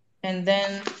lamo and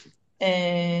then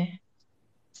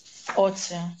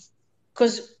otzer,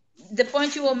 because the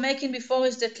point you were making before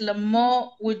is that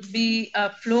lamo would be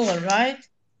plural, right?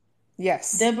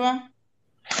 Yes. Deborah?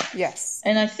 Yes.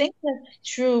 And I think that's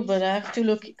true, but I have to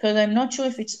look, because I'm not sure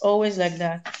if it's always like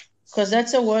that. Because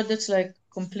that's a word that's like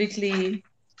completely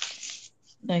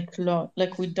like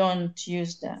we don't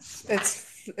use that.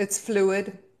 It's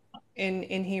fluid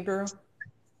in Hebrew.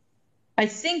 I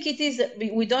think it is.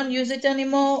 We don't use it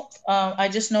anymore. I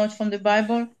just know it from the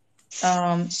Bible.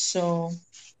 So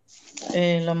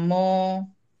lamo.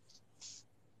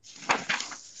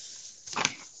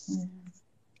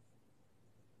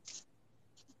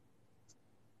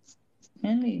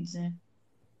 אין לי את זה.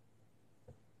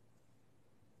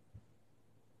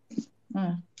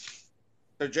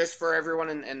 So just for everyone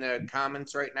in the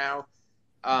comments right now,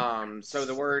 so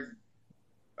the word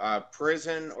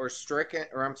prison or stricken,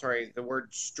 or I'm sorry, the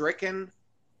word stricken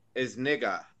is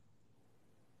nigga.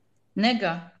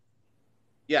 Nega.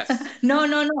 Yes. No,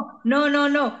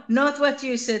 not what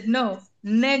you said. No,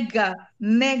 nega,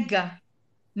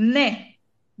 ne.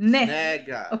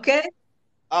 Nega. Okay?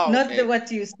 Oh, not okay. what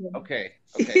you said. Okay.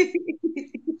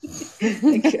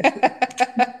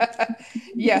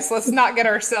 Yes, let's not get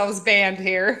ourselves banned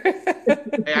here.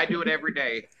 Hey, I do it every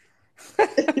day.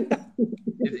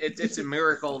 It's a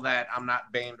miracle that I'm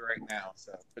not banned right now,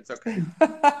 so it's okay.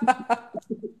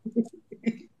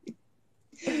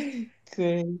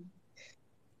 Great.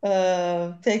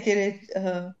 Taking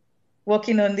it,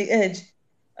 walking on the edge.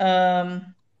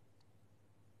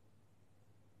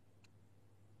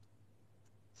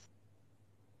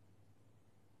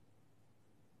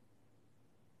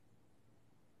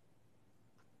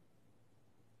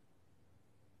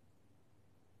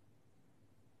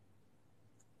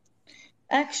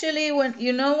 Actually, when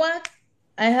you know what,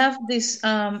 I have this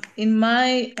in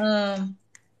my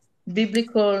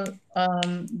biblical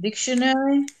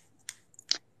dictionary.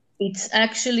 It's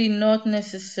actually not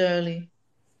necessarily,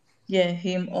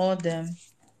 him or them.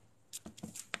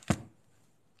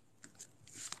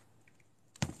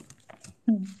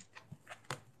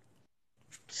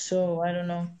 So I don't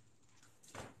know.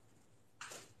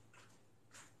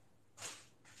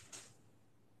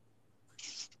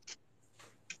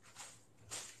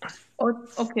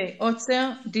 Okay,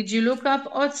 Otzer, did you look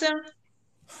up Otzer?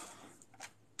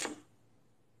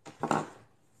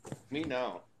 Me,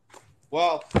 no.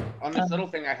 Well, on this little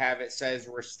thing I have, it says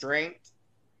restraint,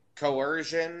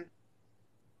 coercion.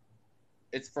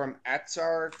 It's from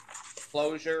Atzar,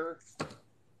 closure.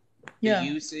 The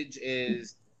usage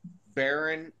is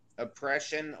barren,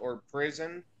 oppression, or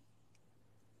prison.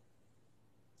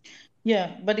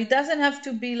 Yeah, but it doesn't have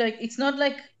to be like, it's not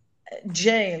like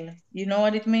jail. You know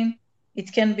what it means?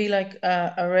 It can be like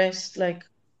arrest, like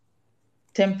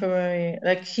temporary.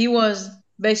 Like he was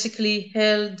basically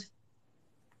held,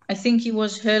 I think he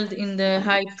was held in the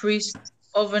high priest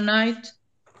overnight,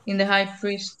 in the high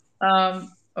priest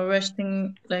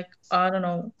arresting, like, I don't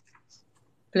know,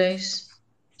 place.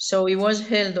 So he was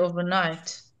held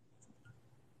overnight.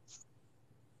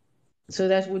 So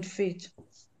that would fit.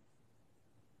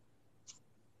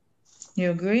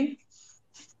 You agree?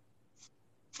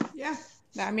 Yeah.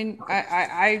 I mean,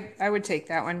 I would take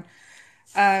that one.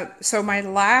 So my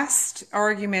last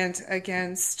argument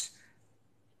against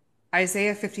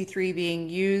Isaiah 53 being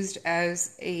used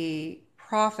as a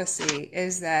prophecy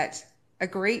is that a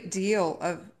great deal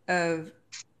of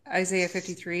Isaiah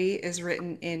 53 is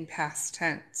written in past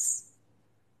tense.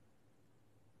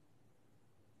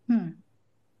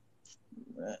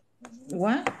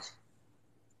 What?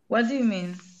 What do you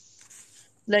mean?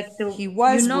 Like he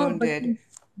was wounded,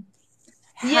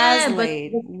 has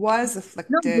laid, was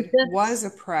afflicted, was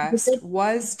oppressed,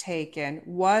 was taken,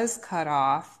 was cut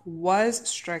off, was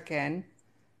stricken,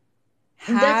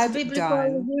 that's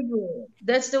biblical Hebrew.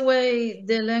 That's the way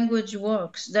the language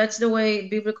works. That's the way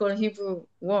biblical Hebrew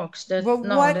works.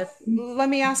 Let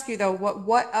me ask you though,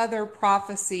 what other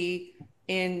prophecy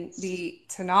in the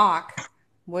Tanakh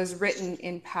was written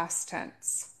in past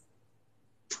tense?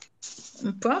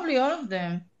 Probably all of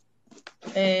them.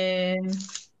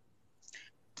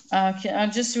 I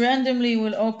just randomly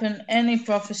will open any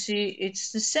prophecy.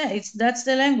 It's the same. That's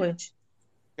the language.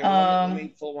 Okay, let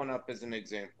me pull one up as an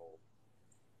example.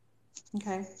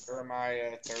 Okay.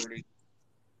 Jeremiah 30.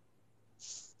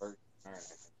 All right.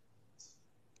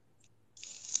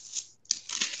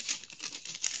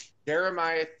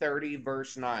 Jeremiah 30,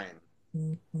 verse 9.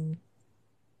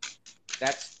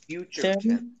 That's future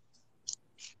tense.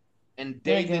 And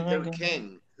David their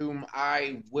king, whom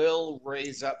I will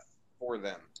raise up for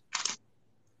them.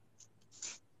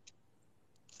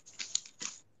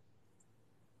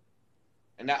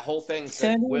 And that whole thing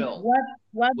says will.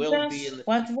 What will verse? be in the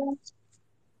What verse?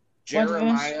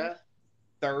 Jeremiah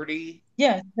 30.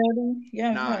 Yeah, 30.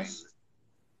 Yeah, 9. verse.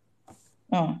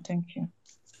 Oh, thank you.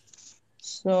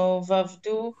 So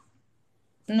Vavdu.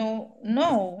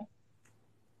 No.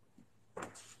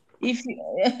 If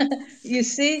you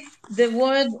see the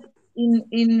word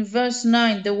in verse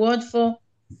 9, the word for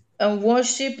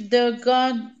worship their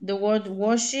God, the word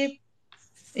worship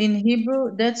in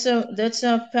Hebrew, that's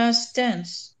a past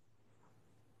tense.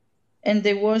 And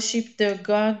they worship their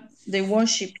God, they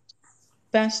worship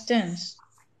past tense.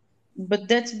 But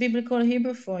that's biblical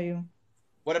Hebrew for you.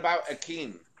 What about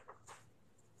Akim?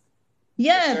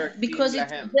 Yeah, because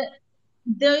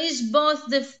there is both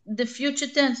the future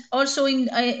tense. Also in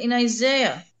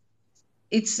Isaiah,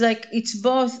 it's like it's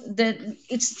both.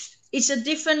 It's a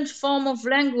different form of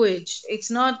language. It's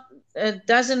not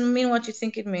doesn't mean what you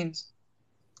think it means.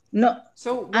 No.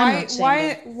 So why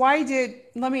did,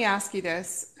 let me ask you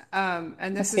this.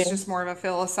 And this is just more of a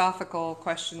philosophical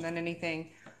question than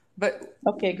anything. But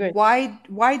okay, great.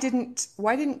 Why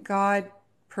didn't God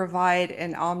provide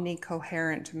an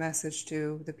omnicoherent message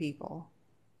to the people?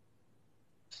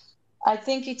 I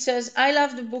think it says, I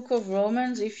love the book of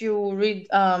Romans. If you read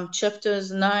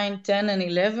chapters 9, 10, and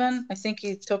 11, I think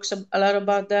it talks a lot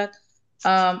about that.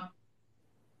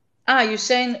 You're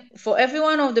saying for every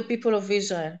one of the people of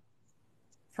Israel?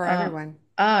 For everyone.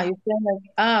 You're saying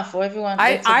like, for everyone.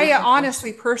 I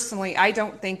honestly, personally, I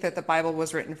don't think that the Bible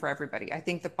was written for everybody. I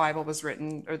think the Bible was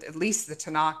written, or at least the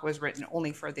Tanakh was written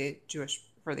only for the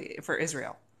for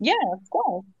Israel. Yeah, of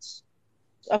course.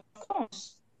 Of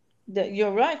course.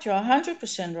 You're right. You're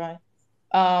 100% right.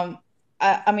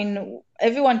 I mean,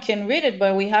 everyone can read it,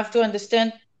 but we have to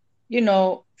understand,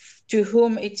 to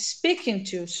whom it's speaking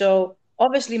to. So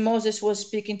obviously Moses was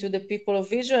speaking to the people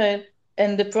of Israel,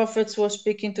 and the prophets were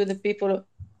speaking to the people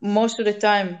most of the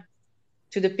time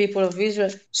to the people of Israel.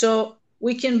 So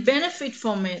we can benefit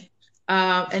from it.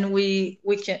 And we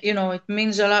can, it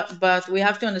means a lot, but we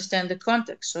have to understand the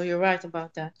context. So you're right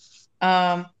about that.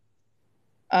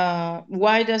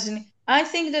 Why doesn't I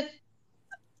think that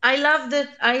I love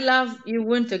you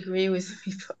wouldn't agree with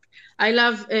me, but I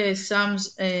love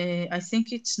Psalms, I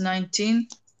think it's 19,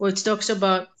 where it talks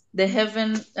about the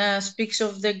heaven speaks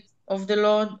of the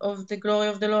Lord, of the glory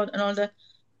of the Lord and all that.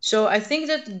 So I think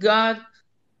that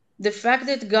the fact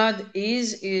that God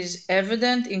is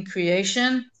evident in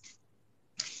creation.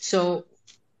 So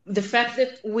the fact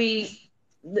that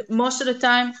most of the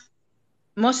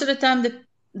time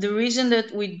the reason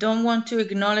that we don't want to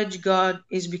acknowledge God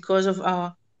is because of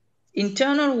our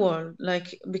internal world,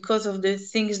 like because of the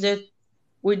things that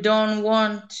we don't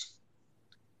want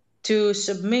to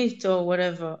submit or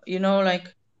whatever,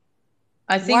 like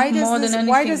I think more than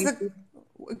anything.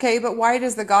 Okay, but why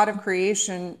does the God of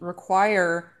creation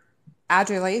require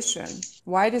adulation?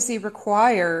 Why does he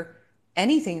require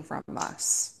anything from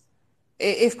us?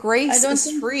 If grace is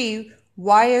free,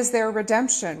 why is there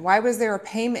redemption? Why was there a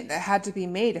payment that had to be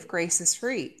made if grace is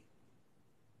free?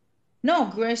 No,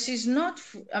 grace is not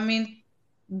free. I mean,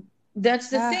 that's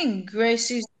the thing. Grace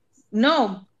is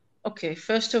no. Okay,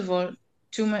 first of all,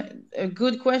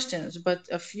 good questions, but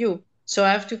a few. So I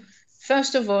have to.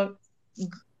 First of all,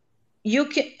 you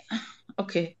can.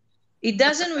 Okay, it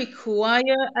doesn't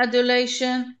require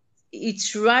adulation.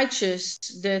 It's righteous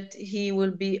that he will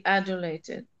be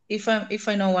adulated. If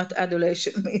I know what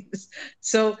adulation means,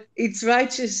 so it's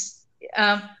righteous.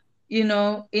 In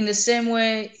the same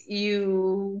way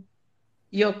your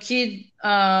kid,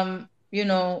 honoring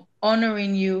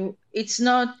you.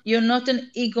 You're not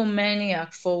an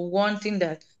egomaniac for wanting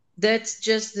that. That's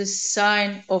just the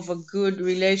sign of a good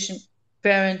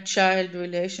parent-child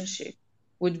relationship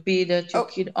would be that your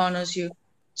kid honors you.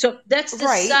 So that's the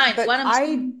sign. What I'm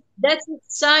saying, that's the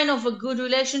sign of a good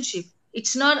relationship.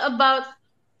 It's not about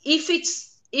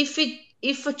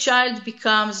if a child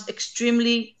becomes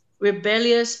extremely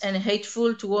rebellious and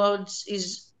hateful towards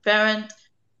his parent,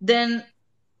 then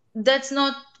that's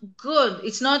not good.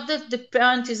 It's not that the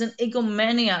parent is an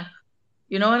egomaniac.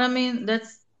 You know what I mean?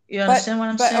 You understand what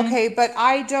I'm saying? Okay, but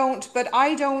I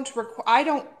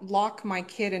don't lock my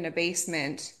kid in a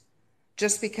basement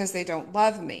just because they don't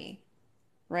love me,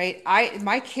 right?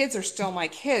 My kids are still my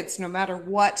kids, no matter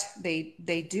what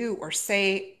they do or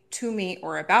say to me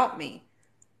or about me.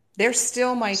 They're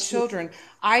still my children.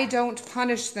 I don't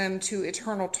punish them to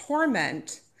eternal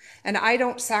torment, and I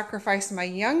don't sacrifice my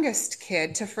youngest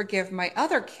kid to forgive my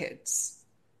other kids.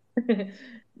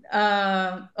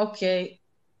 Okay.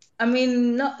 I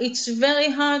mean, no, it's a very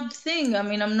hard thing. I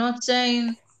mean, I'm not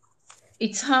saying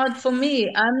it's hard for me.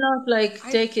 I'm not like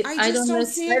take it. I just don't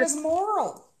see it as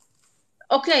moral.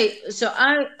 Okay, so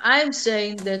I'm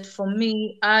saying that for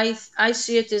me, I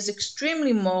see it as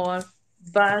extremely moral,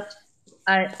 but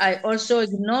I also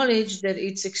acknowledge that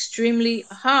it's extremely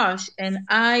harsh, and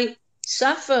I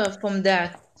suffer from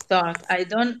that thought. I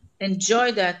don't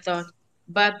enjoy that thought.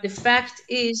 But the fact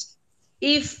is,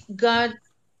 if God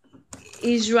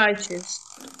is righteous,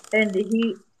 and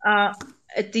he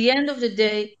at the end of the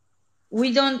day,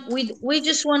 we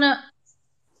just want to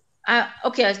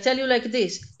okay, I'll tell you like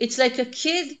this. It's like a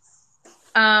kid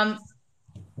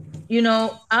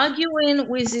arguing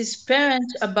with his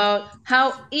parents about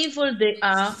how evil they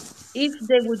are, if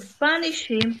they would punish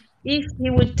him, if he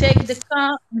would take the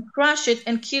car and crash it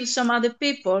and kill some other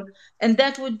people, and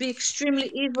that would be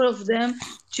extremely evil of them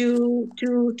to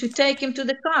take him to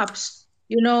the cops,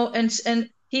 and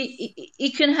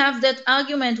he can have that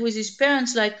argument with his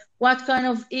parents, like, what kind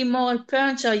of immoral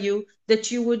parents are you that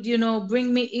you would,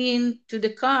 bring me in to the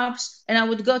cops and I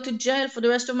would go to jail for the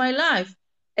rest of my life?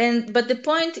 but the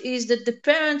point is that the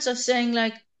parents are saying,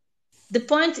 like, the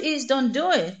point is, don't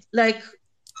do it. Like,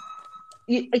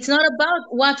 it's not about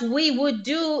what we would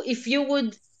do if you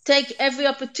would take every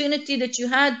opportunity that you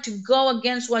had to go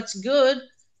against what's good.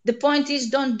 The point is,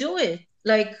 don't do it.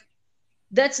 Like,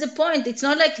 that's the point. It's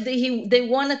not like they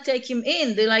want to take him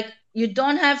in. They're like, you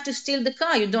don't have to steal the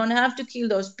car. You don't have to kill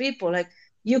those people. Like,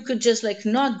 you could just like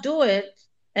not do it,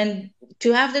 and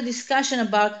to have the discussion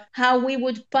about how we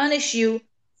would punish you.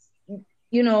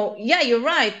 Yeah, you're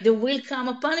right. There will come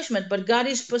a punishment, but God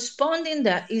is postponing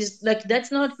that. Is like, that's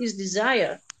not his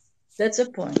desire. That's a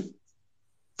point.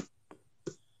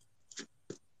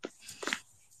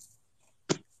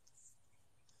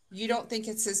 You don't think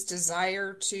it's his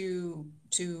desire to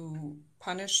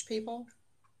punish people?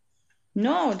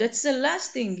 No, that's the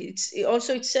last thing. It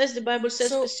says, the Bible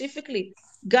says specifically,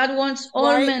 God wants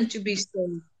all men to be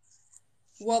saved.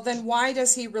 Well, then why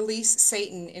does he release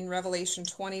Satan in Revelation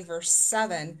 20, verse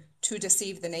 7 to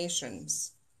deceive the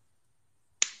nations?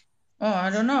 Oh,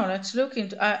 I don't know. Let's look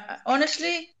into.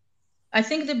 Honestly, I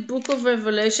think the book of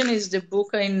Revelation is the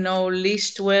book I know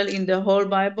least well in the whole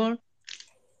Bible.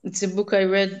 It's a book I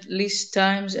read least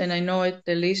times, and I know it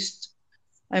the least.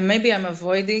 Maybe I'm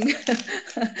avoiding,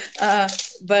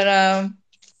 but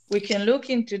we can look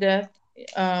into that.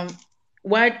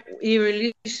 Why he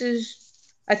releases?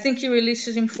 I think he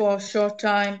releases him for a short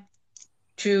time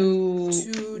to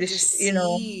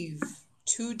deceive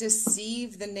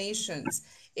the nations.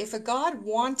 If a God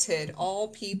wanted all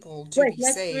people to be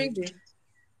saved,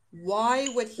 why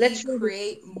would he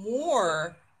create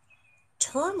more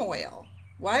turmoil?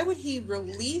 Why would he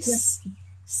release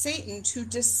Satan to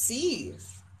deceive?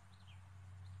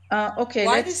 Okay,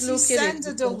 why does he send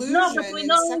a delusion? No, but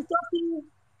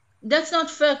that's not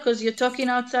fair, because you're talking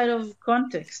outside of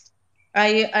context.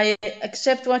 I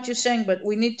accept what you're saying, but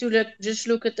we need to just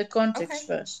look at the context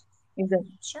first.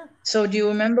 Sure. So do you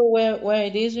remember where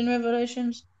it is in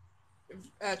Revelations?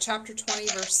 Chapter 20,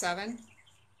 verse 7.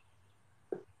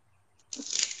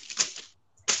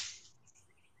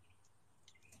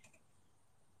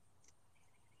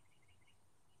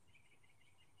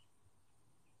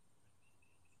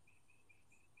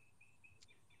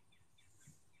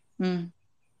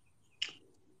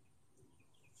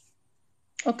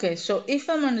 Okay, so if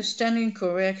I'm understanding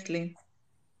correctly,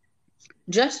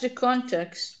 just the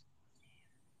context,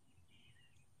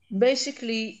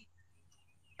 basically,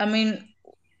 I mean,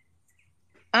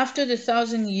 after the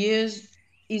 1,000 years,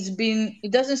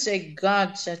 it doesn't say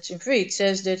God sets him free. It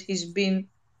says that he's been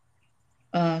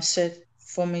set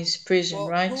from his prison,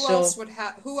 right? Who else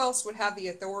would have the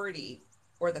authority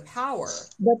or the power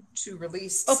to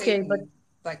release Satan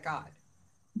like God?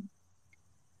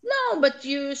 No, but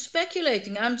you're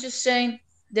speculating. I'm just saying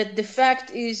that the fact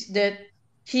is that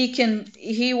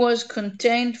he was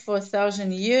contained for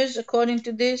 1,000 years, according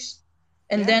to this,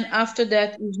 and then after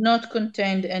that he's not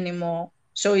contained anymore,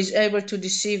 so he's able to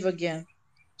deceive again.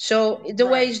 So the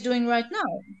way he's doing right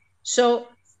now. So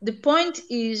the point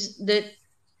is that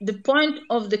the point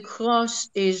of the cross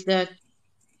is that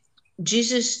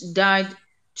Jesus died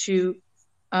to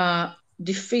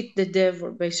defeat the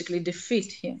devil, basically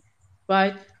defeat him,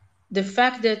 right? The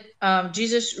fact that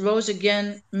Jesus rose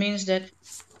again means that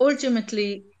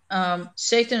ultimately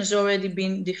Satan has already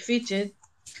been defeated.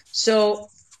 So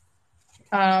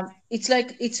it's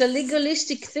like, it's a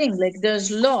legalistic thing, like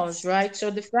there's laws, right?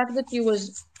 So the fact that he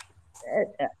was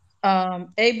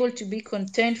able to be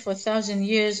contained for 1,000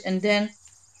 years, and then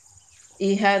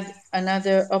he had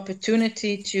another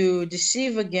opportunity to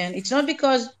deceive again, it's not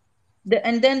because the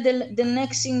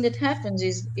next thing that happens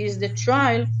is the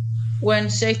trial, when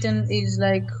Satan is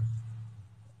like,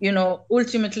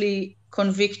 ultimately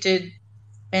convicted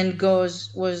and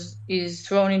is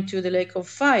thrown into the lake of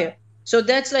fire. So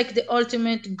that's like the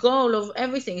ultimate goal of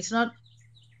everything. It's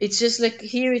just like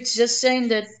here, it's just saying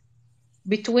that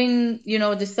between, the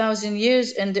 1,000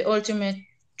 years and the ultimate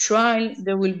trial,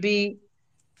 there will be,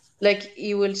 like,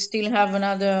 he will still have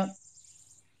another,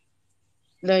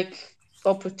 like,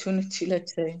 opportunity,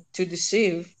 let's say, to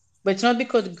deceive. But it's not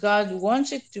because God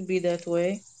wants it to be that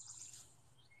way.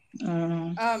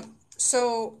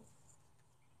 So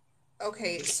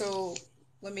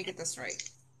let me get this right.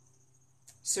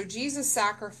 So Jesus'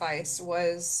 sacrifice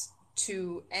was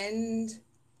to end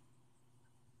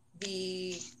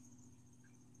it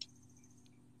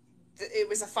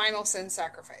was a final sin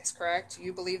sacrifice, correct?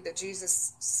 You believe that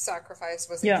Jesus' sacrifice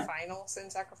was a final sin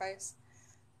sacrifice?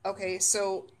 Okay,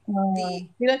 so I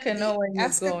feel like I know where you're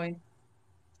going.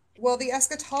 Well, the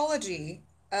eschatology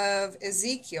of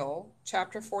Ezekiel,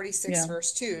 chapter 46,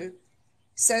 verse 2,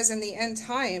 says in the end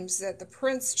times that the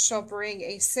prince shall bring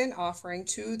a sin offering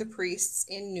to the priests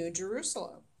in New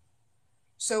Jerusalem.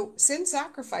 So sin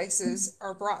sacrifices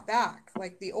are brought back,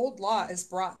 like the old law is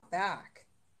brought back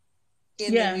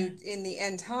in the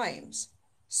end times.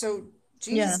 So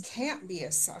Jesus can't be a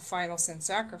final sin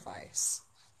sacrifice.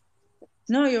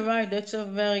 No, you're right. That's a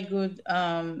very good.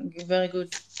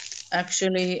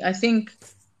 Actually, I think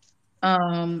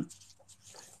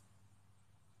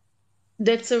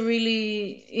that's a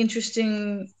really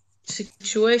interesting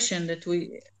situation that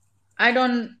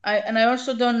I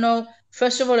also don't know.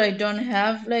 First of all, I don't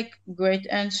have like great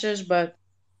answers, but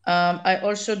I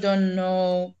also don't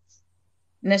know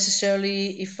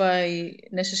necessarily if I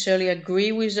necessarily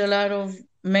agree with a lot of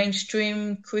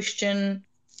mainstream Christian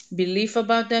belief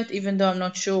about that, even though I'm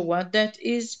not sure what that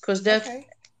is, because that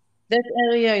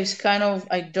area is kind of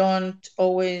I don't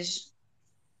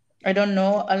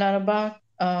know a lot about.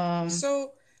 But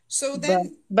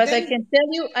I can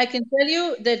tell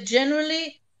you that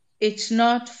generally it's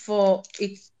not for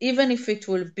it. Even if it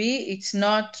will be, it's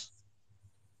not.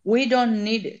 We don't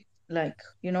need it. Like,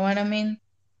 you know what I mean?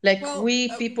 Like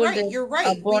people right, that you're are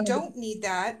right. We born. don't need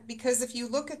that because if you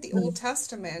look at the Old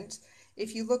Testament,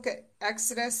 if you look at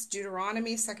Exodus,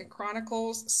 Deuteronomy, Second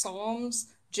Chronicles, Psalms,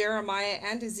 Jeremiah,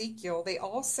 and Ezekiel, they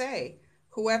all say,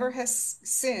 whoever has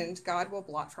sinned, God will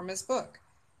blot from his book.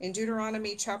 In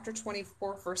Deuteronomy chapter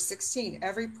 24, verse 16,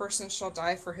 every person shall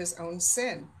die for his own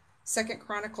sin. Second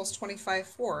Chronicles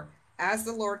 25:4, as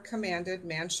the Lord commanded,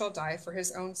 man shall die for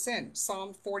his own sin.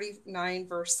 Psalm 49,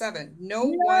 verse 7, no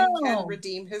one can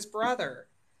redeem his brother.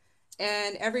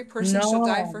 And every person shall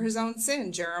die for his own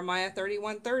sin. Jeremiah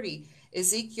 31:30.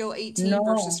 Ezekiel 18,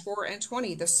 verses 4 and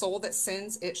 20. The soul that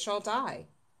sins, it shall die.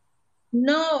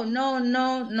 No.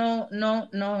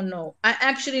 I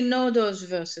actually know those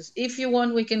verses. If you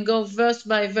want, we can go verse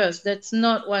by verse. That's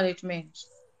not what it means.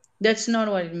 That's not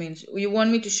what it means. You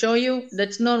want me to show you?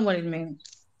 That's not what it means.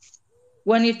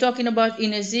 When you're talking about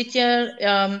in Ezekiel,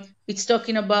 it's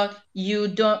talking about you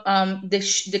don't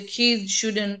the kid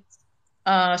shouldn't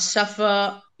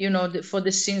suffer, for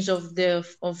the sins of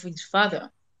his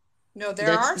father. No,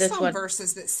 there are some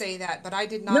verses that say that, but I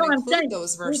did not include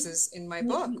those verses in my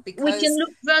book because we can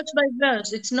look verse by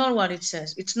verse. It's not what it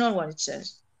says. It's not what it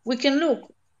says. We can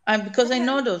look, because I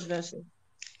know those verses.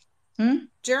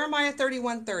 Jeremiah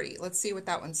 31:30. Let's see what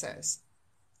that one says.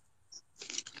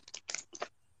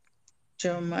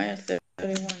 Jeremiah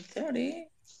 31:30.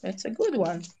 That's a good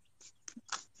one.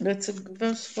 That's a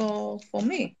verse for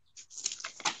me.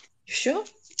 You sure?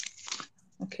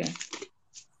 Okay.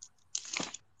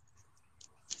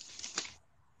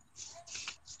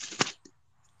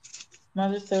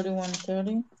 Matthew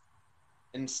 31:30.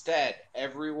 Instead,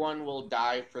 everyone will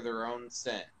die for their own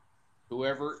sin.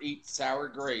 Whoever eats sour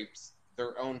grapes,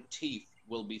 their own teeth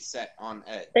will be set on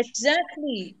edge.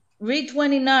 Exactly. Read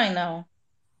 29 now.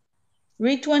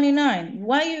 Read 29.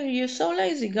 Why you're so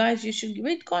lazy, guys? You should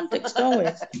read context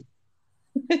always.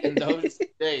 In those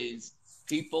days,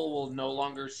 people will no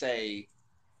longer say,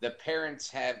 the parents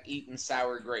have eaten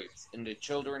sour grapes, and the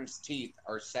children's teeth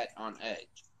are set on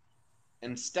edge.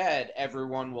 Instead,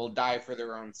 everyone will die for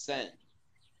their own sin.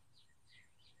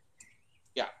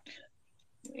 Yeah.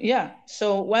 Yeah.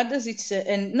 So what does it say?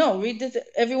 And no, read it.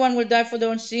 Everyone will die for their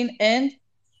own sin, and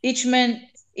each man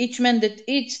that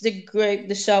eats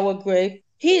the sour grape,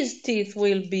 his teeth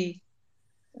will be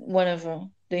whatever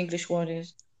the English word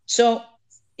is. So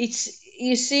it's,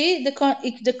 you see,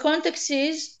 the context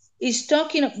is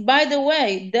talking. By the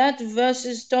way, that verse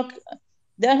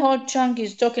that whole chunk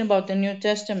is talking about the New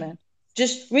Testament.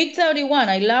 Just read 31.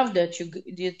 I love that you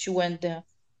went there.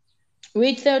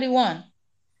 Read 31.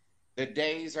 The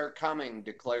days are coming,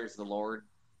 declares the Lord,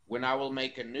 when I will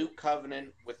make a new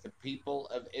covenant with the people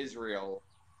of Israel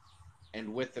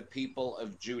and with the people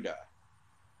of Judah.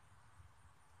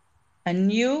 A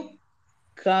new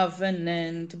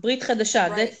covenant. Brit Chadasha.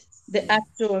 Right. That's the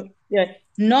actual. Yeah.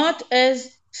 Not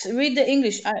as, read the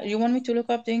English. You want me to look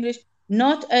up the English?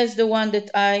 Not as the one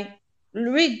that I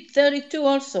read 32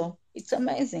 also. It's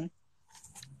amazing.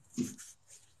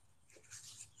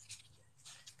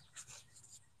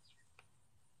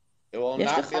 It will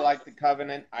not be like the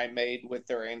covenant I made with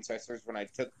their ancestors when I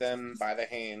took them by the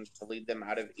hand to lead them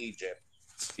out of Egypt,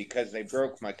 because they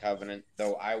broke my covenant,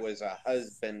 though I was a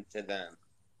husband to them,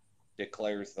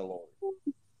 declares the Lord.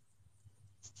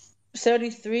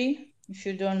 33, if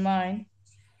you don't mind.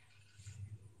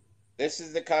 This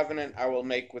is the covenant I will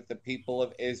make with the people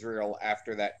of Israel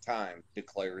after that time,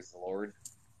 declares the Lord.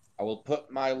 I will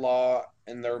put my law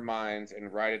in their minds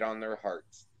and write it on their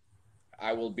hearts.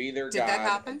 I will be their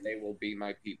God, and they will be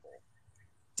my people.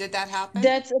 Did that happen?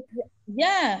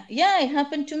 Yeah, it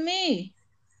happened to me.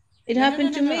 It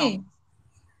happened to me.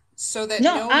 So that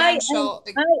no man shall.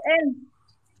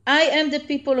 I am the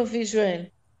people of Israel,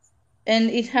 and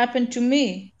it happened to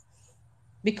me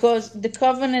because the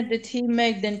covenant that he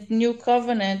made, the new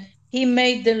covenant, he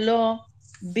made the law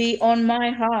be on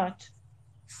my heart.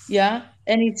 Yeah,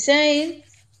 and it's saying,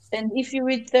 and if you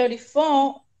read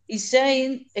 34, it's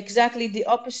saying exactly the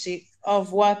opposite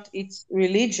of what its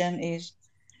religion is.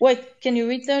 Wait, can you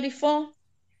read 34,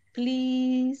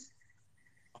 please?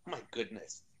 Oh my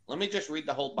goodness. Let me just read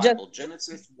the whole Bible.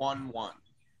 Genesis 1:1.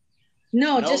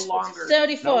 No, just longer,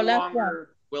 34. No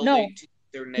longer will they teach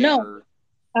their neighbor.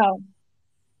 No. Oh.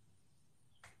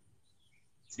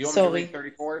 Do you want me to read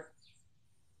 34?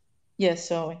 Yes,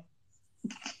 sorry.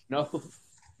 No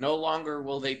longer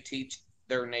will they teach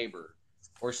their neighbor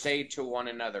or say to one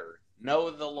another, know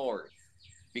the Lord,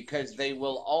 because they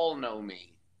will all know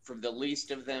me, from the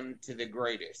least of them to the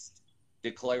greatest,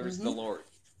 declares the Lord.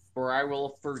 For I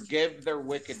will forgive their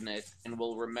wickedness and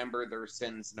will remember their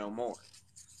sins no more.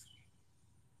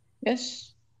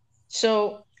 Yes.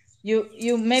 So you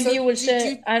will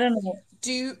say, I don't know.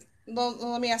 Well,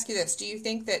 let me ask you this. Do you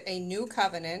think that a new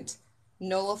covenant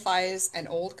nullifies an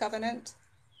old covenant?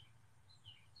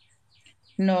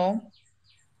 No.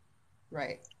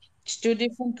 Right. It's two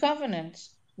different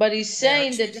covenants. But he's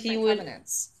saying that he will.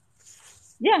 Covenants.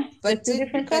 Yeah, but two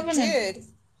different covenants.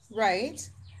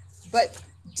 But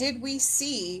did we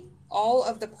see all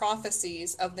of the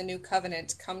prophecies of the new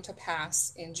covenant come to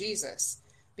pass in Jesus?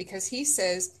 Because he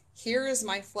says, here is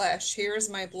my flesh, here is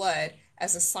my blood,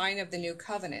 as a sign of the new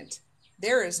covenant.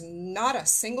 There is not a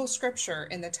single scripture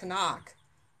in the Tanakh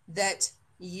that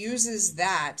uses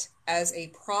that as a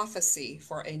prophecy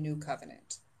for a new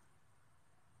covenant.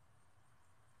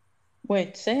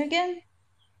 Wait, say again?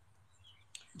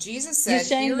 Jesus said,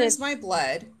 here is my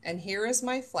blood and here is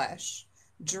my flesh.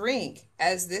 Drink,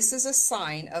 as this is a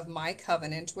sign of my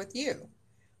covenant with you.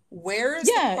 Where is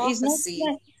the prophecy?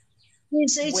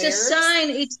 It's a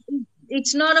sign.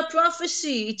 It's not a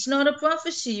prophecy. It's not a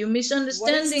prophecy. You're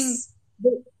misunderstanding.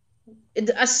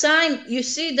 A sign, you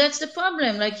see, that's the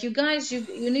problem. Like, you guys,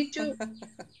 you need to.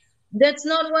 That's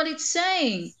not what it's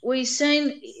saying. We're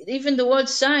saying even the word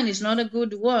sign is not a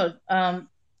good word.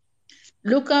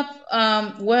 Look up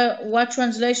what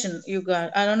translation you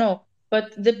got. I don't know.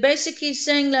 But the basic is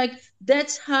saying, like,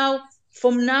 that's how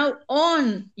from now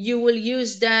on you will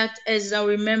use that as a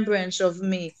remembrance of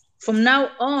me. From now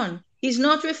on. He's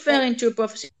not referring to a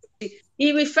prophecy.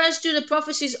 He refers to the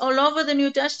prophecies all over the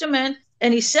New Testament,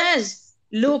 and he says,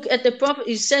 look at the prophet.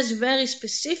 He says very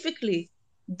specifically,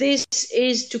 this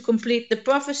is to complete the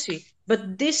prophecy.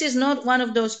 But this is not one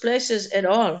of those places at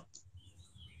all.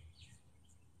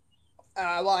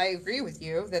 Well, I agree with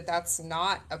you that that's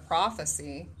not a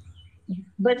prophecy.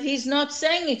 But he's not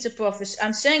saying it's a prophecy.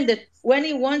 I'm saying that when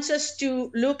he wants us to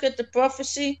look at the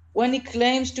prophecy, when he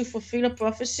claims to fulfill a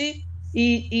prophecy,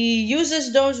 he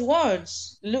uses those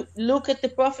words. Look at the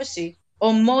prophecy.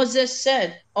 Or Moses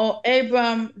said, or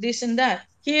Abraham, this and that.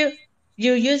 Here,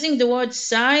 you're using the word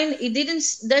sign.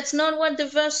 That's not what the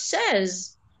verse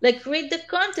says. Like, read the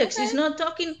context. Okay. He's not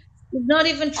talking, he's not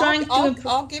even trying to...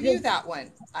 I'll give you that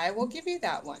one. I will give you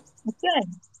that one.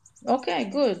 Okay,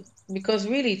 good. Because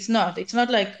really, it's not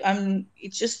like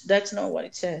it's just, that's not what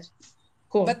it says.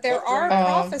 Cool. But there are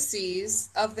prophecies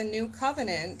of the new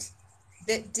covenant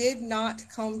that did not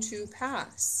come to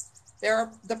pass. There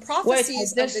are the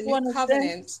prophecies of the new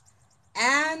covenant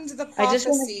and the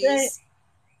prophecies.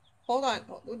 Hold on,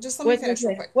 just let me finish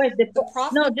real quick.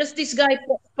 Just this guy,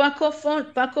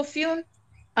 Pakofun.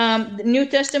 The New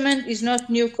Testament is not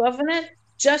new covenant.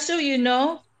 Just so you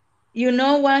know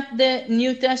what the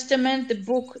New Testament, the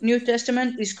book New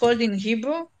Testament, is called in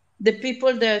Hebrew? The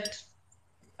people that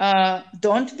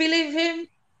don't believe in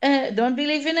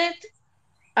it,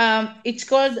 it's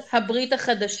called Habrit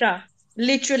HaChadashah.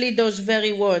 Literally those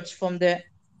very words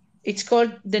it's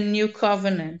called the New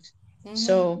Covenant. Mm-hmm.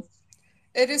 So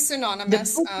it is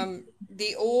synonymous.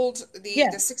 The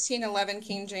 1611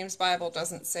 King James Bible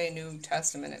doesn't say New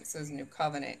Testament; it says New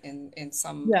Covenant in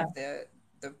some of the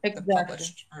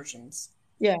published versions.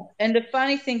 Yeah, and the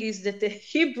funny thing is that the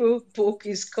Hebrew book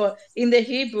is called, in the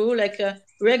Hebrew, like a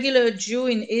regular Jew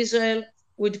in Israel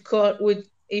would,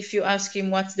 if you ask him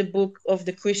what's the book of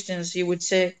the Christians, he would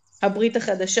say Habrit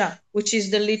HaChadashah, which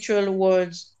is the literal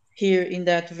words here in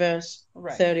that verse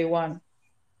 31.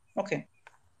 Okay.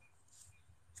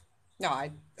 No,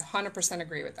 I 100%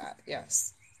 agree with that.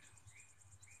 Yes.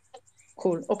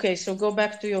 Cool. Okay, so go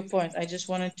back to your point. I just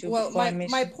wanted to. Well,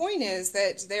 my point is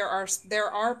that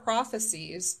there are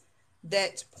prophecies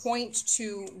that point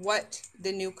to what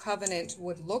the new covenant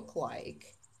would look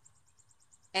like.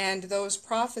 And those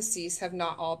prophecies have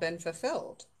not all been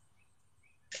fulfilled.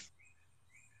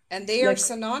 And they are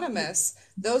synonymous.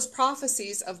 Those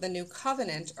prophecies of the new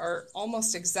covenant are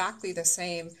almost exactly the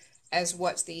same as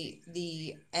what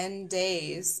the end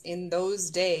days, in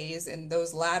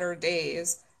those latter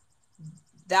days,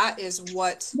 that is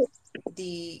what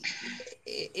it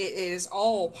is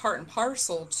all part and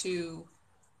parcel to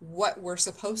what we're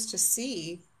supposed to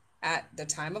see at the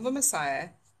time of a Messiah,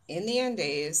 in the end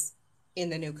days, in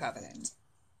the new covenant.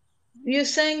 You're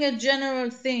saying a general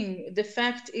thing. The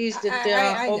fact is that there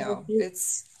are over.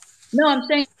 No, I'm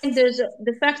saying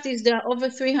the fact is there are over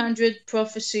 300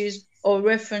 prophecies or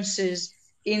references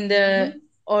in the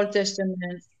Old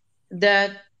Testament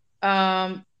that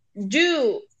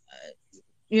do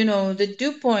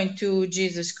point to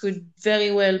Jesus, could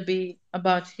very well be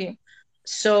about him.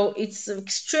 So it's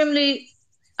extremely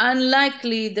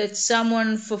unlikely that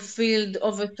someone fulfilled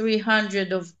over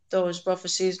 300 of those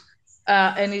prophecies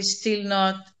and is still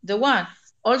not the one.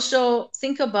 Also,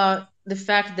 think about the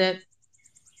fact that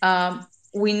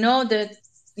we know that,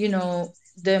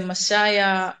 the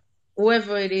Messiah,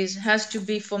 whoever it is, has to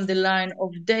be from the line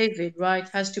of David, right?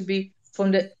 Has to be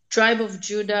from the tribe of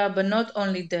Judah, but not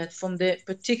only that, from the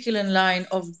particular line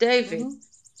of David.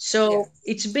 So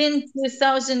it's been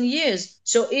 2,000 years.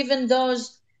 So even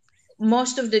those,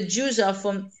 most of the Jews are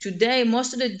from today,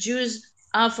 most of the Jews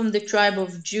are from the tribe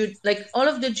of Judah. Like all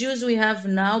of the Jews we have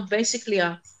now basically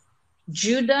are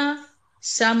Judah,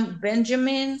 some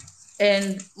Benjamin,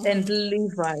 and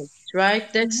Levites,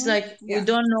 right? That's we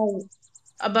don't know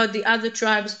about the other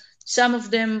tribes. Some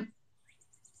of the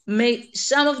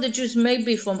Jews may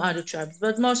be from other tribes,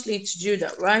 but mostly it's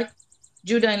Judah, right?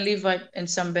 Judah and Levite and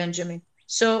some Benjamin.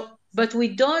 So, but we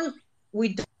don't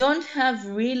have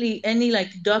really any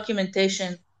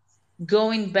documentation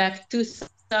going back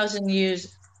 2,000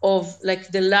 years of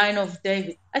the line of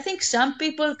David. I think some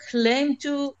people claim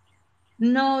to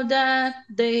know that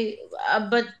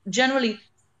but generally,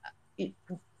 a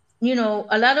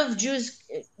lot of Jews,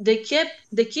 they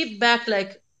keep back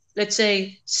let's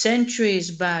say centuries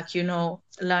back,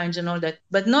 lines and all that,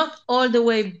 but not all the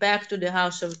way back to the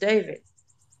house of David.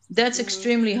 That's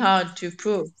extremely hard to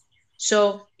prove.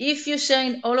 So if you're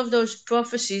saying all of those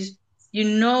prophecies,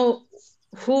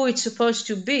 who it's supposed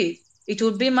to be, it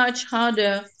would be much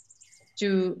harder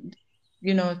to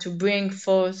bring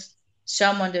forth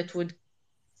someone that would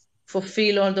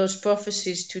fulfill all those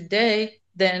prophecies today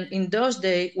than in those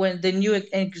days when they knew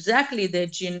exactly their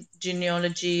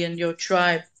genealogy and your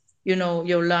tribe,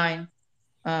 your line.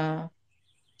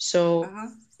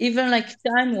 Even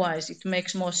time-wise, it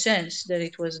makes more sense that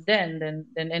it was then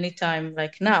than any time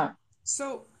like now.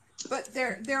 So, but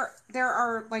there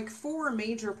are 4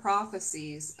 major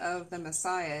prophecies of the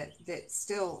Messiah that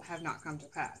still have not come to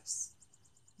pass.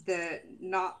 That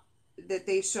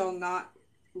they shall not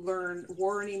learn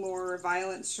war anymore,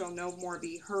 violence shall no more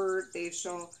be heard, they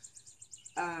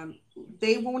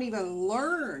won't even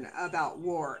learn about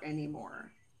war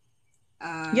anymore.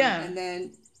 And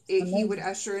then he would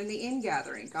usher in the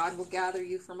ingathering. God will gather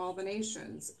you from all the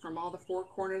nations, from all the 4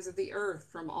 corners of the earth,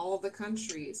 from all the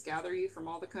countries, gather you from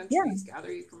all the countries,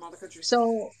 gather you from all the countries.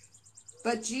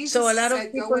 But Jesus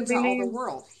said, go into all the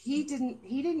world. He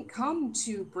didn't come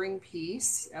to bring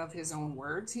peace of his own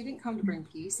words. He didn't come to bring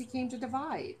peace. He came to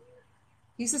divide.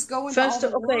 He says, go into all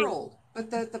the world.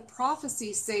 But the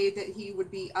prophecies say that he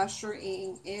would be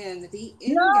ushering in the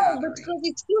ingathering. No, because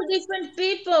it's 2 different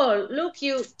people. Look,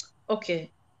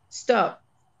 stop.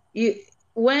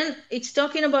 When it's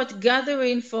talking about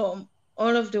gathering from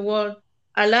all of the world,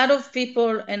 a lot of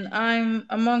people, and I'm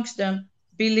amongst them,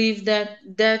 believe that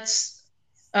that's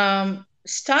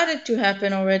started to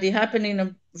happen already, happened in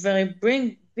a very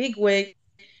big way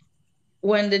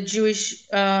when the Jewish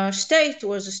state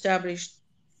was established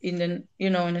in the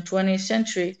 20th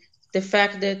century. The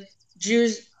fact that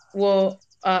Jews were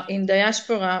in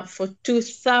diaspora for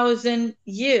 2,000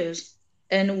 years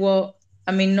and were,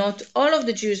 not all of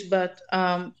the Jews, but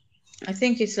I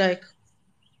think it's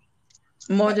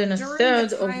more than a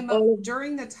third of all.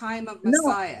 During the time of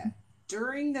Messiah. No.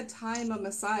 During the time of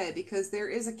Messiah, because there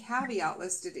is a caveat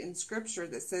listed in Scripture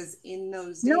that says in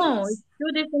those days. No, it's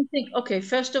 2 different things. Okay,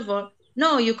 first of all,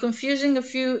 no, you're confusing a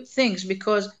few things,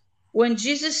 because when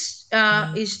Jesus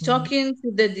is talking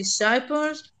to the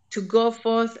disciples to go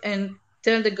forth and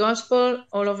tell the gospel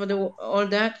all over all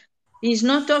that, he's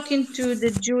not talking to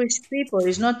the Jewish people.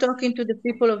 He's not talking to the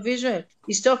people of Israel.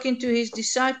 He's talking to his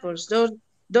disciples.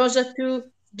 Those are 2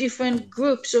 different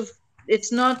groups of.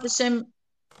 It's not the same.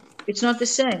 It's not the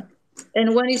same.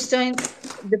 And when he's saying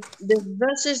the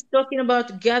verses talking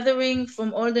about gathering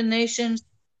from all the nations,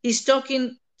 he's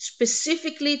talking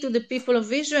specifically to the people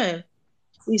of Israel.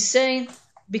 He's saying,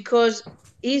 because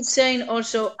he's saying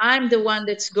also, I'm the one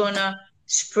that's gonna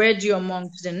spread you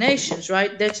amongst the nations,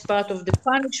 right? That's part of the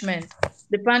punishment.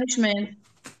 The punishment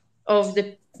of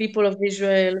the people of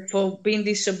Israel for being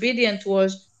disobedient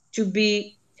was to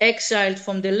be exiled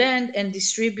from the land and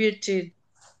distributed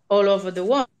all over the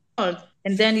world.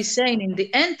 And then he's saying, in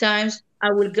the end times,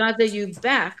 I will gather you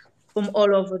back from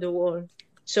all over the world.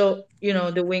 So,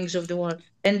 the wings of the world.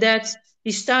 And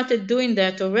he started doing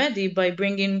that already by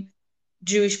bringing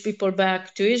Jewish people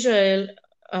back to Israel.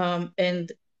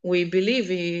 And we believe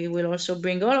he will also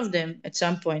bring all of them at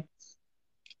some point.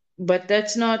 But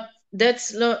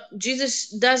Jesus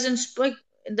doesn't speak.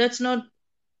 That's not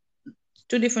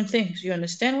two different things. You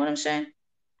understand what I'm saying?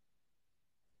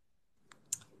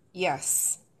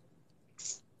 Yes.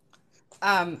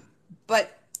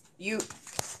 But you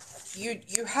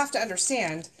have to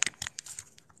understand,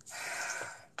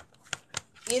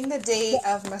 in the day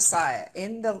of Messiah,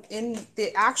 in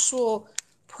the actual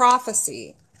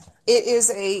prophecy, it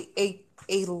is a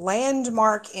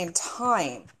landmark in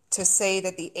time to say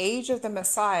that the age of the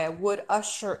Messiah would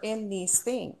usher in these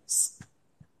things.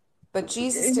 But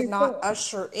Jesus did not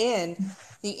usher in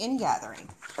the ingathering.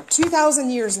 2,000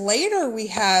 years later, we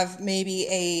have maybe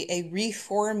a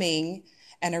reforming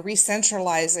and a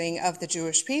recentralizing of the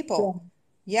Jewish people.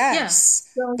 Yeah. Yes.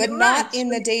 Yeah. So but not in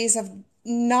the days of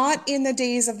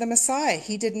the Messiah.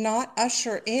 He did not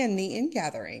usher in the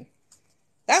ingathering.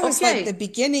 That was like the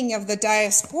beginning of the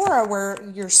diaspora, where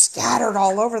you're scattered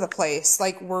all over the place.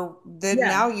 Like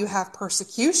now you have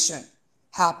persecution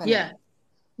happening. Yeah.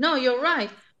 No, you're right.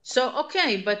 So,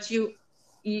 but you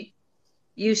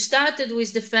started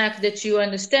with the fact that you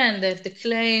understand that the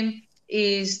claim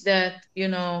is that,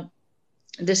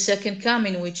 the second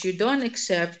coming, which you don't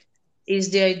accept, is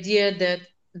the idea that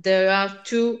there are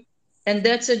two, and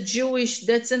that's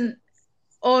an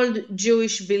old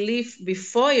Jewish belief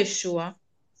before Yeshua,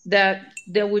 that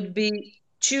there would be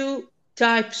two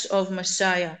types of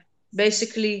Messiah.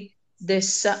 Basically, the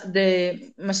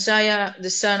Messiah, the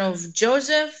son of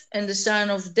Joseph and the son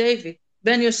of David,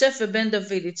 Ben Yosef and Ben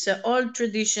David. It's an old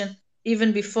tradition,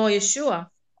 even before Yeshua,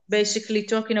 basically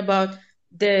talking about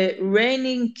the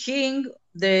reigning king,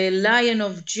 the Lion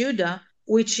of Judah,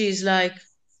 which is like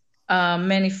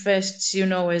manifests,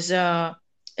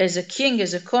 as a king,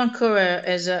 as a conqueror,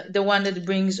 as the one that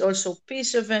brings also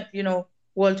peace,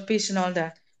 world peace and all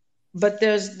that. But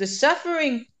there's the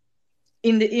suffering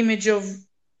in the image of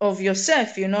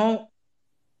Yosef.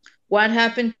 What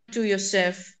happened to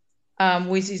Yosef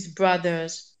with his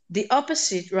brothers? The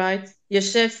opposite, right?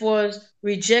 Yosef was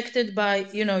rejected by,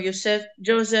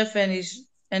 Joseph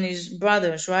and his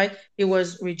brothers, right? He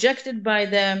was rejected by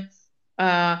them.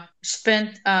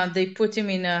 They put him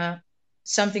in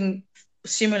something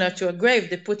similar to a grave.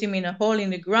 They put him in a hole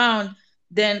in the ground.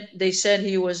 Then they said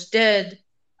he was dead.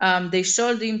 They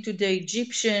sold him to the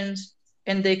Egyptians,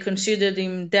 and they considered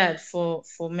him dead for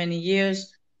many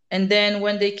years. And then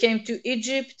when they came to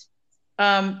Egypt,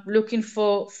 looking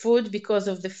for food because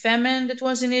of the famine that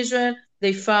was in Israel,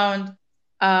 they found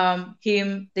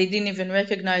him. They didn't even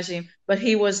recognize him, but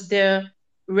he was there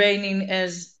reigning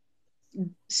as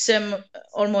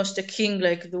almost a king,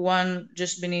 like the one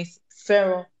just beneath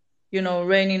Pharaoh,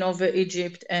 reigning over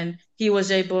Egypt. And he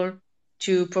was able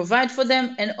to provide for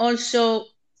them. And also,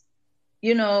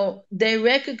 they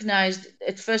recognized,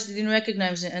 at first they didn't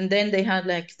recognize it, and then they had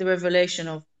like the revelation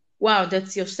of, wow,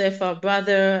 that's Yosef, our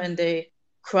brother. And they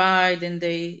cried and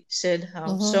they said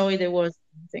how sorry they were.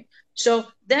 So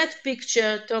that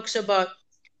picture talks about,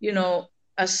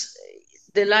 as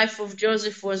the life of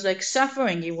Joseph was like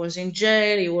suffering. He was in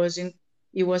jail. He was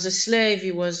a slave.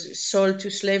 He was sold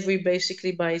to slavery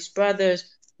basically by his brothers.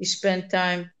 He spent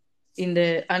time in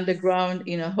the underground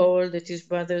in a hole that his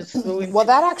brothers threw him. Well,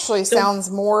 that actually sounds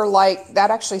more like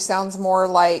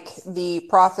the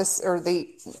prophets or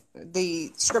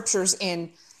the scriptures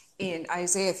in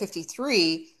Isaiah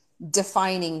 53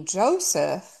 defining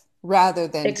Joseph rather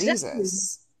than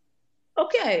Jesus.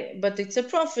 Okay, but it's a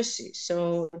prophecy.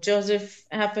 So Joseph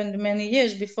happened many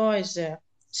years before he's there.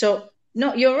 So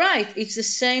no, you're right. It's the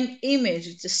same image.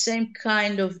 It's the same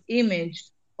kind of image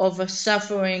of a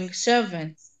suffering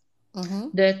servant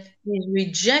that is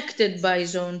rejected by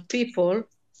his own people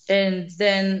and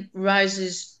then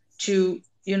rises to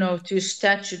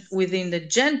stature within the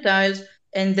Gentiles,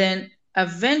 and then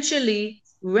eventually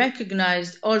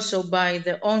recognized also by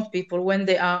their own people when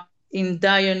they are in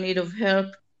dire need of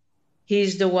help.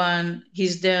 He's the one,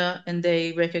 he's there, and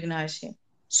they recognize him.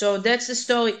 So that's the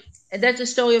story. that's the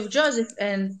story of Joseph,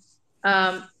 and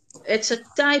it's a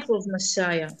type of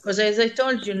Messiah. Because as I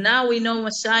told you, now we know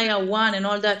Messiah one and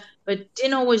all that, but it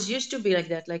didn't always used to be like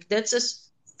that. Like that's a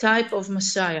type of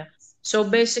Messiah. So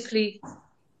basically,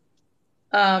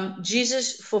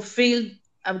 Jesus fulfilled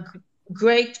a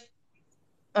great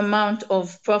amount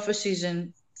of prophecies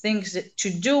and things that to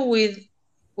do with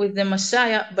the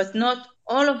Messiah, but not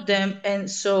all of them. And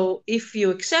so if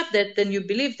you accept that, then you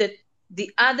believe that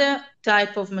the other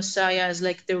type of Messiah is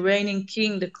like the reigning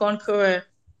king, the conqueror,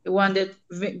 the one that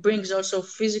brings also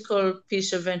physical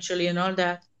peace eventually and all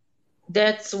that.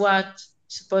 That's what's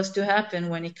supposed to happen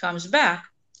when he comes back.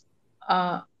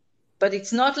 But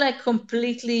it's not like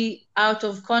completely out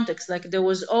of context. Like there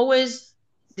was always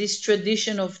this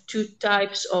tradition of two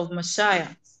types of Messiah.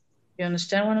 You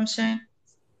understand what I'm saying?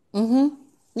 Mm-hmm.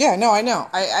 Yeah, no, I know.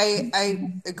 I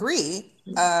agree.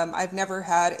 I've never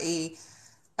had a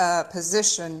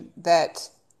position that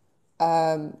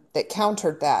that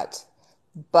countered that,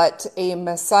 but a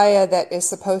Messiah that is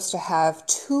supposed to have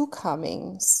two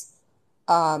comings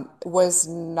was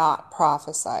not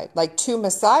prophesied. Like two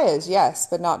Messiahs, yes,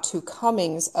 but not two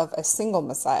comings of a single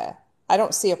Messiah. I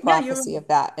don't see a prophecy of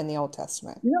that in the Old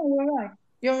Testament. No, you're right.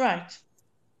 You're right.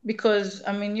 Because,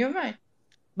 I mean, you're right.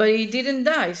 But he didn't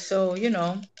die, so, you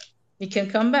know, he can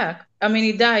come back. I mean,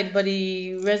 he died, but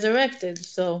he resurrected,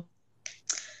 so.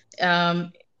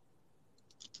 But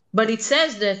it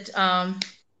says that,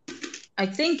 I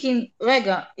think in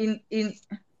Rega,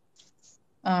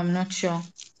 I'm not sure.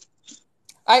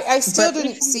 I still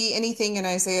didn't see anything in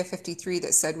Isaiah 53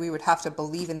 that said we would have to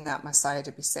believe in that Messiah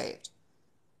to be saved.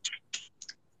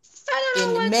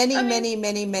 In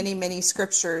many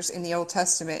scriptures in the Old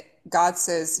Testament, God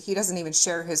says he doesn't even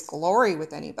share his glory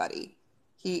with anybody.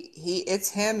 It's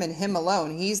him and him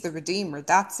alone. He's the Redeemer.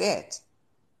 That's it.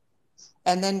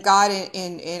 And then God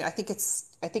in I think it's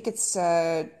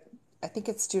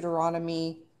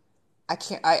Deuteronomy. I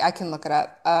can look it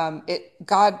up.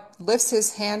 God lifts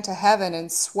his hand to heaven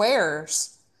and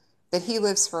swears that he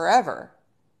lives forever.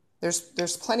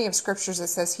 There's plenty of scriptures that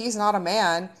says he's not a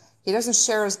man. He doesn't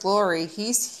share his glory.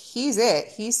 He's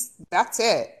it. That's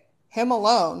it. Him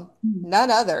alone,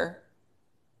 none other.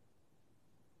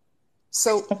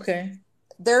 So okay.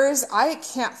 I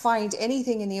can't find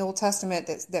anything in the Old Testament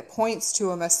that points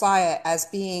to a Messiah as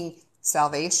being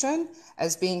salvation,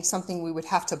 as being something we would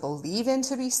have to believe in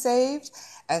to be saved,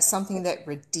 as something that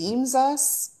redeems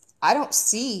us. I don't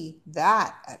see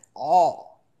that at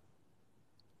all.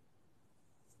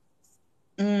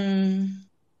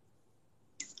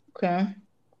 Okay.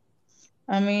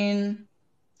 I mean,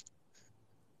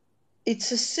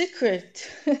 it's a secret.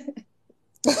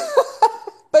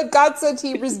 But God said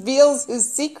he reveals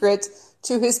his secret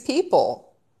to his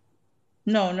people.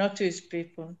 No, not to his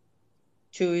people,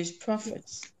 to his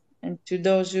prophets and to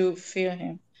those who fear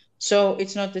him. So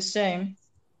it's not the same.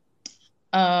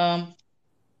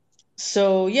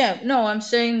 So yeah, no, I'm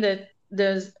saying that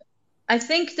I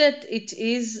think that it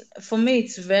is, for me,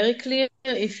 it's very clear.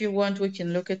 If you want, we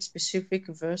can look at specific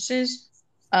verses.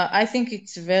 I think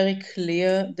it's very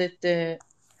clear that the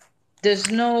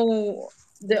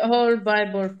whole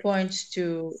Bible points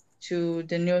to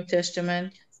the New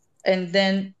Testament,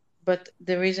 but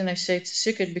the reason I say it's a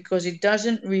secret because it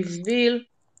doesn't reveal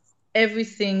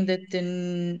everything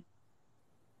that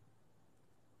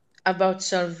about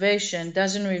salvation,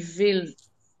 doesn't reveal.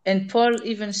 And Paul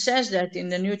even says that in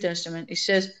the New Testament. He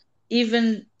says,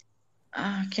 even,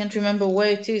 I can't remember where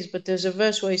it is, but there's a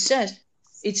verse where he says,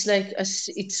 it's like,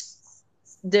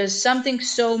 there's something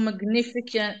so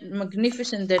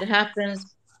magnificent that happens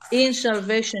in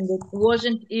salvation that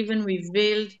wasn't even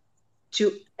revealed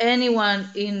to anyone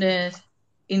in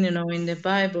the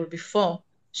Bible before.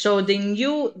 So they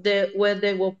knew where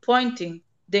they were pointing.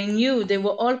 They knew they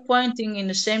were all pointing in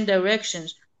the same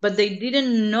directions, but they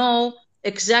didn't know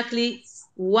exactly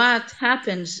what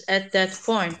happens at that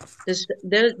point. That's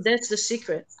the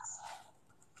secret.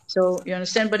 So you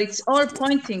understand, but it's all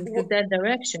pointing to that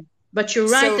direction. But you're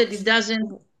right that it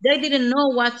doesn't. They didn't know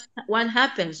what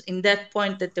happens in that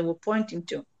point that they were pointing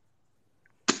to.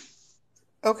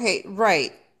 Okay,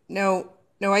 right. No,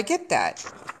 I get that.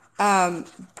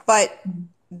 But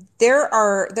there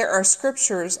are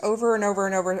scriptures over and over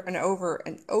and over and over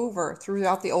and over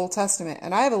throughout the Old Testament,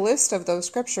 and I have a list of those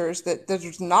scriptures that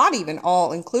is not even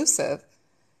all inclusive.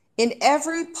 In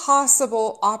every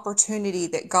possible opportunity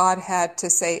that God had to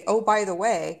say, oh, by the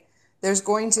way, there's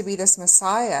going to be this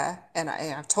Messiah, and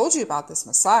I've told you about this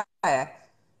Messiah,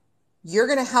 you're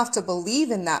going to have to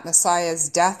believe in that Messiah's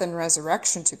death and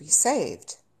resurrection to be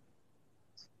saved.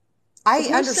 I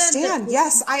understand.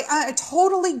 Yes, I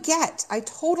totally get. I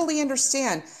totally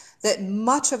understand that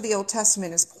much of the Old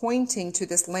Testament is pointing to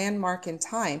this landmark in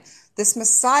time. This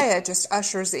Messiah just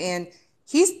ushers in,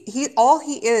 all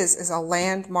he is a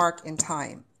landmark in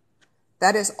time.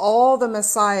 That is all the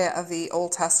Messiah of the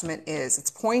Old Testament is.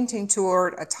 It's pointing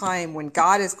toward a time when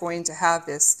God is going to have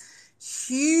this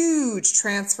huge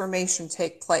transformation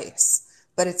take place.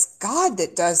 But it's God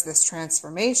that does this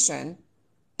transformation.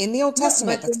 In the Old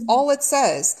Testament, that's all it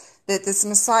says, that this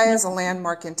Messiah is a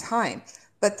landmark in time.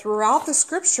 But throughout the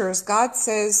scriptures, God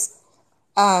says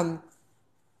that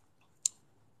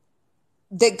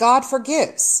God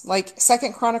forgives. Like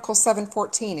 2 Chronicles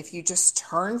 7:14, if you just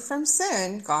turn from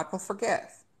sin, God will forgive,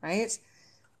 right?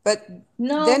 But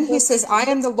then he says, I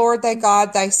am the Lord thy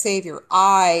God, thy Savior.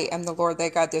 I am the Lord thy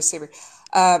God, thy Savior.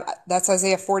 That's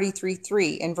Isaiah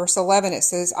 43:3. In verse 11, it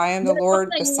says, I am the Lord,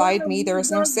 beside me there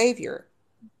is no Savior.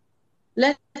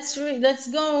 Let's read. Let's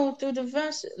go to the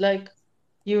verse. Like,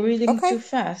 you're reading too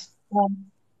fast.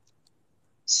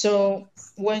 So,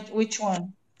 which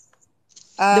one?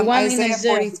 The one Isaiah in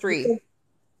Isaiah 43.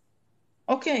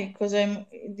 Okay, because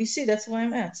you see, that's where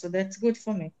I'm at. So that's good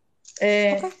for me.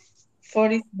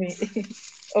 43.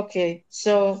 Okay,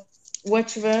 so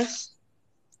which verse?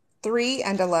 3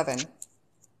 and 11.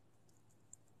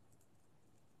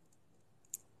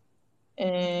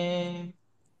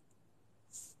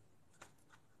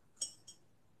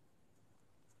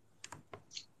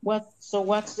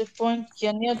 What's the point?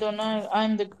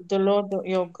 I'm the Lord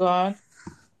your God,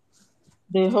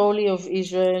 the Holy of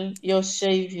Israel, your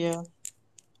Savior.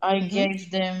 I gave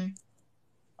them.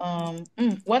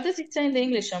 What does it say in the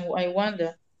English? I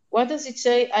wonder. What does it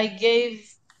say? I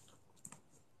gave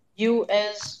you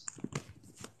as.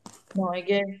 No, I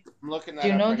gave. I'm looking that Do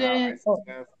you up know right the?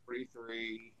 now.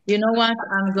 43. You know what?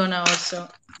 I'm gonna also.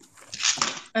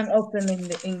 I'm opening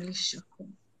the English. Okay,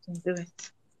 can do it.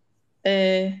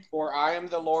 For I am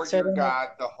the Lord your God,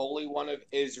 the Holy One of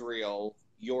Israel,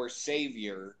 your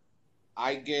Savior.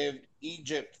 I give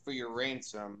Egypt for your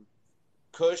ransom,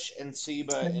 Cush and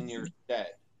Seba in your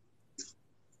stead.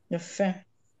 Fair.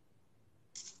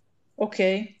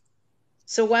 Okay.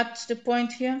 So what's the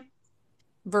point here?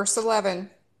 Verse 11.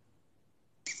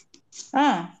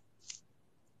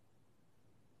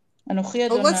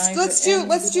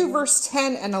 Let's do verse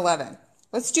 10 and 11.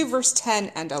 Let's do verse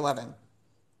 10 and 11.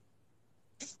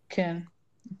 Can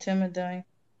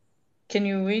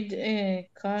you read,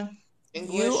 Carl?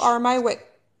 English? You are my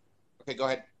Okay, go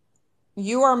ahead.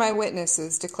 You are my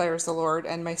witnesses, declares the Lord,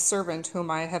 and my servant whom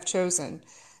I have chosen,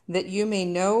 that you may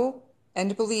know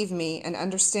and believe me and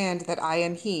understand that I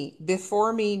am he.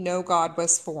 Before me no God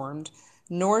was formed,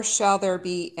 nor shall there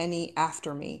be any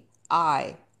after me.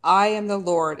 I am the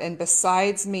Lord, and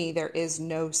besides me there is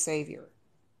no Savior.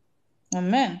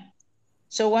 Amen.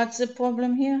 So what's the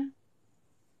problem here?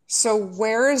 So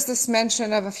where is this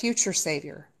mention of a future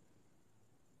Savior?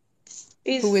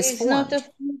 Who is formed? Not a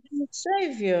future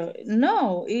Savior.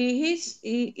 No, he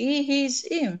is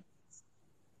him.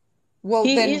 Well,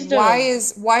 then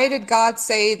why did God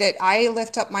say that I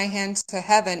lift up my hand to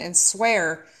heaven and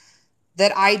swear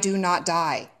that I do not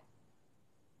die?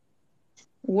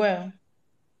 Well,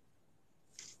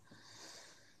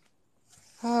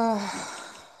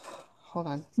 hold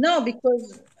on. No,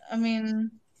 because I mean,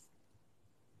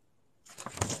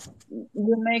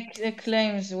 you make the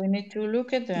claims. We need to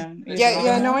look at them.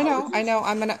 Yeah. No, I know.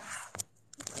 I'm gonna.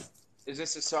 Is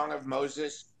this a song of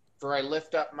Moses? For I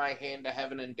lift up my hand to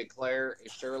heaven and declare,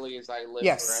 as surely as I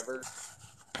live forever.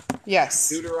 Yes.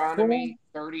 Deuteronomy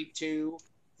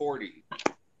 32:40.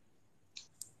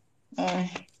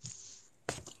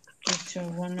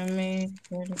 Deuteronomy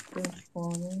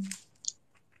 32:40.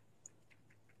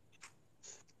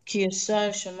 כי ישא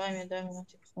השמיים ידיים ולא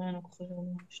תכנן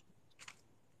וכוחו.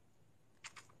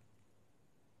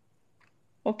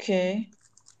 Okay.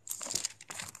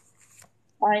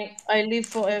 I live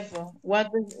forever.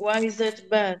 Why is that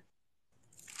bad?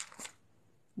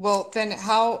 Well, then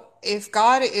if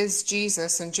God is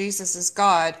Jesus and Jesus is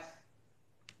God,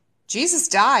 Jesus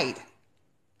died.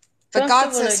 But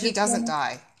God says he doesn't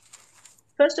die.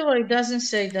 First of all, it doesn't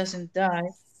say he doesn't die.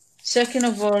 Second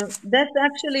of all, that's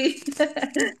actually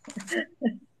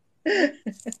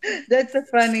that's a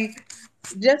funny.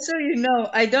 Just so you know,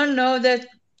 I don't know that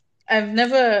I've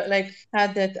never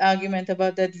had that argument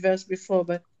about that verse before,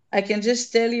 but I can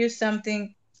just tell you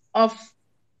something off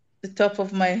the top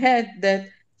of my head that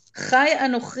Chai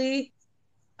Anochi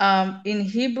in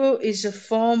Hebrew is a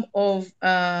form of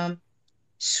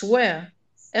swear.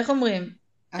 איך אומרים?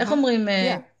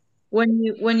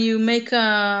 When you make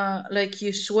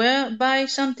you swear by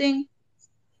something,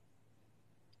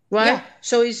 right? Yeah.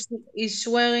 So he's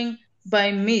swearing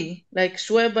by me,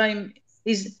 swear by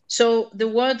So the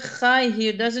word chai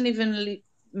here doesn't even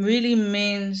really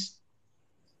means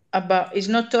about, it's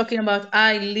not talking about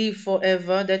I live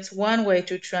forever. That's one way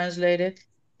to translate it.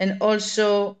 And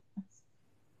also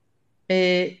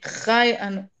chai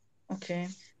and okay.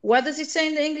 What does it say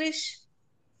in the English?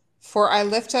 For I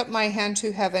lift up my hand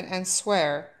to heaven and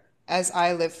swear, as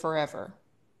I live forever.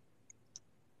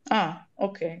 Ah,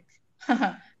 okay.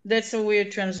 That's a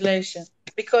weird translation.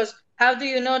 Because how do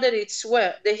you know that it's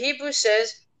swear? The Hebrew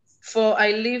says, for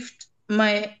I lift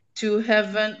to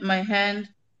heaven my hand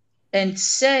and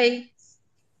say,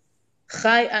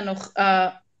 Chai anoch,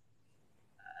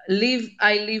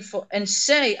 and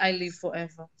say I live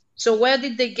forever. So where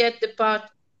did they get the part,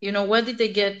 where did they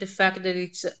get the fact that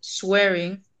it's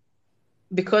swearing?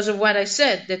 Because of what I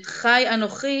said, that Chai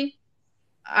anochi,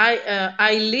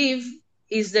 I live,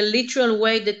 is the literal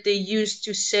way that they use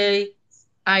to say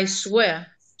I swear.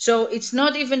 So it's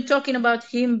not even talking about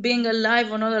him being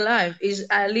alive or not alive. Is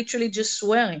literally just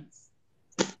swearing.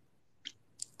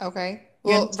 Okay.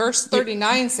 Well, verse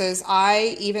 39 says,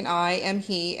 I, even I, am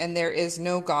he, and there is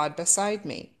no God beside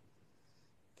me.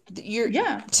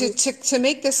 To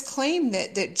make this claim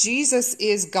that Jesus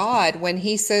is God, when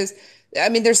he says, I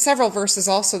mean, there's several verses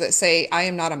also that say, I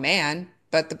am not a man,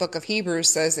 but the book of Hebrews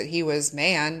says that he was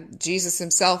man. Jesus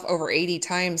himself over 80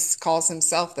 times calls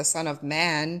himself the Son of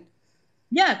Man.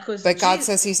 Yeah, but God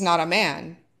says he's not a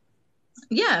man.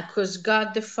 Yeah, because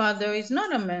God the Father is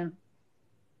not a man.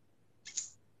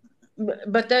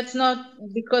 But that's not,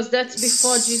 because that's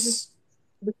before Jesus.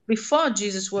 Before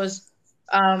Jesus was,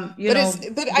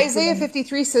 But Isaiah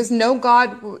 53 says, "No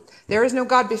God, there is no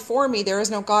God before me. There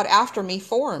is no God after me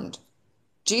formed."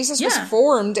 Jesus was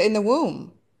formed in the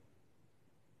womb.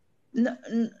 No,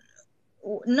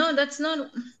 that's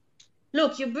not.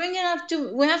 Look, you bring it up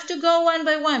to. We have to go one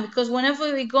by one, because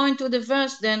whenever we go into the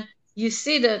verse, then you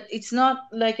see that it's not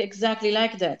like exactly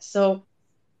like that. So,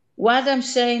 what I'm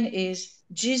saying is,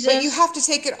 Jesus. But you have to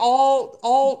take it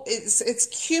all. It's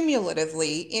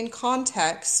cumulatively in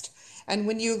context, and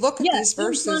when you look at these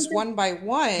verses one by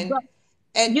one,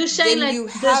 and you're saying then like you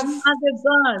there's have no other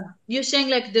God. You're saying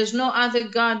like there's no other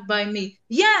God by me.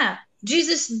 Yeah,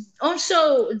 Jesus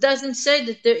also doesn't say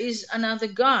that there is another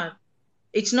God.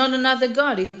 It's not another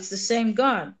God. It's the same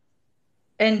God.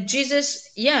 And Jesus,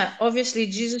 obviously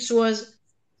Jesus was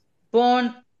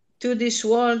born to this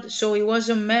world, so he was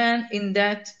a man in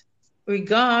that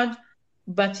regard,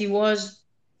 but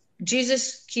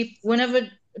whenever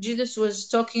Jesus was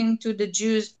talking to the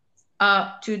Jews,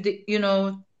 to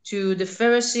the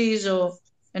Pharisees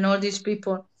and all these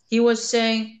people, he was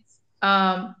saying,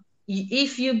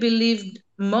 if you believed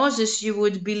Moses, you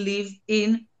would believe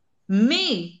in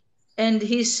me. And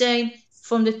he's saying,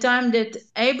 from the time that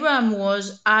Abraham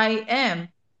was, I am.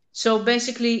 So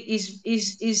basically,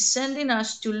 is sending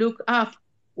us to look up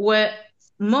what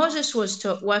Moses was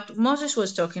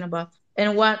talking about,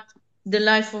 and what the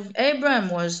life of Abraham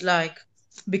was like.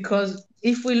 Because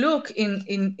if we look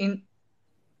in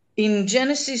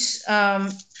Genesis, I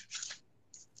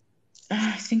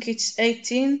think it's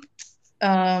 18,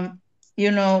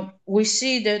 we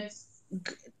see that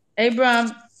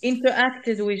Abraham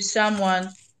interacted with someone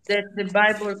that the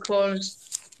Bible calls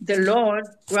the Lord,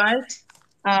 right?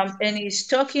 And he's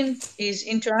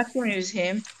interacting with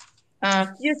him.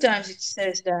 A few times it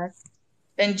says that.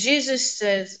 And Jesus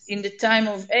says, in the time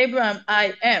of Abraham,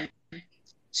 I am.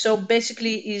 So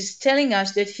basically, he's telling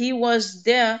us that he was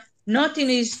there, not in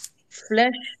his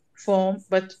flesh form,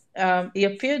 but he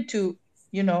appeared to,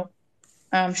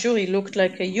 I'm sure he looked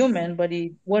like a human, but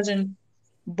he wasn't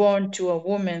born to a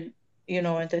woman,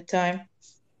 at the time.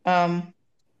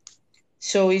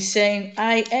 So he's saying,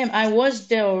 I was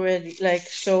there already. Like,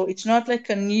 so it's not like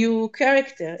a new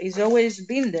character. He's always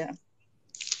been there.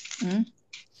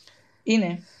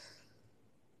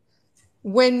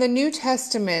 When the New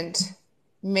Testament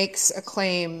makes a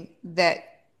claim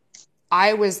that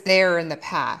I was there in the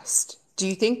past, do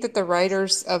you think that the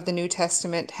writers of the New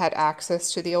Testament had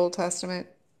access to the Old Testament?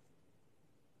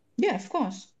 Yeah, of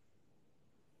course.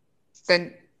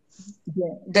 Then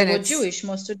they were Jewish,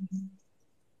 most of them.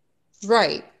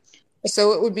 Right.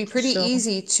 So it would be pretty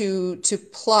easy to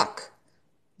pluck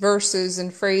verses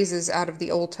and phrases out of the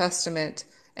Old Testament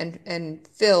and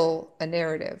fill a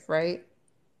narrative, right?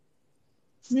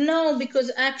 No,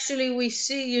 because actually we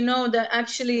see, that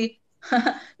actually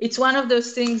it's one of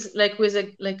those things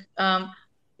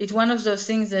it's one of those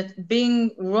things that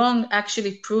being wrong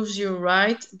actually proves you're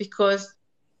right, because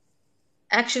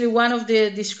actually one of the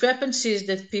discrepancies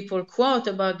that people quote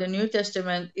about the New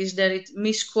Testament is that it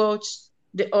misquotes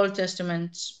the Old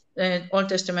Testament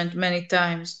many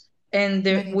times. And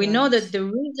we know that the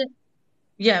reason,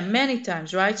 Yeah, many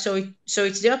times, right? So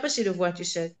it's the opposite of what you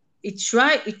said. It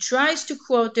tries to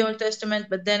quote the Old Testament,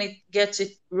 but then it gets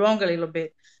it wrong a little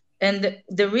bit. And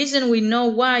the reason we know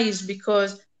why is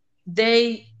because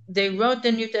they wrote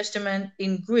the New Testament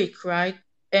in Greek, right?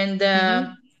 And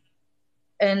the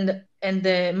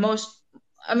most,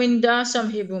 I mean, there are some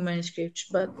Hebrew manuscripts,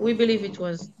 but we believe it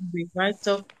was Greek, right?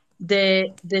 So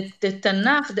the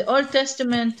Tanakh, the Old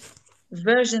Testament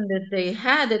version that they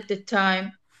had at the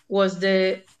time was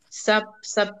the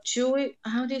Septuagint.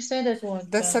 How do you say that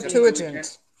word? The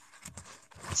Septuagint.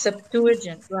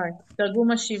 Septuagint, right? Targum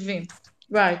HaShivim,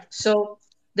 right? So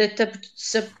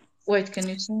wait, can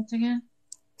you say it again?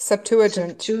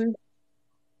 Septuagint.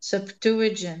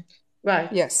 Septuagint, right?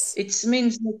 Yes. It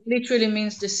literally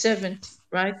means the 70,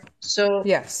 right? So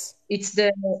yes, it's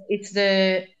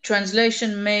the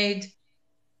translation made.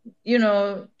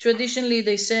 Traditionally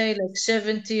they say like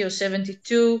 70 or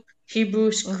 72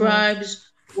 Hebrew scribes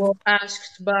were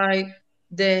asked by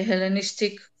the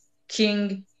Hellenistic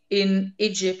king in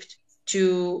Egypt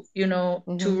to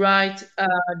write a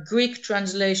Greek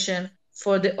translation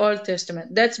for the Old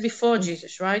Testament. That's before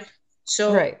Jesus, right?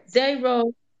 So they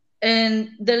wrote, and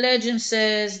the legend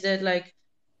says that like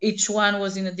each one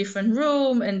was in a different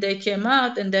room and they came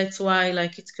out, and that's why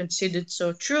like it's considered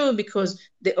so true, because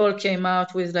they all came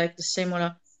out with like the same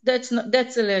order. That's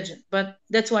a legend, but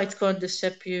that's why it's called the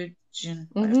Septuagint.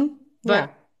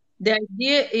 But the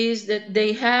idea is that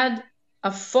they had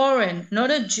a foreign,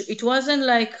 not a Jew. It wasn't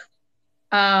like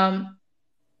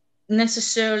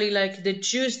necessarily like the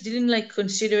Jews didn't like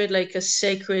consider it like a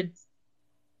sacred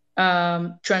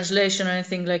translation or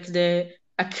anything, like the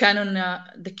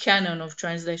canon of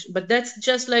translation, but that's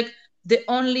just like the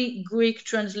only Greek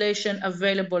translation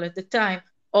available at the time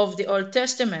of the Old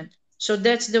Testament. So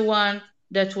that's the one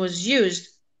that was used.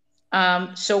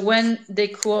 So when they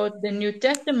quote the New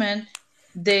Testament,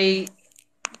 they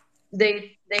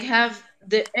have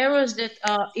the errors that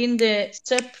are in the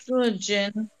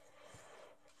Septuagint.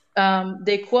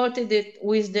 They quoted it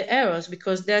with the errors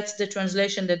because that's the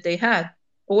translation that they had.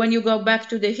 When you go back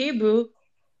to the Hebrew,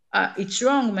 it's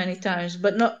wrong many times,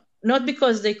 but not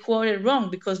because they quoted wrong,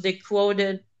 because they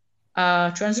quoted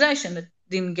translation that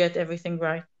didn't get everything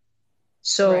right.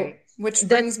 So, which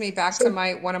brings me back to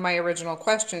one of my original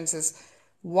questions: is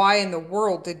why in the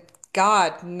world did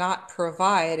God not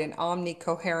provide an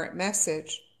omnicoherent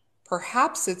message?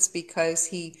 Perhaps it's because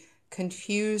he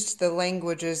confused the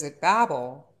languages at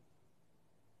Babel.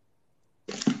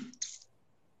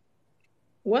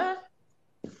 What?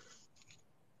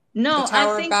 No, the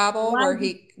Tower of Babel,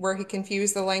 where he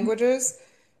confused the languages.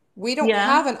 We don't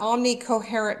have an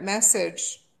omnicoherent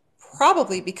message,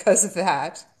 probably because of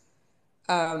that.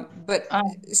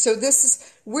 So this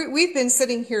is we've been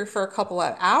sitting here for a couple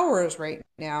of hours right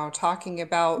now talking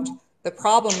about the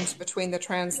problems between the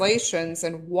translations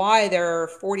and why there are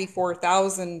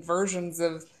 44,000 versions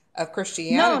of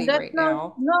Christianity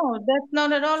now. No, that's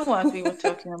not at all what we were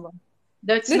talking about.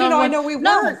 No, I know we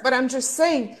weren't, but I'm just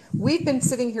saying we've been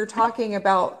sitting here talking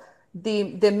about the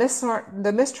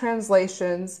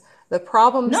mistranslations, the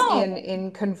problems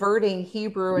in converting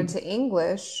Hebrew into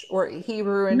English or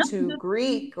Hebrew into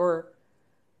Greek, there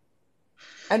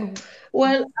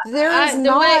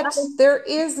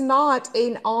is not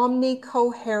an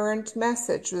omnicoherent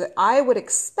message that I would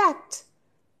expect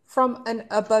from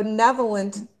a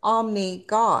benevolent omni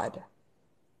God.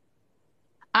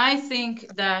 I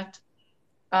think that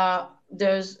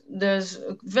there's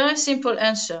a very simple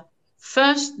answer.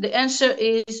 First, the answer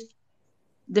is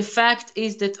the fact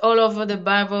is that all over the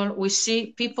Bible we see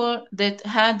people that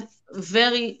had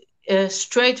very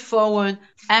straightforward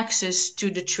access to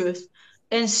the truth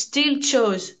and still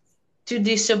chose to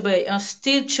disobey or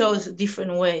still chose a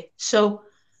different way. So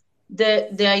the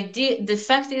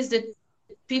fact is that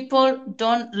people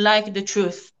don't like the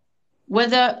truth,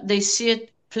 whether they see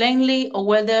it plainly or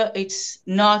whether it's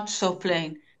not so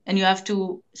plain, and you have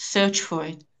to search for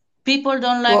it. People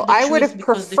don't like the truth. I would have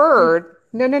preferred,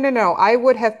 no. I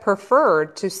would have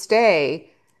preferred to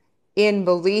stay in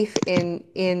belief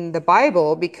in the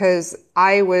Bible, because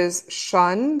I was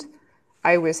shunned,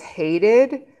 I was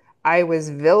hated, I was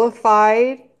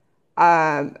vilified.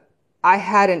 I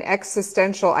had an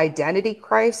existential identity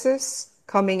crisis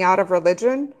coming out of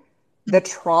religion. The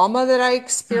trauma that I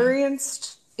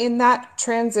experienced in that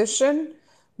transition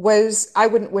was, I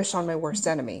wouldn't wish on my worst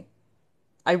enemy.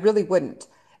 I really wouldn't.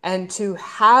 And to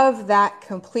have that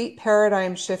complete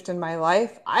paradigm shift in my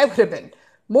life, I would have been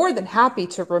more than happy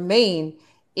to remain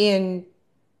in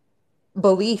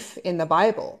belief in the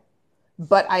Bible.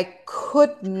 But I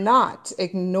could not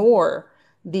ignore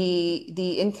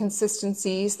the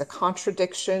inconsistencies, the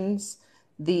contradictions,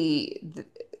 the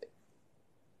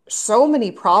so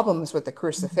many problems with the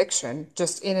crucifixion,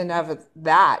 just in and of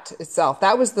that itself.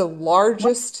 That was the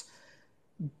largest,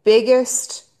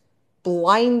 biggest,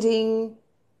 blinding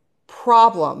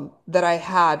problem that I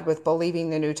had with believing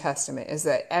the New Testament, is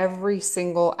that every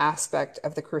single aspect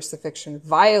of the crucifixion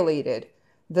violated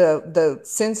the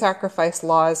sin sacrifice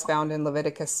laws found in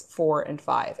Leviticus 4 and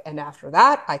 5. And after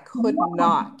that, I could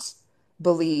not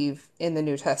believe in the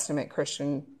New Testament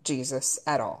Christian Jesus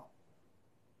at all.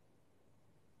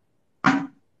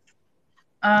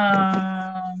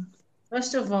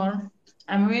 First of all,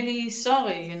 I'm really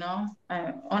sorry,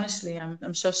 honestly,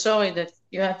 I'm so sorry that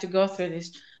you had to go through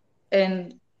this.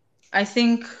 And I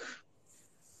think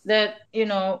that,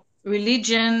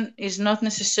 religion is not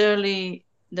necessarily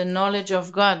the knowledge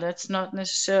of God. That's not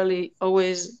necessarily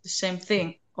always the same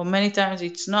thing, or many times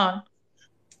it's not.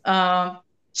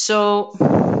 So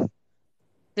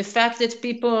the fact that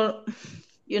people,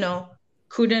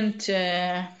 couldn't,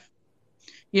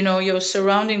 your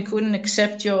surrounding couldn't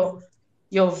accept your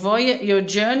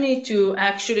journey to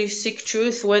actually seek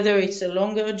truth, whether it's a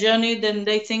longer journey than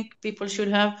they think people should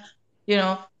have,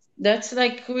 that's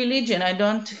like religion. I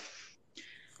don't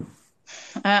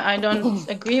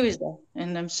agree with that,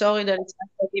 and I'm sorry that it's not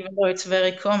that, even though it's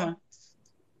very common.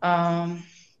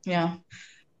 Yeah,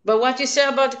 but what you say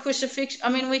about the crucifixion, I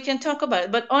mean, we can talk about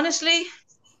it, but honestly,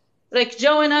 like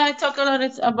Joe and I talk about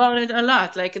it a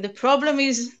lot. Like, the problem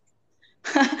is,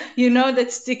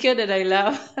 that sticker that I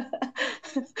love.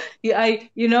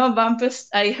 Bumpers.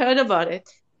 I heard about it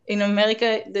in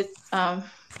America. That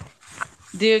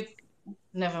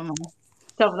never mind.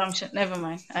 Never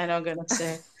mind. I'm not gonna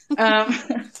say it.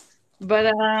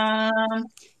 But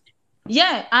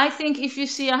yeah, I think if you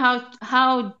see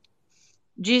how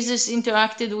Jesus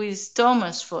interacted with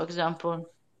Thomas, for example,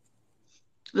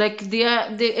 like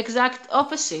the exact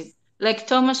opposite. Like,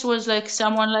 Thomas was like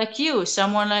someone like you,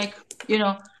 someone like,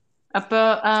 a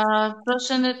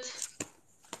person that,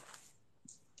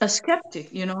 a skeptic,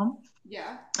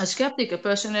 Yeah. A skeptic, a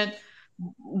person that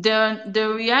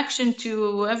the reaction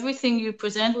to everything you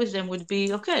present with them would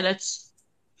be, okay,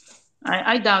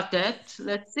 I doubt that.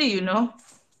 Let's see,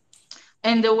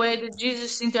 And the way that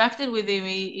Jesus interacted with him,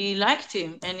 he liked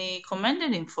him and he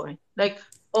commended him for it.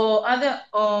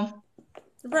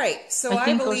 Right. So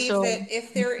I believe that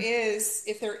if there is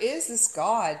this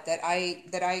God that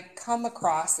I come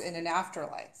across in an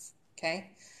afterlife,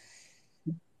 okay,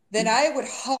 then I would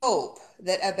hope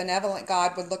that a benevolent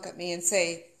God would look at me and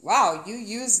say, wow, you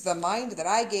used the mind that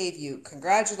I gave you.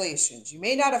 Congratulations. You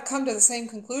may not have come to the same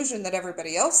conclusion that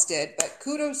everybody else did, but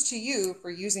kudos to you for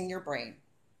using your brain.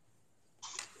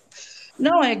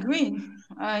 No, I agree.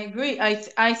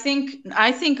 I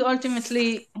think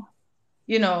ultimately,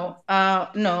 no,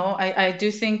 I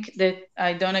do think that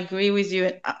I don't agree with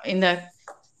you in that.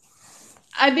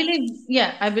 I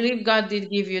believe God did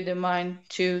give you the mind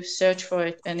to search for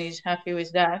it, and He's happy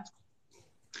with that.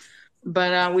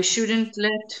 But we shouldn't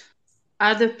let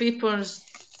other people's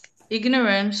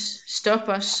ignorance stop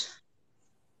us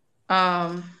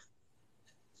from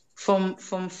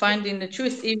finding the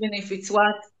truth, even if it's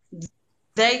what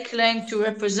they claim to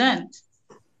represent.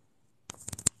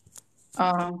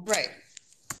 Right.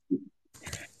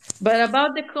 But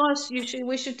about the cross,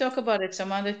 we should talk about it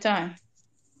some other time.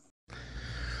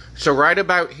 So right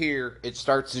about here, it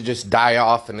starts to just die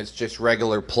off, and it's just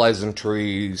regular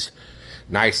pleasantries.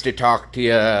 Nice to talk to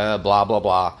you, blah, blah,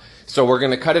 blah. So we're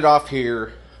going to cut it off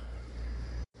here.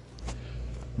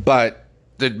 But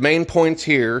the main points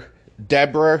here,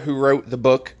 Deborah, who wrote the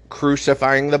book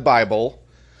Crucifying the Bible,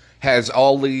 has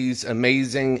all these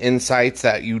amazing insights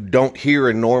that you don't hear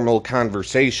in normal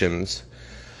conversations.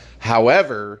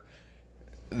 However,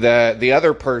 the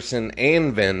other person,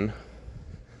 Anvin,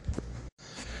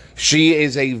 she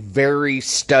is a very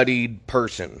studied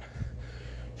person.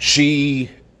 She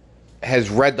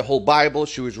has read the whole Bible.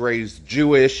 She was raised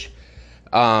Jewish.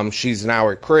 She's now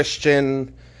a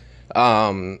Christian.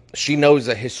 She knows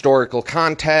the historical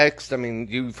context. I mean,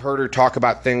 you've heard her talk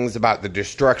about things about the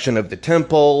destruction of the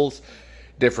temples,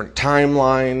 different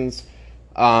timelines,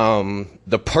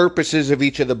 the purposes of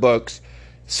each of the books.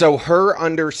 So her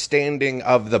understanding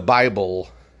of the Bible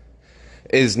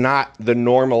is not the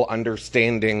normal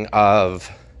understanding of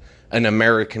an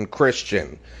American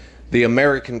Christian. The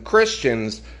American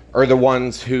Christians are the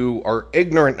ones who are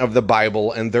ignorant of the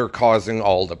Bible, and they're causing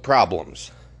all the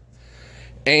problems.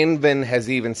 Anvin has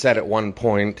even said at one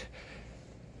point,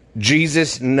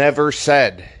 Jesus never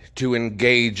said to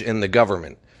engage in the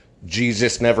government.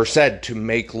 Jesus never said to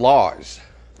make laws.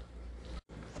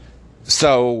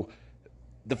 So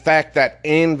the fact that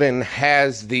Anvin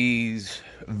has these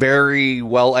very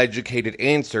well-educated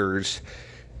answers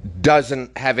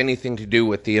doesn't have anything to do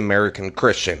with the American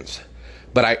Christians.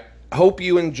 But I hope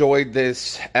you enjoyed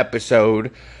this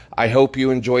episode. I hope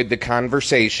you enjoyed the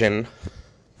conversation.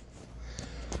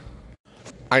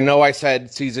 I know I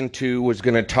said season 2 was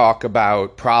going to talk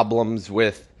about problems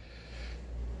with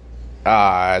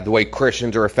the way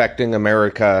Christians are affecting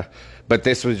America, but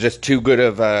this was just too good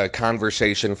of a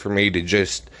conversation for me to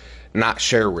just not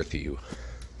share with you.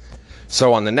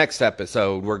 So on the next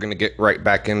episode, we're going to get right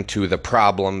back into the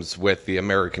problems with the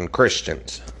American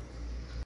Christians.